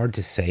 it's hard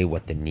to say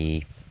what the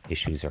knee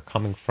issues are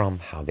coming from,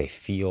 how they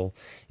feel.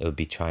 It would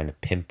be trying to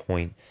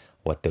pinpoint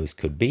what those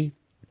could be.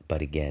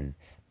 But again,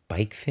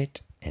 bike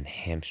fit and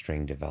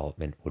hamstring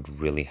development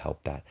would really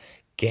help that.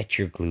 Get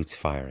your glutes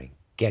firing,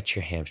 get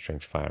your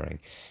hamstrings firing.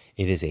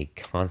 It is a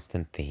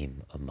constant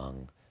theme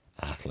among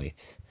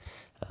athletes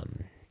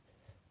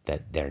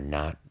that they're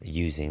not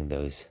using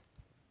those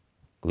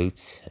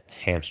glutes and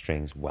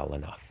hamstrings well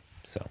enough.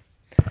 So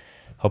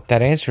hope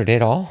that answered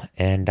it all,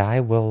 and I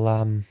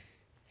will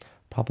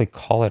probably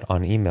call it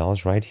on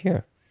emails right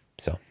here.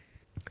 So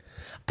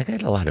I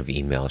get a lot of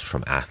emails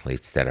from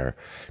athletes that are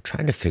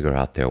trying to figure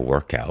out their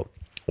workout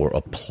or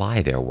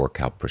apply their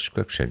workout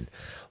prescription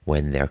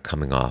when they're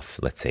coming off,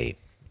 let's say,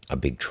 a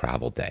big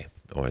travel day,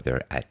 or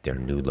they're at their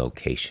new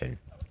location,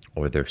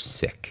 or they're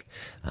sick,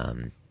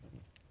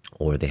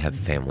 or they have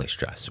family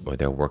stress, or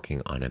they're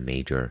working on a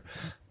major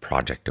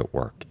project at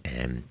work.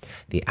 And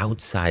the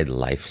outside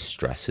life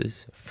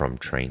stresses from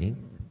training,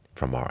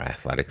 from our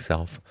athletic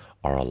self,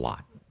 are a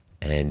lot.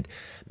 And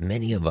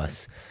many of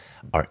us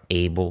are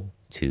able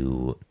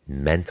to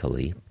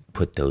mentally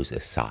put those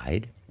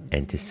aside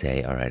and to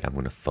say, all right, I'm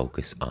going to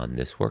focus on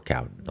this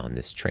workout, on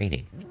this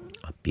training.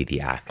 I'll be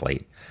the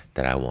athlete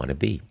that I want to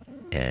be,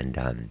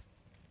 and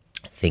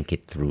think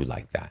it through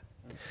like that.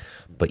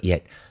 But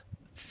yet,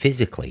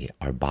 physically,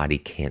 our body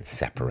can't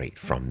separate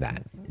from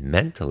that.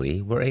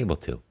 Mentally, we're able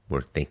to.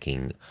 We're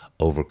thinking,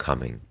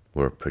 overcoming.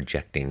 We're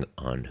projecting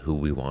on who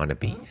we want to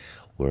be.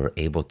 We're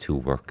able to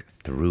work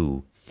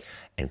through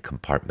and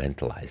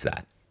compartmentalize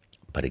that.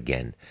 But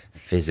again,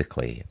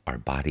 physically, our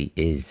body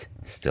is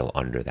still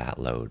under that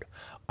load.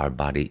 Our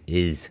body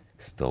is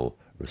still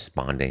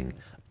responding,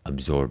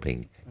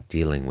 absorbing,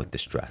 dealing with the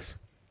stress.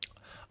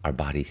 Our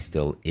body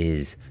still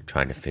is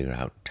trying to figure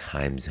out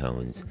time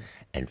zones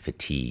and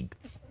fatigue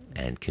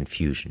and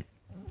confusion.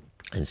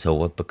 And so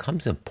what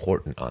becomes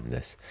important on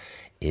this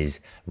is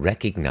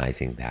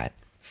recognizing that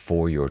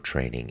for your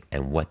training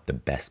and what the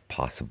best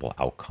possible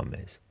outcome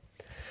is.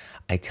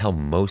 I tell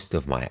most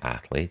of my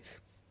athletes,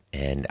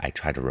 and I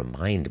try to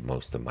remind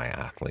most of my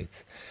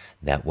athletes,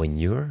 that when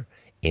you're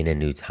in a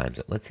new time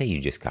zone, let's say you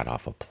just got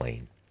off a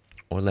plane,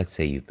 or let's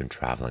say you've been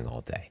traveling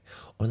all day,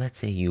 or let's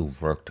say you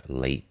worked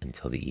late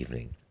until the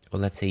evening, or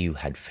let's say you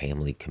had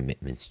family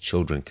commitments,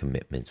 children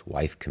commitments,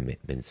 wife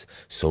commitments,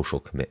 social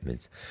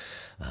commitments,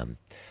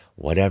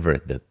 whatever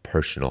the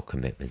personal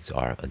commitments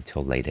are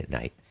until late at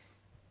night.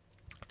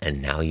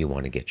 And now you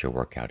want to get your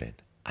workout in.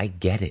 I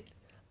get it.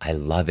 I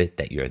love it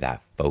that you're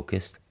that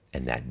focused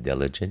and that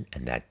diligent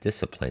and that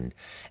disciplined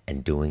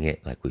and doing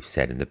it, like we've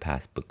said in the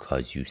past,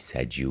 because you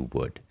said you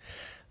would.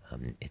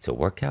 It's a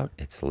workout.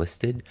 It's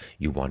listed.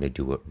 You want to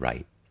do it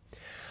right.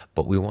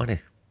 But we want to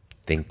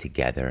think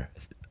together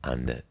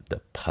on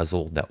the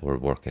puzzle that we're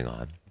working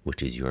on,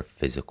 which is your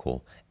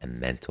physical and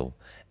mental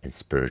and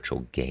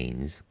spiritual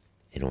gains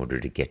in order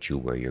to get you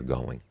where you're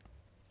going.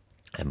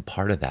 And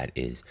part of that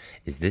is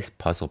this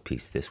puzzle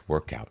piece, this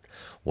workout,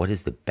 what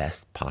is the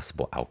best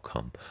possible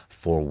outcome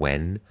for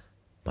when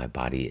my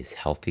body is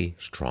healthy,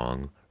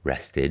 strong,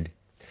 rested,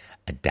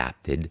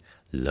 adapted,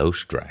 low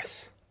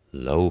stress,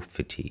 low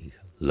fatigue,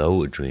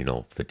 low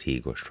adrenal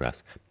fatigue or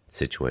stress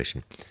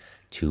situation,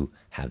 to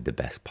have the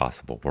best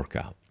possible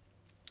workout.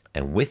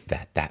 And with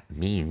that, that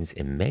means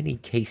in many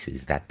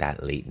cases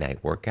that late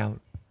night workout,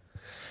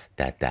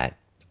 that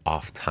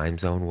off time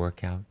zone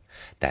workout,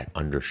 that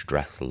under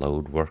stress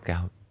load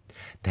workout,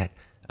 that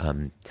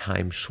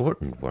time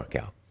shortened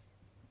workout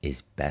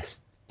is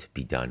best to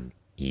be done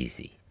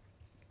easy.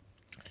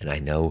 And I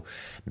know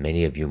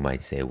many of you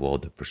might say, well,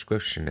 the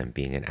prescription and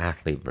being an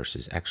athlete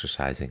versus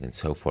exercising and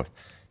so forth,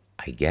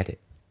 I get it.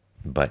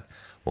 But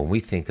when we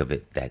think of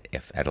it, that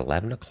if at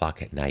 11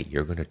 o'clock at night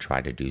you're going to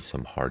try to do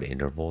some hard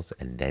intervals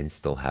and then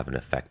still have an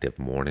effective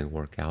morning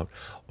workout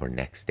or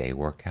next day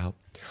workout,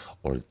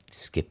 or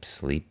skip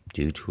sleep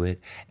due to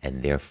it,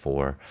 and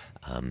therefore,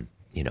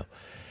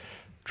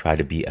 try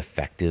to be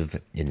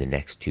effective in the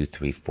next 2,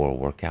 3,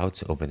 4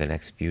 workouts over the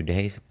next few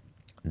days,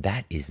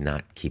 that is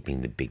not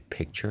keeping the big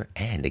picture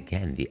and,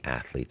 again, the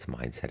athlete's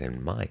mindset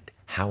in mind.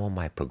 How am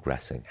I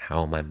progressing?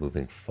 How am I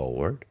moving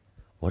forward?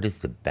 What is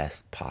the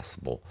best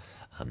possible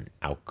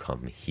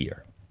outcome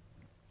here?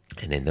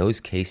 And in those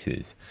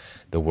cases,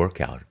 the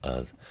workout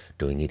of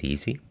doing it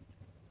easy,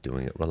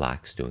 doing it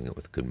relaxed, doing it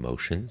with good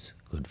motions,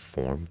 good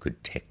form,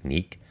 good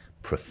technique,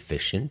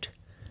 proficient,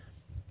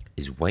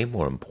 is way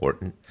more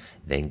important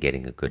than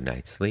getting a good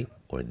night's sleep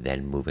or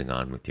then moving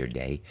on with your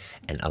day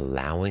and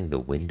allowing the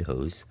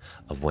windows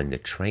of when the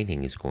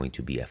training is going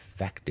to be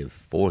effective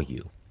for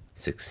you,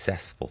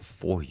 successful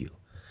for you.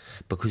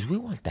 Because we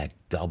want that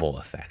double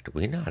effect.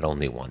 We not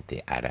only want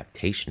the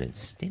adaptation and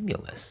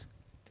stimulus,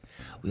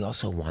 we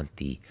also want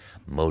the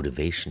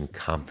motivation,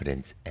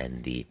 confidence,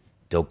 and the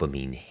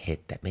dopamine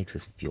hit that makes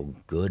us feel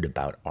good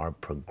about our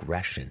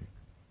progression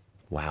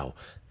wow,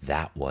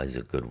 that was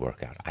a good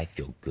workout. I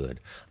feel good.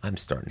 I'm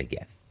starting to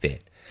get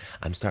fit.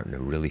 I'm starting to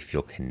really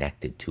feel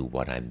connected to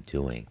what I'm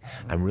doing.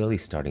 I'm really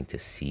starting to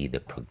see the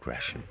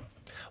progression.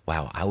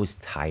 Wow, I was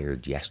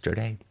tired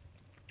yesterday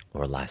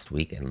or last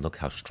week, and look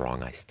how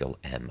strong I still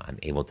am. I'm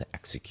able to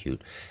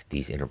execute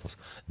these intervals.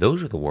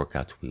 Those are the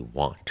workouts we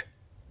want.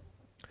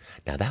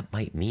 Now, that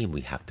might mean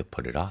we have to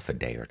put it off a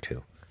day or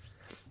two,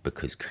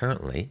 because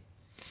currently,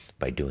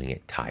 by doing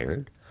it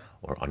tired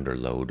or under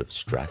load of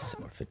stress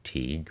or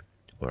fatigue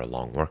or a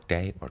long work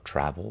day or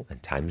travel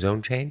and time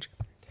zone change,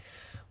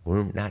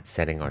 we're not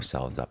setting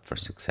ourselves up for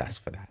success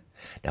for that.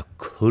 Now,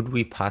 could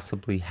we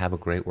possibly have a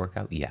great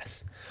workout?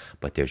 Yes,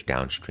 but there's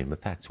downstream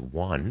effects.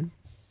 One,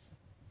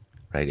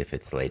 right, if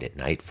it's late at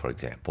night, for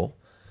example,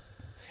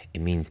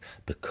 it means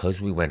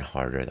because we went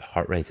harder, the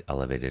heart rate's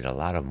elevated, a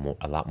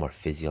lot more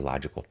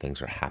physiological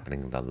things are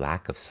happening. The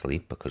lack of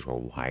sleep, because we're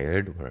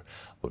wired,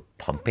 we're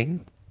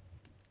pumping.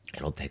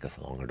 It'll take us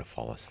longer to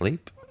fall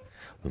asleep.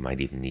 We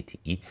might even need to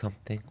eat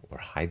something or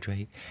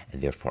hydrate,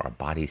 and therefore our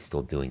body's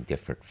still doing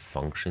different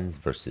functions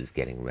versus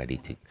getting ready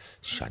to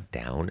shut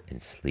down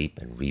and sleep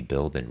and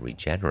rebuild and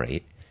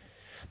regenerate.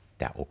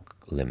 That will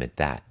limit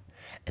that.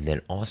 And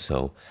then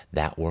also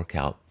that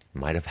workout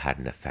might have had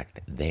an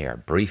effect there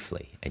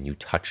briefly, and you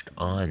touched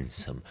on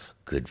some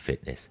good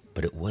fitness,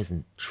 but it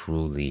wasn't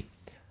truly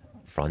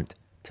front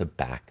to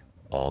back,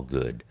 all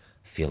good,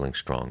 feeling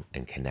strong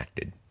and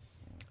connected.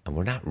 And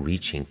we're not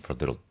reaching for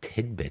little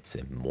tidbits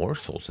and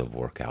morsels of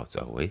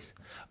workouts always,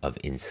 of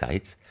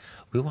insights.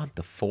 We want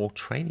the full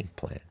training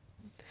plan.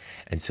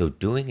 And so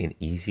doing an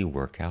easy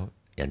workout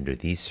under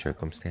these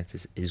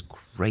circumstances is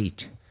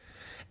great.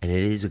 And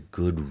it is a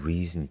good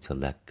reason to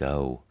let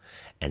go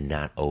and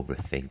not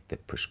overthink the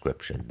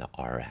prescription,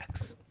 the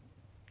RX.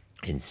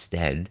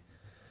 Instead,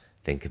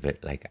 think of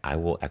it like, I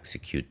will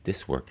execute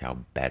this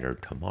workout better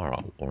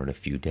tomorrow or in a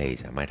few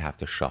days. I might have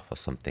to shuffle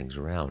some things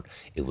around.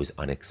 It was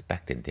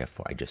unexpected,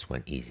 therefore I just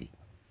went easy.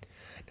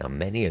 Now,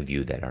 many of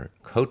you that are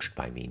coached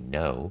by me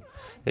know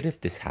that if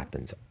this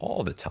happens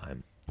all the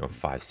time, or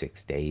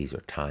 5-6 days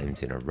or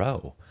times in a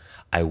row,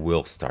 I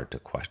will start to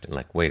question,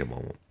 like, wait a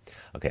moment,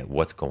 okay,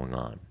 what's going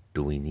on?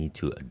 Do we need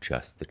to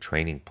adjust the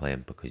training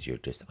plan because you're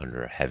just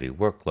under a heavy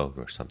workload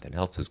or something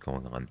else is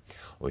going on,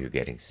 or you're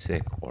getting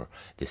sick or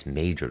this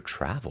major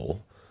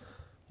travel?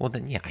 Well,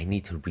 then, yeah, I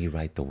need to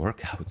rewrite the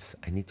workouts.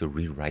 I need to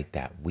rewrite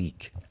that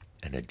week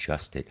and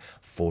adjust it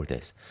for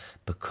this,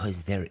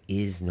 because there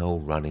is no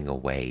running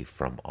away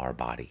from our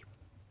body.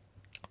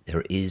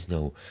 There is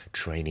no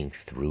training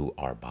through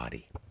our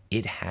body.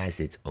 It has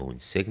its own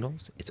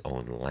signals, its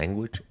own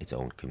language, its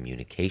own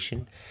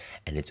communication,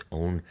 and its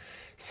own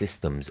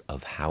systems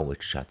of how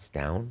it shuts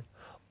down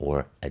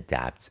or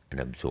adapts and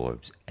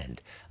absorbs and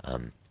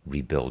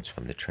rebuilds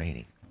from the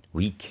training.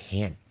 We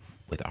can't,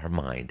 with our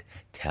mind,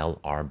 tell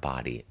our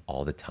body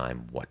all the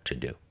time what to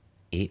do.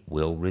 It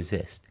will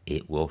resist.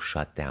 It will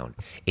shut down.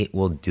 It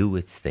will do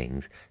its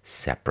things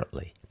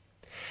separately.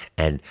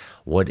 And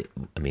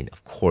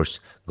of course,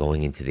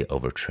 going into the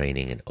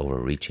overtraining and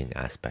overreaching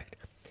aspect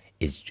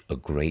is a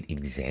great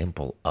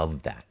example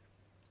of that.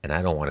 And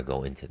I don't want to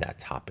go into that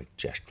topic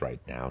just right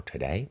now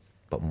today,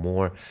 but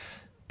more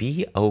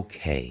be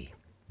okay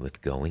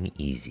with going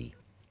easy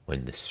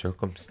when the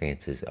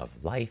circumstances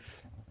of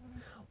life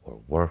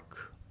or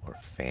work or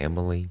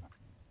family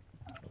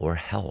or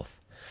health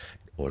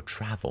or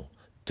travel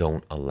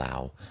don't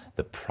allow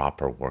the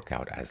proper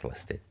workout as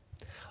listed.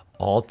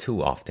 All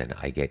too often,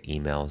 I get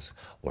emails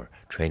or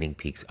Training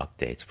Peaks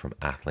updates from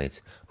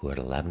athletes who at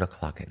 11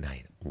 o'clock at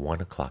night, 1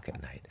 o'clock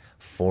at night,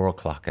 4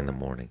 o'clock in the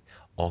morning,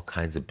 all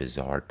kinds of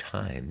bizarre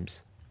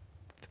times,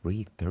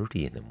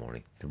 3:30 in the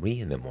morning,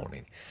 3 in the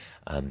morning,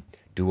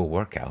 do a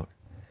workout,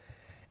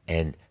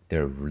 and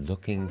they're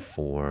looking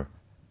for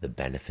the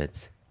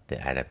benefits, the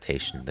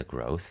adaptation, the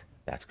growth.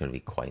 That's going to be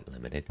quite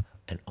limited.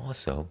 And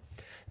also,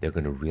 they're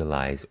going to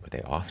realize, or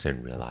they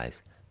often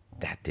realize,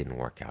 that didn't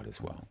work out as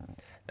well.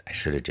 I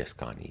should have just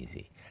gone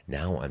easy.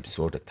 Now I'm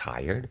sort of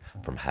tired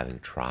from having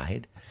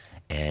tried,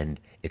 and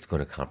it's going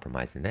to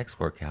compromise the next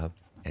workout.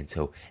 And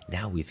so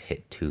now we've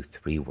hit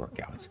 2-3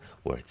 workouts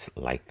where it's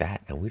like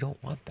that, and we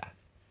don't want that.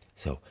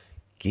 So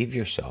give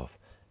yourself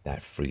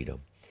that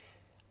freedom.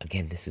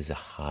 Again, this is a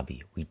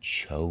hobby. We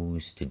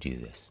chose to do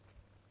this.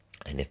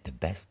 And if the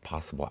best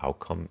possible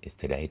outcome is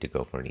today to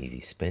go for an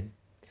easy spin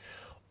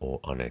or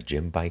on a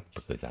gym bike,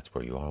 because that's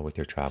where you are with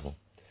your travel,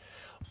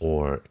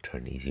 or to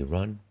an easy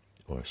run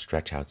or a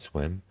stretch out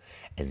swim,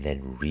 and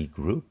then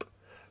regroup,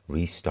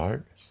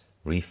 restart,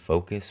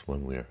 refocus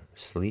when we're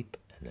asleep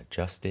and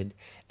adjusted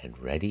and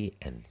ready,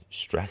 and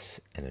stress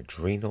and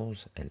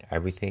adrenals and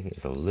everything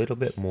is a little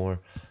bit more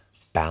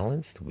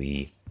balanced,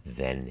 we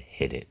then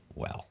hit it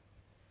well.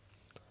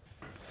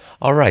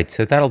 All right,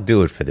 so that'll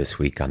do it for this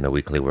week on the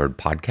Weekly Word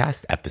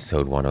Podcast,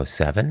 episode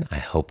 107. I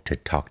hope to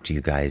talk to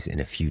you guys in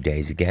a few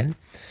days again.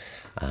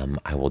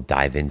 I will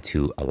dive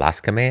into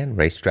Alaska Man,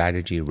 race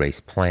strategy, race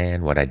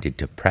plan, what I did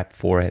to prep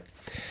for it,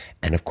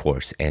 and of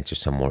course, answer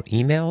some more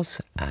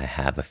emails. I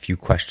have a few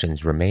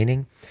questions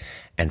remaining,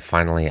 And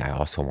finally, I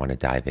also want to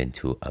dive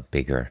into a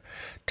bigger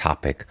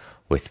topic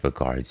with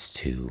regards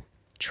to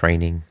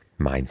training,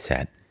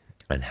 mindset,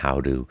 and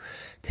how to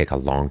take a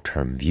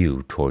long-term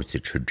view towards the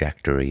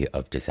trajectory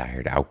of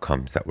desired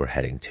outcomes that we're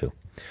heading to.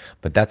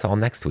 But that's all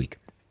next week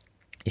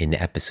in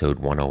episode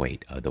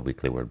 108 of the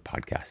Weekly Word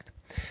Podcast.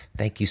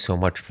 Thank you so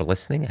much for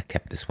listening. I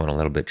kept this one a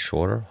little bit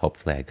shorter.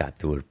 Hopefully I got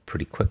through it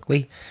pretty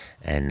quickly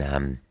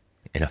and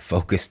in a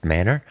focused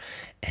manner.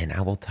 And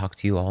I will talk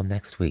to you all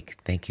next week.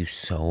 Thank you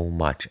so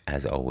much,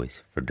 as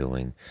always, for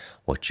doing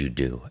what you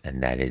do.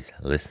 And that is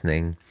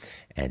listening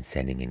and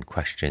sending in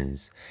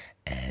questions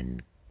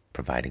and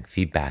providing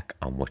feedback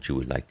on what you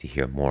would like to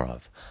hear more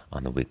of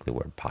on the Weekly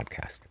Word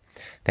Podcast.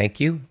 Thank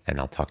you, and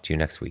I'll talk to you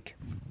next week.